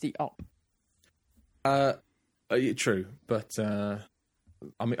 60 up. Yeah, true, but I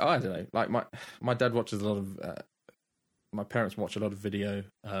mean, I don't know. Like my dad watches a lot of. My parents watch a lot of video,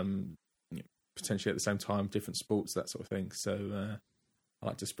 potentially at the same time, different sports, that sort of thing. So I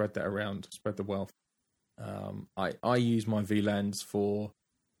like to spread that around, spread the wealth. I use my VLANs for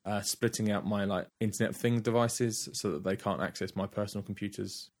splitting out my like Internet of Things devices so that they can't access my personal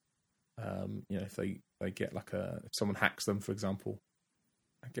computers. If they get if someone hacks them, for example,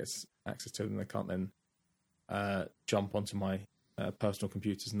 gets access to them, they can't then jump onto my personal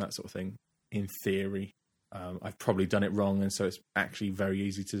computers and that sort of thing. In theory, I've probably done it wrong, and so it's actually very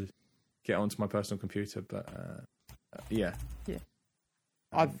easy to get onto my personal computer. But yeah.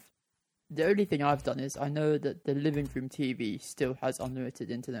 The only thing I've done is I know that the living room TV still has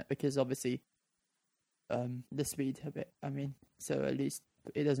unlimited internet because obviously the speed of it. I mean, so at least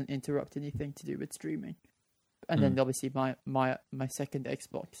it doesn't interrupt anything to do with streaming. And then obviously my second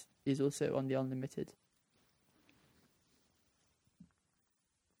Xbox is also on the unlimited.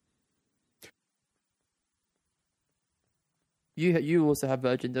 You also have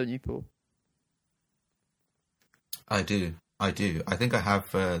Virgin, don't you, Paul? I do. I think I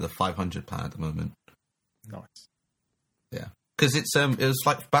have the 500 plan at the moment. Nice. Yeah, because it was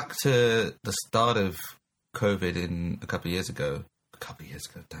like back to the start of COVID in a couple of years ago.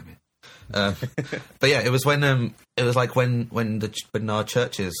 Damn it. But yeah, it was when our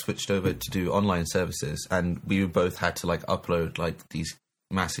churches switched over to do online services, and we both had to like upload like these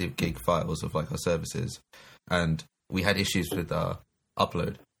massive gig files of like our services, and we had issues with our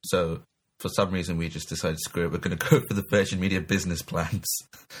upload. So for some reason, we just decided, screw it, we're going to go for the Virgin Media business plans.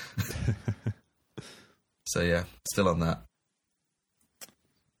 So yeah, still on that.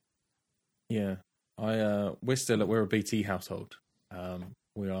 Yeah, we're a BT household.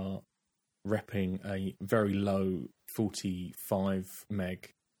 We are repping a very low 45 meg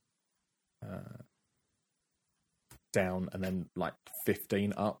down, and then like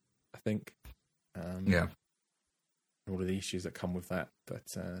 15 up, I think. Yeah. All of the issues that come with that, but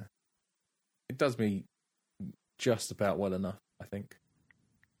it does me just about well enough, I think.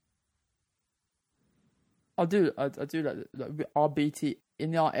 I do like our BT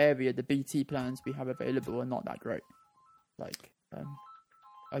in our area. The BT plans we have available are not that great. Like,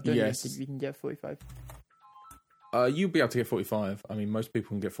 I don't even think we can get 45. You'll be able to get 45. I mean, most people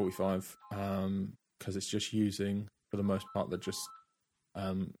can get 45 because it's just using, for the most part, that just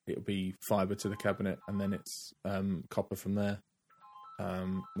it'll be fibre to the cabinet, and then it's copper from there,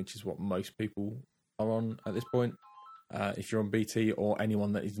 which is what most people are on at this point. If you're on BT or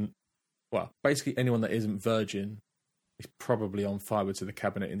anyone that isn't, well, basically anyone that isn't Virgin is probably on fibre to the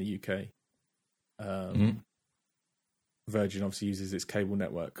cabinet in the UK. Virgin obviously uses its cable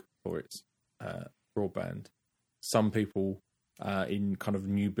network for its broadband. Some people in kind of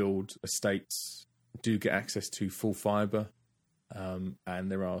new build estates do get access to full fibre,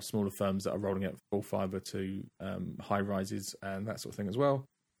 and there are smaller firms that are rolling out full fibre to high rises and that sort of thing as well.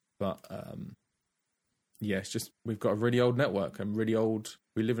 But yeah, it's just we've got a really old network and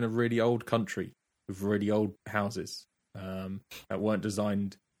we live in a really old country with really old houses that weren't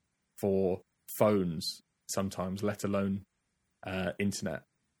designed for phones sometimes, let alone internet.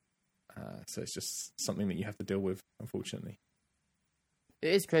 So it's just something that you have to deal with, unfortunately.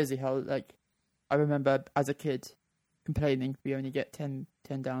 It is crazy how, like, I remember as a kid complaining we only get 10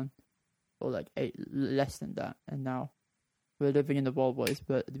 down, or like 8 less than that, and now we're living in the world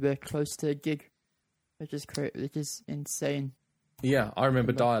but we're close to a gig, which is insane. Yeah, I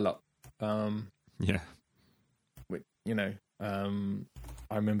remember dial-up. Yeah. Which, I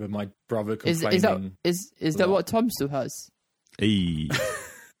remember my brother complaining. Is that what Tom still has? Hey.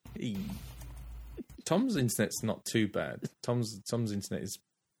 Tom's internet's not too bad. Tom's internet is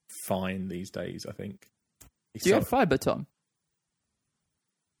fine these days, I think. Do you have fibre, Tom?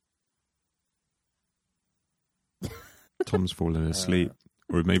 Tom's fallen asleep.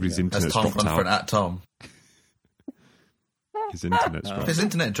 Or maybe his internet's Tom dropped out. At Tom. His internet's dropped out. If his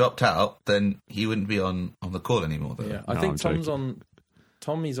internet dropped out, then he wouldn't be on the call anymore, though. Yeah, I think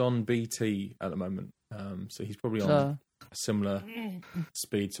Tom is on BT at the moment. So he's probably on a similar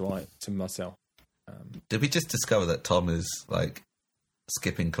speed to myself. Did we just discover that Tom is like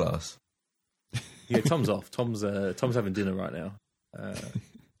skipping class? Yeah, Tom's off. Tom's having dinner right now.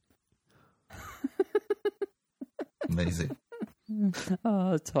 Amazing.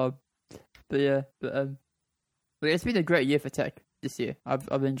 Oh, Tom. But it's been a great year for tech this year.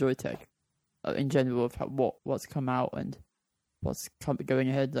 I've enjoyed tech in general, of what's come out and what's going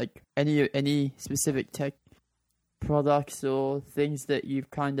ahead. Like any specific tech products or things that you've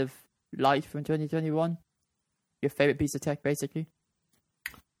kind of liked from 2021? Your favorite piece of tech, basically?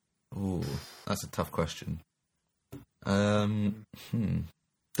 Ooh, that's a tough question. Does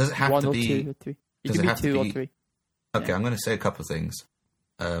it have one to or be 2 or 3? Does it it can have be 2 to or be 3. Okay, Yeah. I'm going to say a couple of things.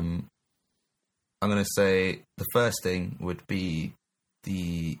 I'm going to say the first thing would be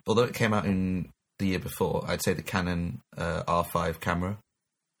although it came out in the year before, I'd say the Canon R5 camera,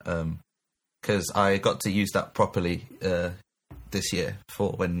 because I got to use that properly this year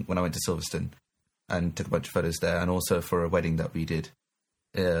for when I went to Silverstone and took a bunch of photos there, and also for a wedding that we did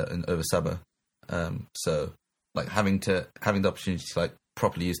over summer. So like having the opportunity to like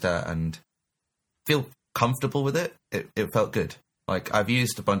properly use that and feel comfortable with it felt good. Like I've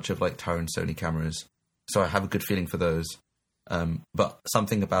used a bunch of like Taron and Sony cameras, so I have a good feeling for those. But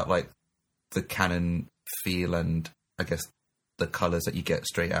something about like the Canon feel and I guess the colors that you get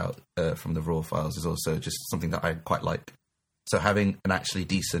straight out from the RAW files is also just something that I quite like. So having an actually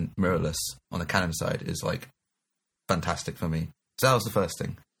decent mirrorless on the Canon side is like fantastic for me. So that was the first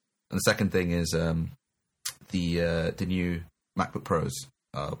thing. And the second thing is the new MacBook Pros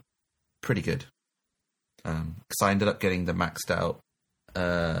are pretty good. Because I ended up getting the maxed out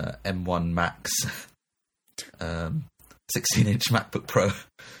M1 Max 16-inch MacBook Pro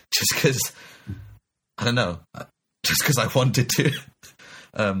just because, I don't know, just because I wanted to.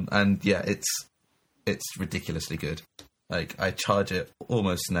 And yeah, it's ridiculously good. Like, I charge it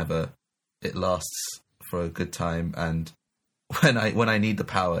almost never. It lasts for a good time, and when I need the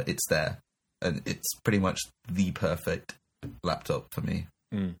power, it's there, and it's pretty much the perfect laptop for me.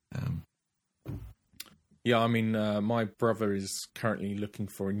 Yeah, I mean, my brother is currently looking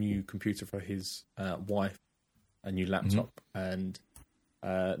for a new computer for his wife, a new laptop, and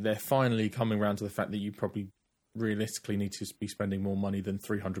they're finally coming around to the fact that you probably realistically need to be spending more money than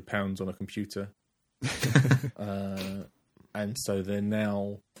 £300 on a computer. And so they're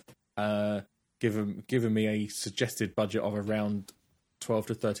now giving me a suggested budget of around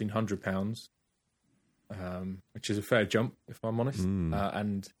 £1,200 to £1,300, which is a fair jump, if I'm honest.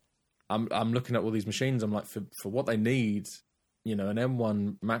 And I'm looking at all these machines. I'm like, for what they need, an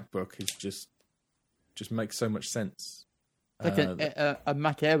M1 MacBook is just makes so much sense. Like a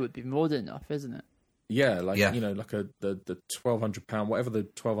Mac Air would be more than enough, isn't it? Yeah, like the £1,200, whatever the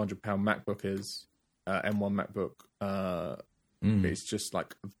 £1,200 MacBook is, M1 MacBook. It's just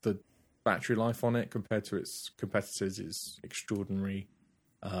like the battery life on it compared to its competitors is extraordinary,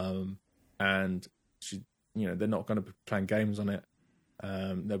 and they're not going to be playing games on it.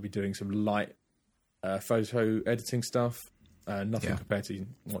 They'll be doing some light photo editing stuff, nothing compared to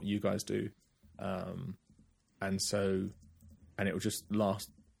what you guys do, and it will just last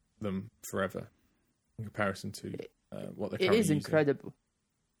them forever in comparison to what they're currently using. Incredible.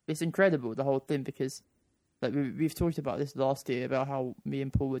 It's incredible, the whole thing, because like we've talked about this last year about how me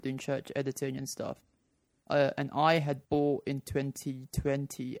and Paul were doing church editing and stuff, and I had bought in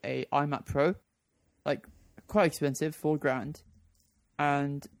 2020 a iMac Pro, like quite expensive, $4,000.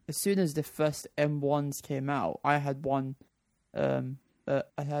 And as soon as the first M1s came out, I had one. I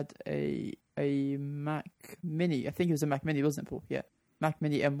had a Mac Mini. I think it was a Mac Mini, wasn't it, Paul? Yeah, Mac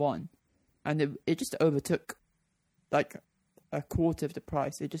Mini M1, and it just overtook, like, a quarter of the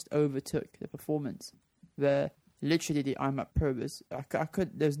price. It just overtook the performance. Where literally the iMac Pro was,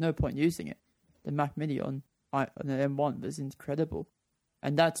 there's no point using it. The Mac Mini on the M1 was incredible,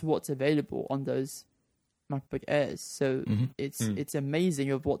 and that's what's available on those MacBook Airs. So it's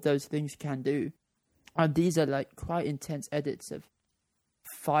amazing of what those things can do. And these are like quite intense edits of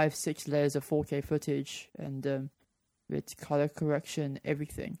 5-6 layers of 4K footage, and with color correction,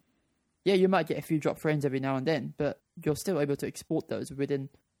 everything. Yeah, you might get a few drop frames every now and then, but you're still able to export those within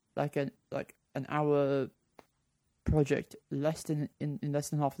like an hour project, in less than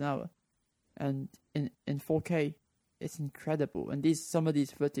half an hour, and in 4K, it's incredible. And some of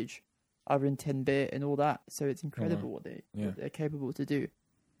these footage are in 10-bit and all that, so it's incredible what they're capable to do.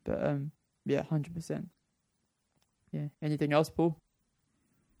 But 100%. Yeah. Anything else, Paul?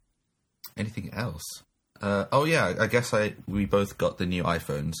 Anything else? I guess we both got the new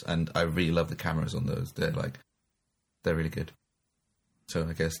iPhones, and I really love the cameras on those. They're really good. So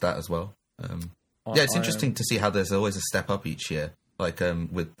I guess that as well. It's interesting to see how there's always a step up each year, like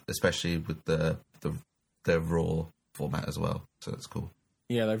especially with the RAW format as well. So that's cool.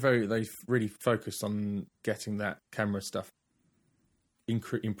 Yeah, they've really focused on getting that camera stuff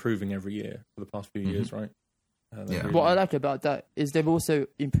improving every year for the past few years, right? What I like about that is they've also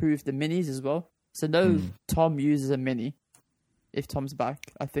improved the minis as well. So Tom uses a mini. If Tom's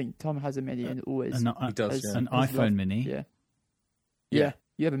back, I think Tom has a mini and always he does. An iPhone mini. Yeah.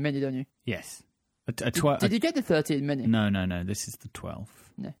 You have a mini, don't you? Yes. Did you get the 13 mini? No. This is the 12.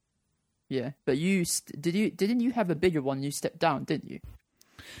 No. Yeah, but didn't you have a bigger one? You stepped down, didn't you?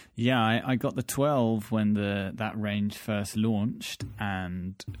 Yeah, I got the 12 when that range first launched,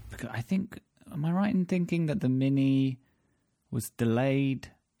 and I think, am I right in thinking that the mini was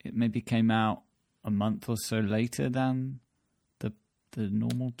delayed? It maybe came out a month or so later than the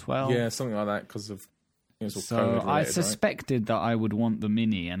normal 12. Yeah, something like that, because of. So I suspected that I would want the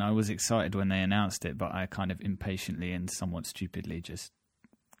mini, and I was excited when they announced it, but I kind of impatiently and somewhat stupidly just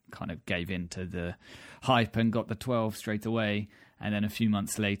kind of gave in to the hype and got the 12 straight away. And then a few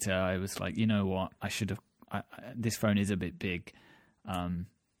months later, I was like, you know what, I should have. This phone is a bit big, and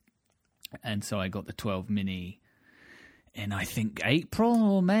so I got the 12 mini in, I think, April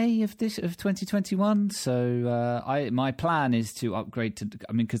or May of 2021. So my plan is to upgrade to.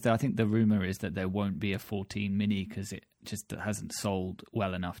 I mean, because I think the rumor is that there won't be a 14 mini because it just hasn't sold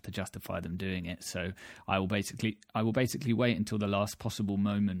well enough to justify them doing it. So I will basically wait until the last possible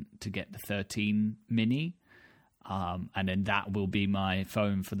moment to get the 13 mini. And then that will be my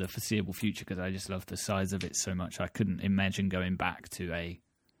phone for the foreseeable future, because I just love the size of it so much. I couldn't imagine going back to a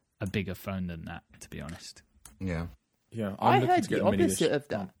a bigger phone than that, to be honest. Yeah. Yeah, I I'm looking heard to get the a mini opposite this. of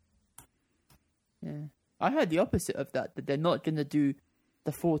that. Yeah, I heard the opposite of that. That they're not going to do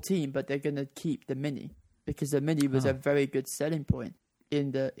the 14, but they're going to keep the mini because the mini was a very good selling point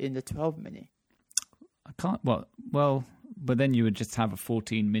in the 12 mini. I can't. Well, but then you would just have a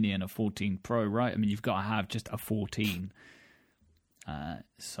 14 mini and a 14 Pro, right? I mean, you've got to have just a 14.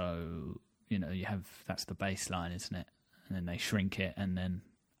 So you have that's the baseline, isn't it? And then they shrink it and then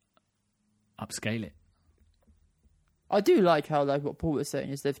upscale it. I do like how, like what Paul was saying,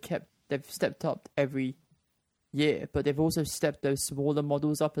 is they've stepped up every year, but they've also stepped those smaller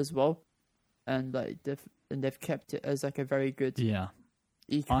models up as well, and like they've kept it as like a very good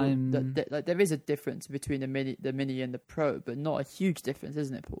equal. Like there is a difference between the mini and the Pro, but not a huge difference,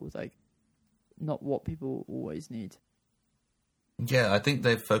 isn't it, Paul? Like not what people always need. Yeah, I think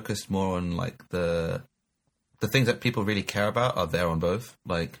they've focused more on like the things that people really care about are there on both.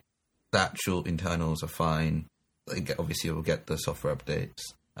 Like the actual internals are fine. Obviously, you'll get the software updates,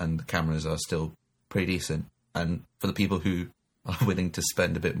 and the cameras are still pretty decent. And for the people who are willing to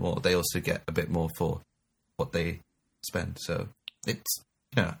spend a bit more, they also get a bit more for what they spend. So it's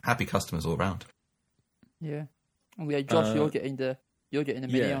happy customers all around. Yeah. Oh yeah, Josh, you're getting the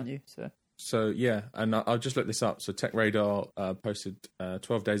mini, aren't you? So yeah, and I'll just look this up. So TechRadar posted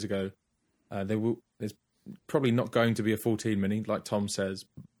 12 days ago. There's probably not going to be a 14 mini, like Tom says,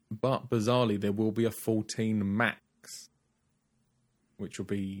 but bizarrely there will be a 14 Max, which will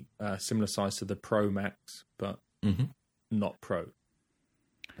be similar size to the Pro Max, but not Pro.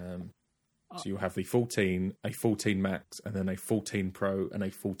 So you'll have the 14, a 14 Max, and then a 14 Pro and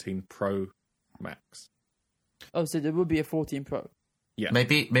a 14 Pro Max. Oh, so there will be a 14 Pro. Yeah.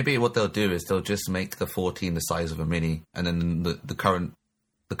 Maybe what they'll do is they'll just make the 14 the size of a mini, and then the current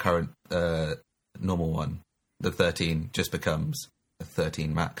normal one, the 13, just becomes a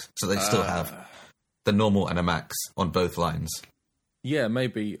 13 Max. So they still have the normal and a Max on both lines. Yeah,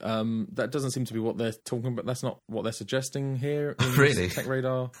 maybe. That doesn't seem to be what they're talking about. That's not what they're suggesting here. In Really?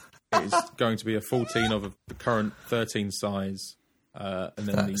 TechRadar. It's going to be a 14 of the current 13 size. And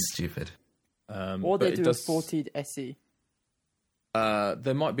then That's stupid. Or they do a 14 SE.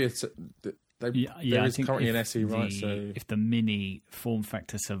 There might be there is currently an SE, right? So if the mini form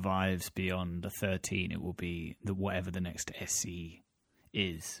factor survives beyond the 13, it will be whatever the next SE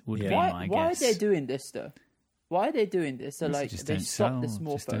is. Would be my guess. Why are they doing this though? Why are they doing this? So like they stop the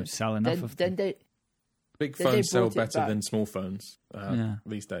small phones. Don't sell enough of them. Big phones sell better than small phones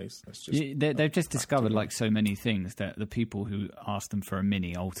these days. They've just discovered, like so many things, that the people who ask them for a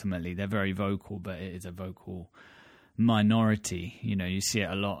mini, ultimately, they're very vocal, but it is a vocal minority. You see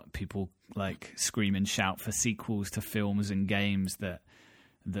it a lot. People like scream and shout for sequels to films and games that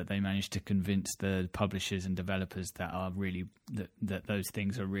they manage to convince the publishers and developers that are really that those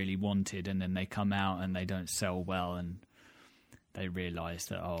things are really wanted, and then they come out and they don't sell well, and they realise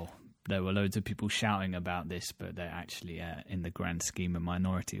that there were loads of people shouting about this, but they're actually, in the grand scheme, a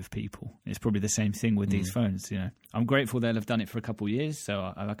minority of people. It's probably the same thing with these phones. I'm grateful they'll have done it for a couple of years.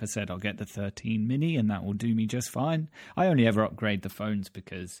 So, like I said, I'll get the 13 mini, and that will do me just fine. I only ever upgrade the phones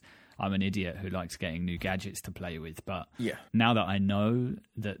because I'm an idiot who likes getting new gadgets to play with. But now that I know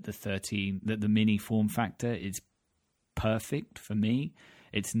that the mini form factor is perfect for me,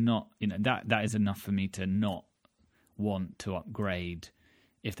 it's not. That is enough for me to not want to upgrade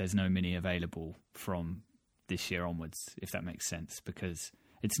if there's no mini available from this year onwards, if that makes sense, because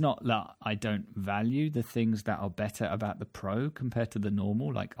it's not that I don't value the things that are better about the Pro compared to the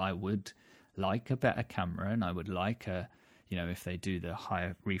normal. Like I would like a better camera, and I would like if they do the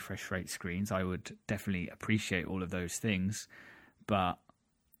higher refresh rate screens, I would definitely appreciate all of those things, but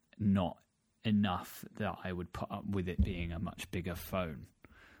not enough that I would put up with it being a much bigger phone.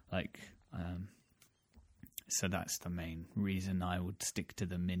 So that's the main reason I would stick to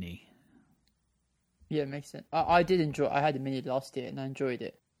the mini. Yeah, it makes sense. I did enjoy. I had a mini last year and I enjoyed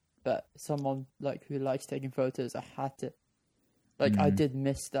it, but someone who likes taking photos, I had to. I did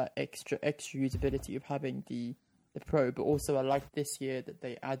miss that extra usability of having the Pro, but also I liked this year that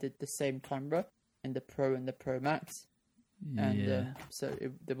they added the same camera in the Pro and the Pro Max, and so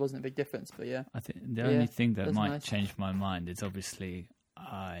there wasn't a big difference. But yeah, I think the only thing that might change my mind is obviously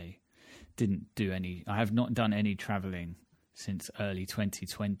I have not done any traveling since early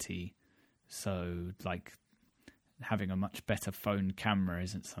 2020. So having a much better phone camera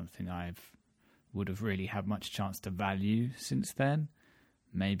isn't something would have really had much chance to value since then.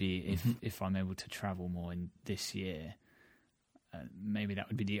 Maybe if I'm able to travel more in this year, maybe that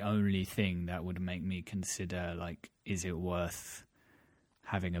would be the only thing that would make me consider is it worth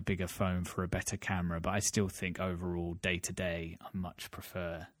having a bigger phone for a better camera? But I still think overall, day to day, I much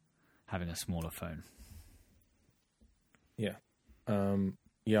prefer having a smaller phone. Yeah.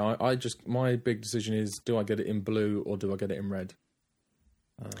 I just, my big decision is, do I get it in blue or do I get it in red?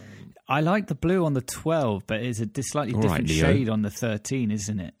 I like the blue on the 12, but it's a slightly different shade on the 13,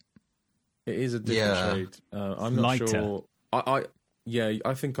 isn't it? It is a different shade. I'm not lighter. sure.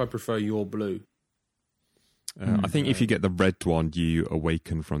 I think I prefer your blue. I think if you get the red one, you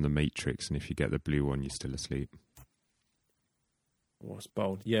awaken from the Matrix, and if you get the blue one, you're still asleep. What's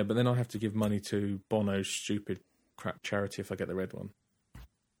bold? Yeah, but then I have to give money to Bono's stupid crap charity if I get the red one.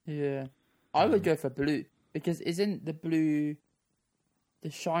 Yeah. I would go for blue, because isn't the blue the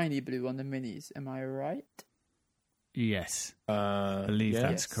shiny blue on the minis? Am I right? Yes. I believe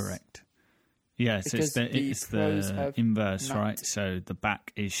that's correct. Yeah, so Because it's the pros the have inverse, matte. right? So the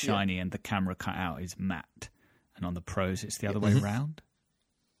back is shiny and the camera cutout is matte. And on the pros, it's the other way around.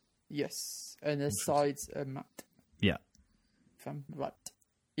 Yes. And the sides are matte, Yeah. if I'm right.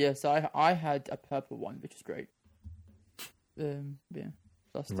 Yeah, so I had a purple one, which is great.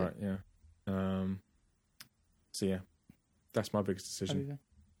 That's Right, yeah. So yeah, that's my biggest decision.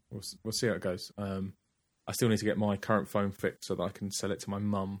 We'll see how it goes. I still need to get my current phone fixed so that I can sell it to my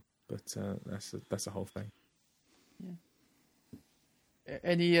mum, but that's a whole thing. Yeah.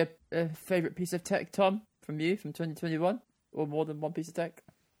 Any favourite piece of tech, Tom, from you, from 2021? Or more than one piece of tech?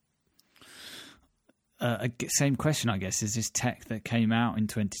 Same question, I guess. Is this tech that came out in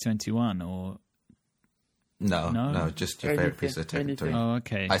 2021 or... No, just your favourite piece of tech. Oh,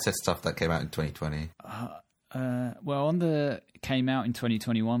 okay. I said stuff that came out in 2020. Well, on the came out in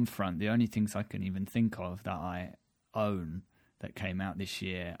 2021 front, the only things I can even think of that I own that came out this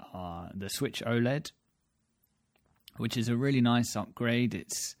year are the Switch OLED, which is a really nice upgrade.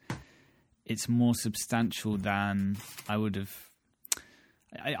 It's more substantial than I would have.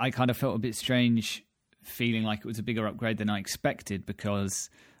 I kind of felt a bit strange feeling like it was a bigger upgrade than I expected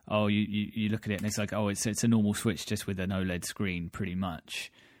because, you look at it and it's like, it's a normal Switch just with an OLED screen pretty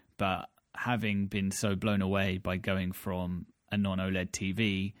much. But having been so blown away by going from a non-OLED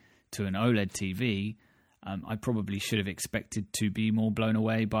TV to an OLED TV, I probably should have expected to be more blown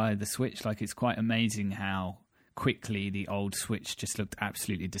away by the Switch. Like, it's quite amazing how quickly the old Switch just looked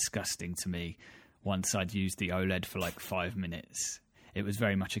absolutely disgusting to me once I'd used the OLED for like 5 minutes. It was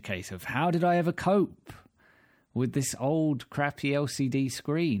very much a case of, how did I ever cope with this old crappy LCD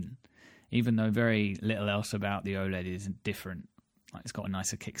screen? Even though very little else about the OLED is different. Like, it's got a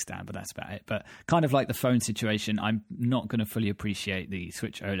nicer kickstand, but that's about it. But kind of like the phone situation, I'm not going to fully appreciate the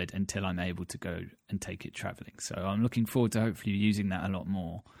Switch OLED until I'm able to go and take it traveling. So I'm looking forward to hopefully using that a lot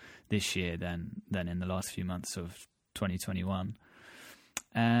more this year than in the last few months of 2021.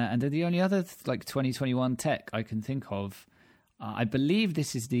 And then the only other 2021 tech I can think of, I believe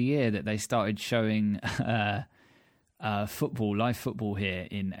this is the year that they started showing live football here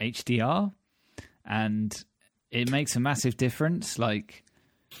in HDR, and it makes a massive difference. Like,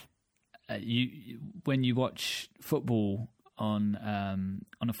 when you watch football on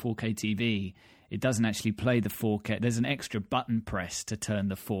a 4K TV, it doesn't actually play the 4K. There's an extra button press to turn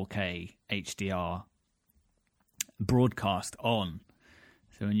the 4K HDR broadcast on.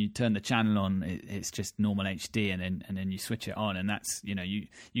 So when you turn the channel on, it's just normal HD, and then you switch it on, and that's,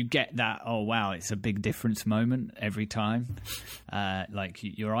 you get that, oh wow, it's a big difference moment every time.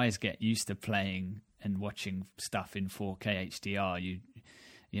 Your eyes get used to playing and watching stuff in 4K HDR.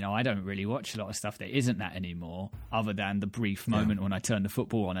 I don't really watch a lot of stuff that isn't that anymore, other than the brief moment when I turn the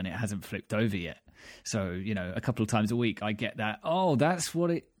football on and it hasn't flipped over yet. So, a couple of times a week I get that, oh, that's what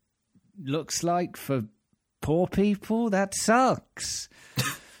it looks like for poor people? That sucks.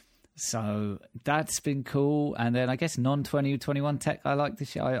 So that's been cool. And then I guess non-2021 tech I like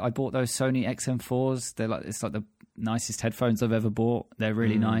this year. I bought those Sony XM4s. It's like the nicest headphones I've ever bought. They're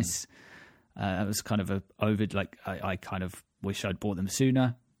really nice. It was kind of I kind of wish I'd bought them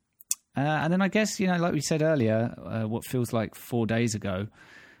sooner. And then I guess, like we said earlier, what feels like 4 days ago,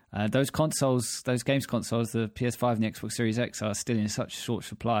 those games consoles, the PS5 and the Xbox Series X, are still in such short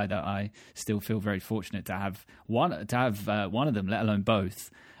supply that I still feel very fortunate to have one of them, let alone both.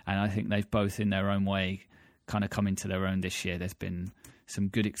 And I think they've both, in their own way, kind of come into their own this year. There's been some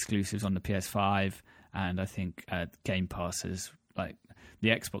good exclusives on the PS5, and I think Game Pass has, the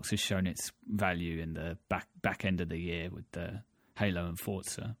Xbox has shown its value in the back end of the year with the Halo and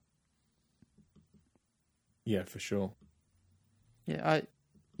Forza. Yeah, for sure. Yeah,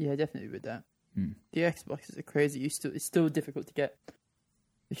 definitely with that. The Xboxes are crazy. It's still difficult to get,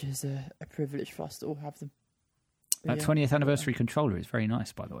 which is a privilege for us to all have them. That 20th anniversary controller is very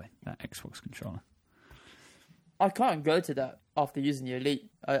nice, by the way, that Xbox controller. I can't go to that after using the Elite.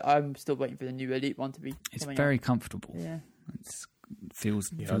 I'm still waiting for the new Elite one to be. It's very comfortable. Yeah. It's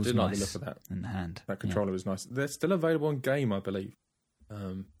feels I feels did nice like the look of that. in the hand. That controller was nice. They're still available on game, I believe.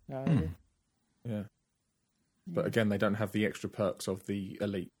 Yeah. But again, they don't have the extra perks of the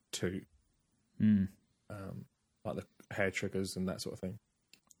Elite 2. Like the hair triggers and that sort of thing.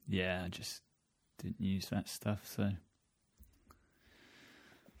 Yeah, I just didn't use that stuff. So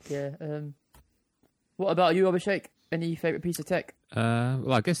Yeah. What about you, Abhishek? Any favourite piece of tech?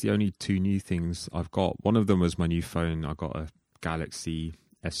 Well, I guess the only two new things I've got, one of them was my new phone. I got a Galaxy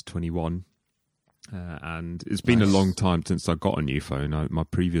S21. And it's been a long time since I got a new phone. My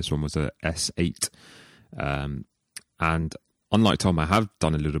previous one was a S8. And unlike Tom, I have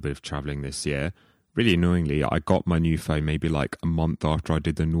done a little bit of travelling this year. Really annoyingly, I got my new phone maybe like a month after I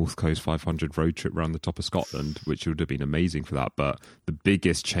did the North Coast 500 road trip around the top of Scotland, which would have been amazing for that. But the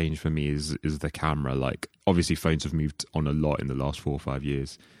biggest change for me is the camera. Like, obviously, phones have moved on a lot in the last 4 or 5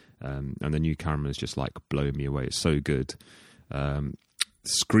 years. And the new camera is just like blowing me away. It's so good. The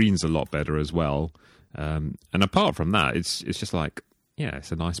screen's a lot better as well. And apart from that, it's just like, yeah,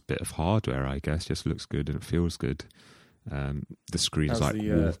 it's a nice bit of hardware, I guess. Just looks good and it feels good. The screen's How's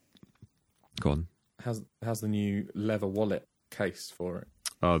like... Go on. How's the new leather wallet case for it?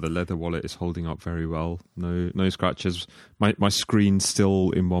 Oh, the leather wallet is holding up very well. No scratches. My screen's still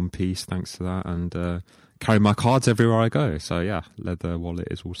in one piece thanks to that, and carry my cards everywhere I go. So yeah, leather wallet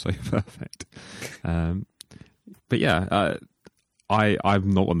is also perfect. But yeah, I'm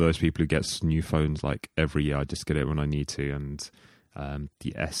not one of those people who gets new phones like every year. I just get it when I need to, and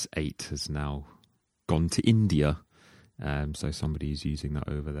the S8 has now gone to India, so somebody's using that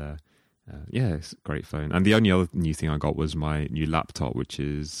over there. Yeah, it's a great phone. And the only other new thing I got was my new laptop, which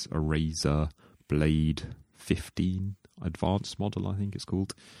is a Razer Blade 15 Advanced model, I think it's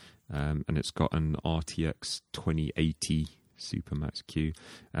called. And it's got an RTX 2080 Supermax Q.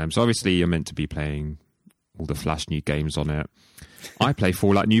 So obviously you're meant to be playing all the Flash new games on it. I play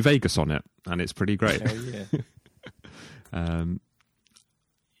Fallout New Vegas on it, and it's pretty great. Hell yeah.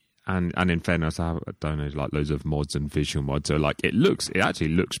 And in fairness, I don't know, like loads of mods and visual mods. So like it actually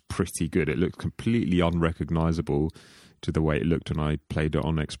looks pretty good. It looks completely unrecognizable to the way it looked when I played it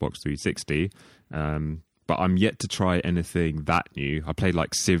on Xbox 360. But I'm yet to try anything that new. I played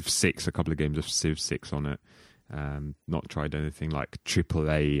like Civ 6, a couple of games of Civ 6 on it. Not tried anything like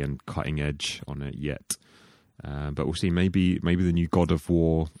AAA and cutting edge on it yet. But we'll see. Maybe the new God of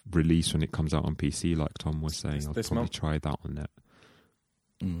War release when it comes out on PC, like Tom was saying. I'll probably try that on it.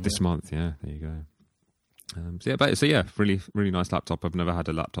 This month, yeah, there you go. So yeah, really, really nice laptop. I've never had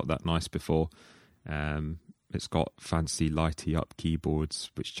a laptop that nice before. It's got fancy lighty up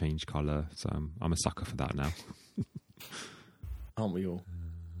keyboards which change colour, so I'm a sucker for that now. Aren't we all?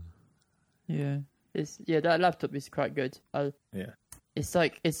 Yeah, that laptop is quite good. Yeah, it's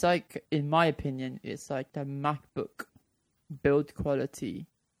like in my opinion, it's like the MacBook build quality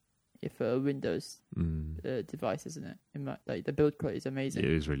for a Windows device, isn't it? Like the build quality is amazing.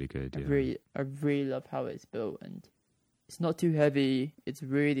 It is really good. I really love how it's built, and it's not too heavy. It's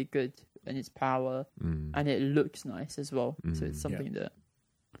really good in its power, and it looks nice as well. So it's something that,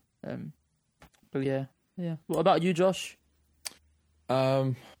 but yeah. What about you, Josh?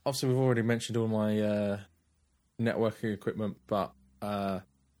 Obviously, we've already mentioned all my networking equipment, but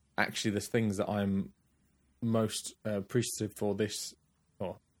actually, there's things that I'm most appreciative for this.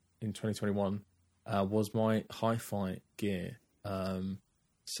 In 2021 was my hi-fi gear.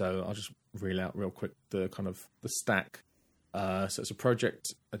 So I'll just reel out real quick the kind of the stack. So it's a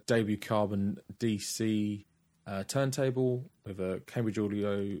debut Carbon DC turntable with a Cambridge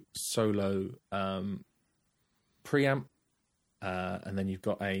Audio Solo preamp, and then you've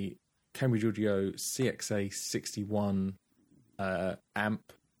got a Cambridge Audio CXA 61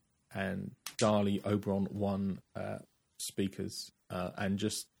 amp and Dali Oberon 1 speakers, and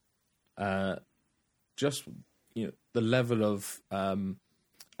just the level of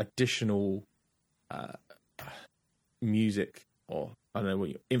additional music, or I don't know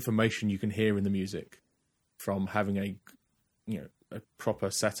what information you can hear in the music from having a proper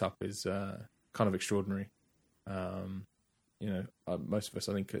setup is kind of extraordinary. Most of us,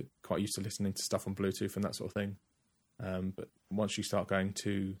 I think, are quite used to listening to stuff on Bluetooth and that sort of thing. But once you start going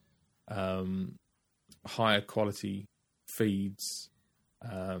to higher quality feeds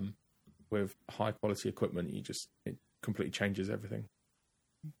with high quality equipment, it completely changes everything.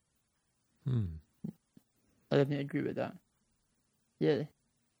 I definitely agree with that. Yeah,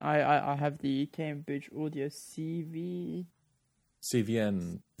 I have the Cambridge Audio CVN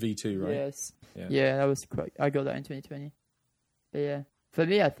V2, right? Yes. Yeah, that was quite. I got that in 2020. But yeah, for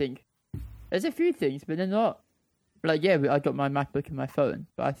me, I think there's a few things, but they're not like I got my MacBook and my phone.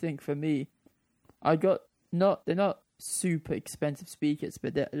 But I think for me, they're not super expensive speakers,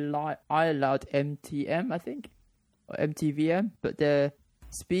 but they're iLoud MTM, I think, or MTVM, but they're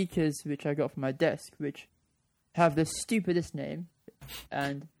speakers which I got from my desk, which have the stupidest name,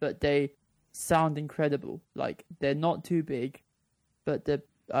 but they sound incredible. Like, they're not too big, but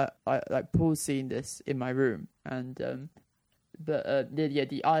I like Paul's seen this in my room, and the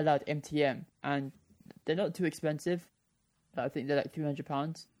iLoud MTM, and they're not too expensive. I think they're like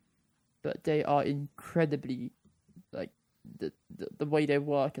 £300, but they are incredibly, like, the way they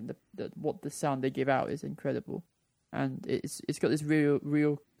work and what the sound they give out is incredible, and it's got this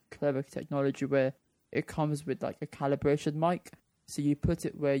real clever technology where it comes with like a calibration mic, so you put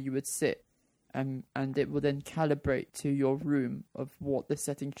it where you would sit, and it will then calibrate to your room of what the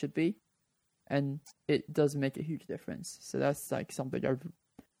setting should be, and it does make a huge difference. So that's like something I'm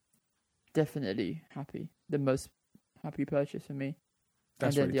definitely the most happy purchase for me.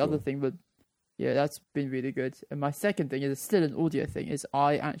 That's and then really the cool. other thing that's been really good. And my second thing is still an audio thing, is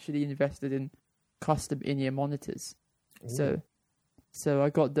I actually invested in custom in-ear monitors. Ooh. So I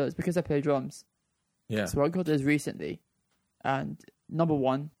got those because I play drums. Yeah. So I got those recently, and number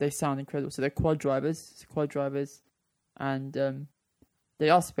one, they sound incredible. So they're quad drivers, and they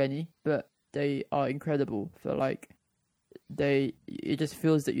are spenny, but they are incredible for like it just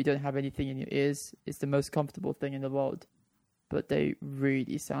feels that you don't have anything in your ears. It's the most comfortable thing in the world, but they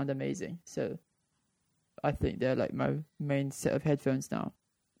really sound amazing. So I think they're like my main set of headphones now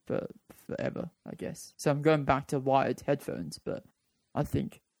for forever, I guess. So I'm going back to wired headphones, but I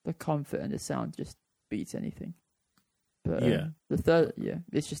think the comfort and the sound just beats anything. But the third,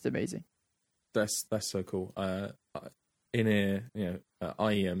 it's just amazing. That's so cool. In-ear,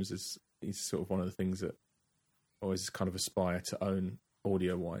 IEMs is sort of one of the things that I always kind of aspire to own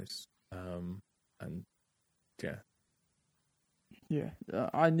audio-wise. And yeah.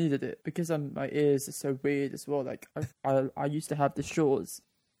 I needed it because my ears are so weird as well. Like I used to have the Shores,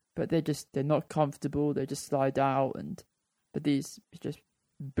 but they're not comfortable. They just slide out, but these are just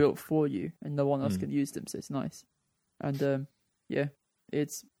built for you, and no one else can use them. So it's nice, and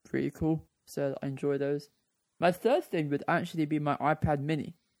it's pretty cool. So I enjoy those. My third thing would actually be my iPad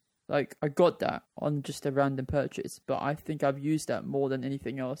Mini. Like, I got that on just a random purchase, but I think I've used that more than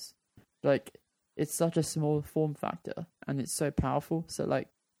anything else. Like, it's such a small form factor, and it's so powerful. So, like,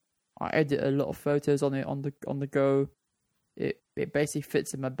 I edit a lot of photos on it on the go. It basically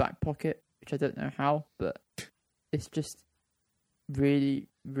fits in my back pocket, which I don't know how, but it's just really,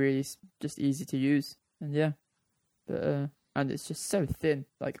 really just easy to use. And and it's just so thin.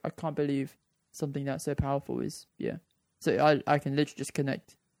 Like, I can't believe something that's so powerful is, So I can literally just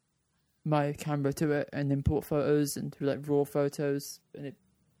connect my camera to it and import photos and do like raw photos, and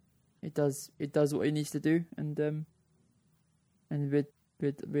it does what it needs to do. And with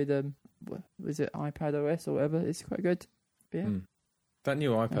was it iPad OS or whatever, it's quite good. But that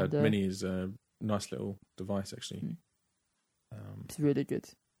new iPad Mini is a nice little device, actually. It's really good.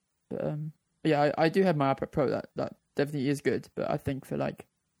 But I do have my iPad Pro that definitely is good, but I think for like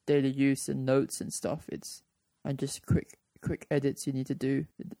daily use and notes and stuff, and just quick edits you need to do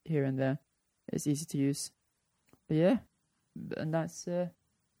here and there, it's easy to use. But and that's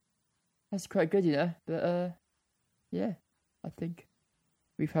quite good, But I think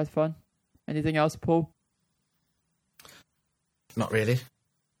we've had fun. Anything else, Paul? Not really.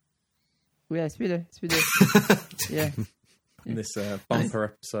 Yeah, it's been yeah. In this bumper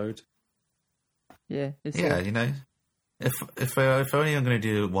episode. Yeah, If only I'm going to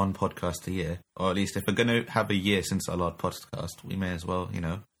do one podcast a year, or at least if we're going to have a year since our last podcast, we may as well,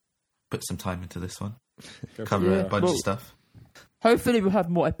 put some time into this one, cover a bunch of stuff. Hopefully, we'll have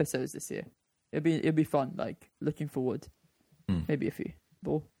more episodes this year. It'll be fun. Like, looking forward. Maybe a few.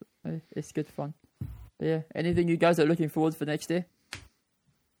 But it's good fun. But anything you guys are looking forward for next year?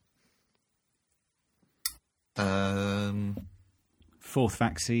 Fourth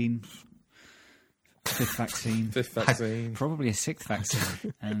vaccine. Fifth vaccine. Probably a sixth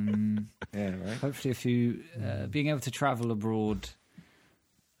vaccine. Right. Hopefully being able to travel abroad,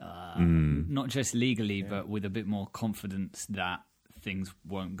 not just legally, but with a bit more confidence that things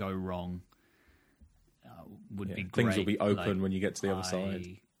won't go wrong, would be great. Things will be open when you get to the other side.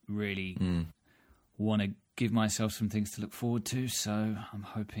 I really want to give myself some things to look forward to, so I'm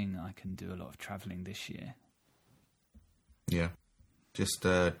hoping I can do a lot of travelling this year. Yeah. Just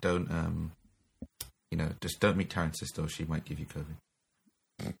don't meet Taryn's sister, or she might give you COVID.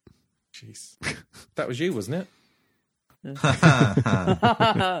 Jeez. That was you, wasn't it?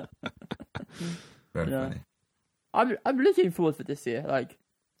 Very funny. I'm looking forward for this year. Like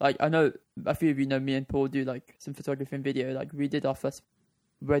I know a few of you know me and Paul do like some photography and video. Like, we did our first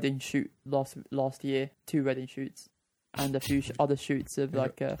wedding shoot last year, 2 wedding shoots, and a few other shoots of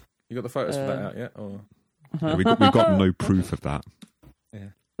like. You got the photos for that out yet? Or Yeah, we've got no proof of that. yeah,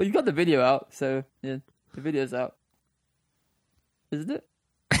 Well, you got the video out, so yeah, the video's out, isn't it?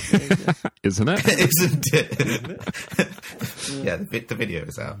 Isn't it? Isn't it? Yeah, the video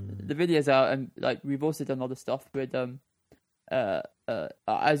is out. The video's out, and like we've also done other stuff with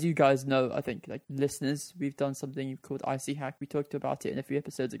as you guys know, I think like listeners, we've done something called IC Hack. We talked about it in a few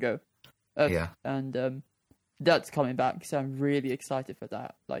episodes ago. Yeah. And that's coming back, so I'm really excited for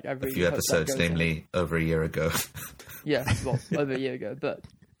that. Like I really A few hope that episodes, goes namely over a year ago. yeah, well, over a year ago, but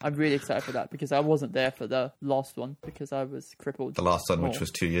I'm really excited for that because I wasn't there for the last one because I was crippled. The last one, more. which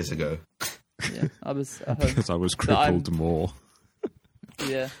was 2 years ago. Yeah, I was at home. Because I was But I'm- crippled more.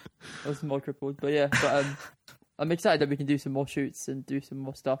 Yeah, I was more crippled, but yeah, I'm excited that we can do some more shoots and do some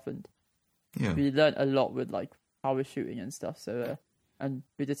more stuff, and Yeah. we learned a lot with like how we're shooting and stuff. So and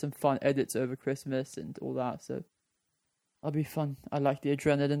we did some fun edits over Christmas and all that. So that'll be fun. I like the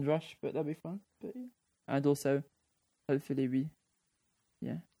adrenaline rush, but that'll be fun. But yeah, and also hopefully we,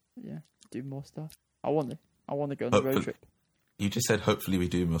 yeah, do more stuff. I want to go on a road Hopefully. trip. You just said hopefully we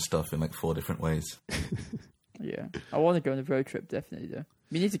do more stuff in like 4 different ways. Yeah, I want to go on a road trip definitely. Though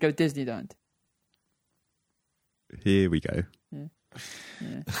we need to go Disneyland. Here we go.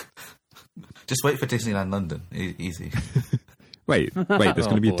 Yeah. Just wait for Disneyland London. Easy. Wait, there's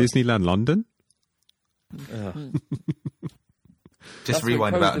going to be a boy. Disneyland London? Just That's when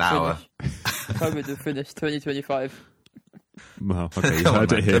rewind about an COVID hour. COVID will finish 2025. Well, okay, you Come on,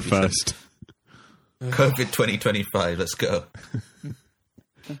 heard man, it here don't be so- first. COVID 2025. Let's go.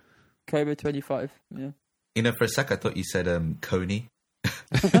 COVID 25. Yeah. You know, for a sec, I thought you said Coney.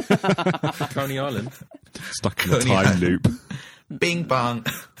 Coney Island. Stuck in a Coney time Island. loop. Bing bong.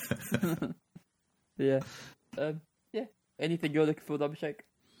 Yeah. Yeah. Anything you're looking for, Abhishek?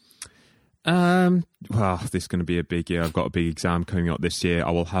 Well, this is going to be a big year. I've got a big exam coming up this year.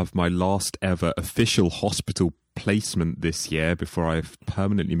 I will have my last ever official hospital placement this year before I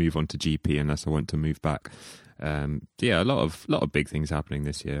permanently move on to GP, unless I want to move back. Yeah, a lot of big things happening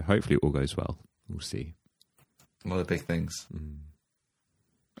this year. Hopefully, it all goes well. We'll see. A lot of big things.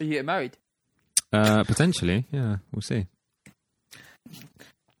 Are you getting married? Potentially, yeah. We'll see.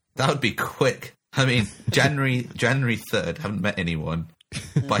 That would be quick. I mean, January 3rd. Haven't met anyone.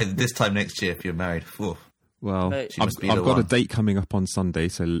 By this time next year, if you're married, whew, Well, Mate. She I've must be got the a one. date coming up on Sunday,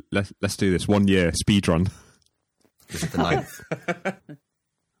 so let's do this 1 year speed run. this is the 9th.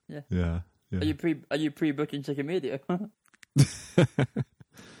 Yeah. Are you pre-booking Chicken Media?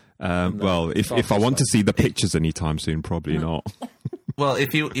 Well, if I want to see the pictures anytime soon, probably not. Well,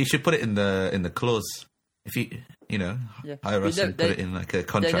 if you should put it in the clause. If you know, Yeah. hire us and put it in like a They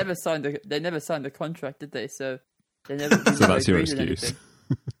contract. never signed the contract, did they? So they never. we So never that's your agreed on excuse. anything.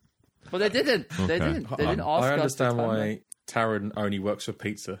 Well, they didn't. They Okay. didn't. They didn't ask I us. understand to why Taron only works for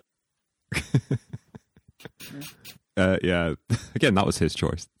pizza. Yeah. Again, that was his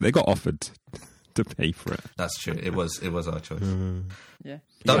choice. They got offered to pay for it. That's true. It was our choice. Yeah.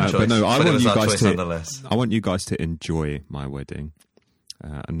 Dumb Yeah, choice, but no, I but it want was you our guys choice to. nonetheless. I want you guys to enjoy my wedding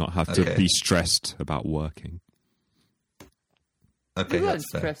and not have to Okay. be stressed about working. Okay, We weren't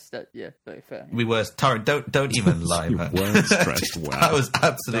that's fair. stressed that. Yeah, very fair. We were. Tara, don't even lie, You man. weren't stressed. Wow. I was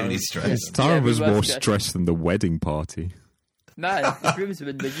absolutely stressed. Tara Yeah, we was were more stressed. stressed than the wedding party. Man, the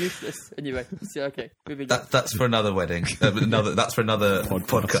groomsmen were useless. Anyway, so okay, moving on. That's for another wedding. That's for another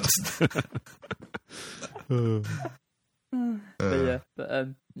podcast.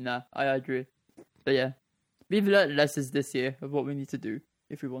 Nah, I agree. But yeah, we've learned lessons this year of what we need to do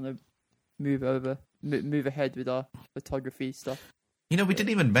if we want to move ahead with our photography stuff. You know, we didn't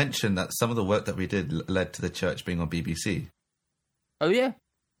even mention that some of the work that we did led to the church being on BBC. Oh yeah.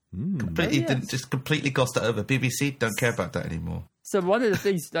 Completely yes. didn't just completely glossed it over. BBC don't care about that anymore. So one of the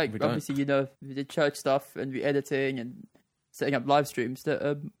things, like We don't. obviously, you know, we did church stuff and we editing and setting up live streams.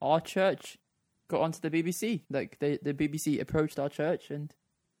 That our church got onto the BBC. Like the BBC approached our church, and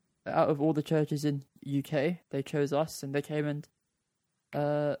out of all the churches in UK, they chose us, and they came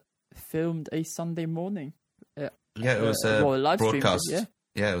and filmed a Sunday morning. Yeah, it was well, a live stream, broadcast. yeah.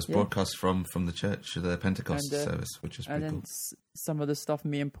 Yeah, it was Yeah. broadcast from the church, the Pentecost And, service, which is And pretty then cool. some of the stuff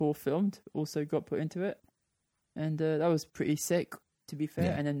me and Paul filmed also got put into it, and that was pretty sick, to be fair.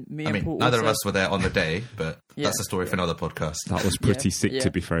 Yeah. And then me I and mean, Paul neither also, of us were there on the day, but Yeah, that's a story for another podcast. That was pretty sick, yeah. to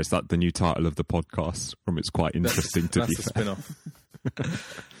be fair. Is that the new title of the podcast? From It's Quite Interesting, to be That's a fair.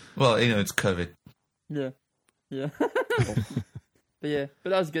 spin-off. Well, you know, it's COVID. Yeah. But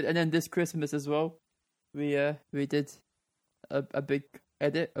that was good. And then this Christmas as well, we did a big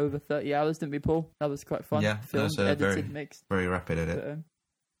edit over 30 hours, didn't we, Paul? That was quite fun. Yeah, that Filmed, was a edited, very- mixed. Very rapid edit. But,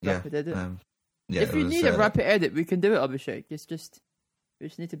 Yeah, rapid edit. Yeah, if it you was, need a rapid edit, we can do it, Abhishek. We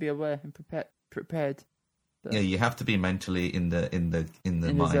just need to be aware and prepared. But yeah, you have to be mentally in the the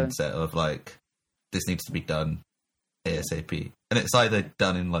zone. mindset of like this needs to be done ASAP, and it's either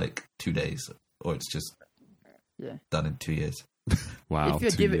done in like 2 days or it's just done in 2 years. Wow,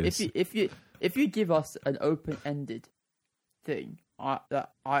 if you 2 years. if you give us an open-ended thing, I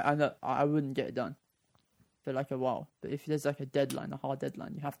know I wouldn't get it done for like a while. But if there's like a deadline, a hard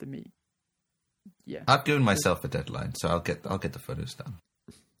deadline, you have to meet. Yeah, I've given myself a deadline, so I'll get the photos done.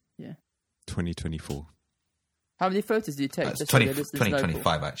 Yeah. 2024. How many photos do you take? It's Just so the 20, listeners know?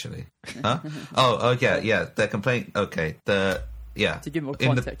 2025 actually. Huh? Oh yeah. The complaint. Okay. To give more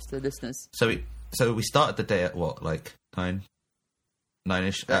in the- context to the listeners. So we started the day at what, like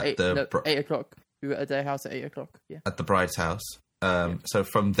 9ish at 8 o'clock. We were at their house at 8 o'clock. Yeah. at the bride's house. So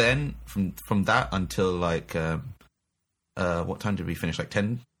from then, from that until like, what time did we finish? Like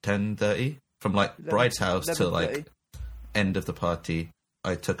 10:30? From like bride's house till like 11:30. end of the party,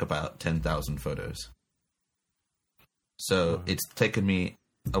 I took about 10,000 photos. So it's taken me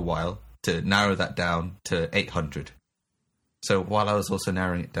a while to narrow that down to 800. So while I was also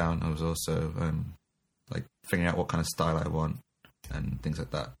narrowing it down, I was also like figuring out what kind of style I want and things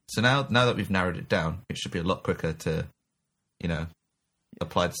like that. So now that we've narrowed it down, it should be a lot quicker to,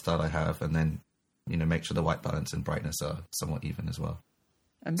 apply the style I have and then, make sure the white balance and brightness are somewhat even as well.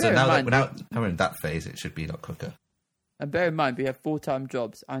 And So bear now in mind, we're in that phase, it should be a lot quicker. and bear in mind, we have full-time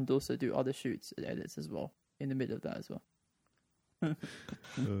jobs and also do other shoots and edits as well in the middle of that as well. But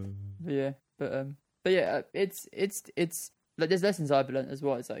yeah, it's like there's lessons I've learned as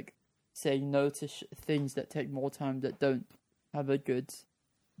well. It's like saying no to things that take more time that don't have a good,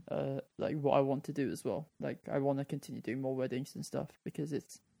 like what I want to do as well. Like I want to continue doing more weddings and stuff because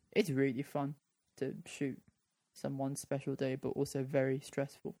it's really fun to shoot someone's special day, but also very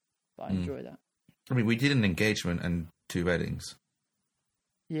stressful. But I enjoy that. I mean, we did an engagement and 2 weddings.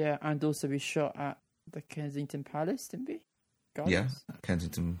 Yeah, and also we shot at the Kensington Palace, didn't we? Gardens? Yeah,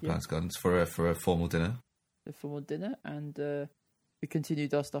 Kensington Yeah. Palace Gardens for a formal dinner. The formal dinner, and we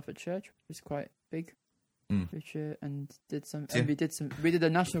continued our stuff at church, which was quite big. Which and did some, Yeah. and we did a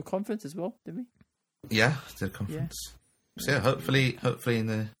national conference as well, didn't we? Yeah, the conference. So yeah, hopefully in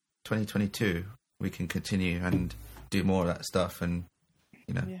the 2022 we can continue and do more of that stuff and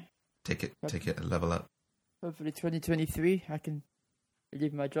take it a level up. Hopefully 2023 I can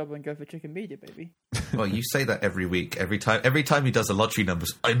leave my job and go for Chicken Media, baby. Well, you say that every week, every time he does the lottery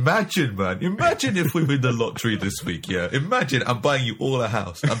numbers. Imagine if we win the lottery this week. Yeah, imagine I'm buying you all a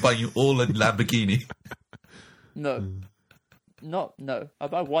house. I'm buying you all a Lamborghini. No. I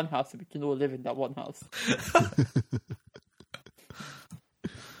buy one house and we can all live in that one house.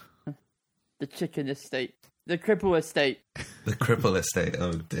 The chicken estate. The cripple estate. The cripple estate.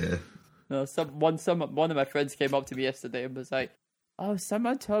 Oh dear. No, one of my friends came up to me yesterday and was like, "Oh,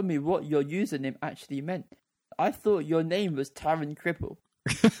 someone told me what your username actually meant. I thought your name was Taran Cripple."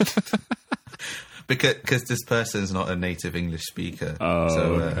 Because this person's not a native English speaker. Oh, so,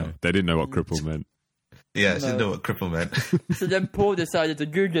 okay. They didn't know what cripple meant. Yeah, she didn't know what cripple meant. So then Paul decided to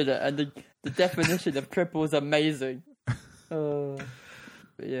Google it, and the definition of cripple is amazing. But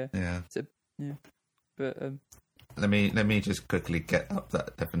yeah. Yeah. So, yeah. But Let me just quickly get up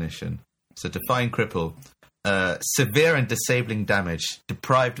that definition. So define cripple. Severe and disabling damage,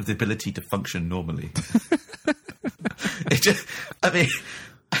 deprived of the ability to function normally.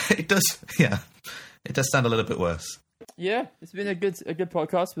 It does sound a little bit worse. yeah, it's been a good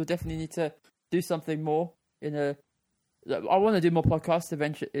podcast. We'll definitely need to do something more I want to do more podcasts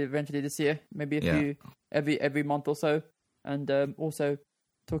eventually this year, maybe a few every month or so, and also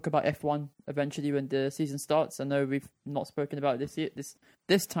talk about F1 eventually when the season starts. I know we've not spoken about it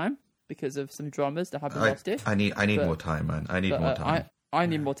this time because of some dramas that happened last year. I need more time, man. I need more time. I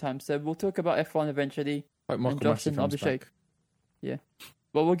need more time, so we'll talk about F1 eventually. Like Michael and Josh Massey and comes Abhishek. back. Yeah,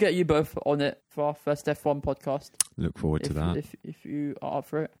 well, we'll get you both on it for our first F1 podcast. Look forward to that. If you are up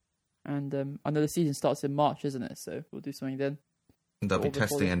for it. And I know the season starts in March, isn't it? So we'll do something then. They'll be All before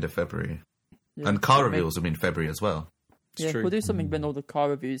testing then. end of February. Yeah. And car reveals will be in February as well. It's Yeah, true. we'll do something when all the car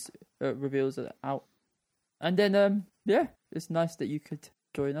reveals are out. And then, it's nice that you could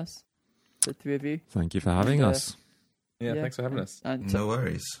join us, the three of you. Thank you for having us. Yeah, thanks for having us. And No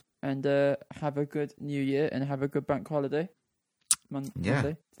worries. and have a good New Year and have a good bank holiday. Monday.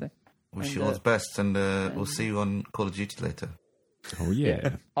 Today. Wish And, you all the best, and we'll see you on Call of Duty later. Oh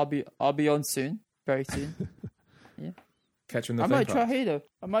yeah. I'll be on soon, very soon. Catch you in the I theme might try park.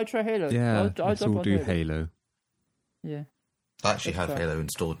 Halo. Yeah. I'll Let's jump all on do Halo. Yeah. I actually Let's have try. Halo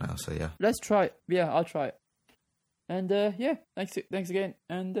installed now, so yeah. Let's try it. Yeah, I'll try it. And thanks again.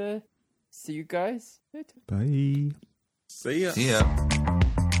 And See you guys later. Bye. See ya. See ya.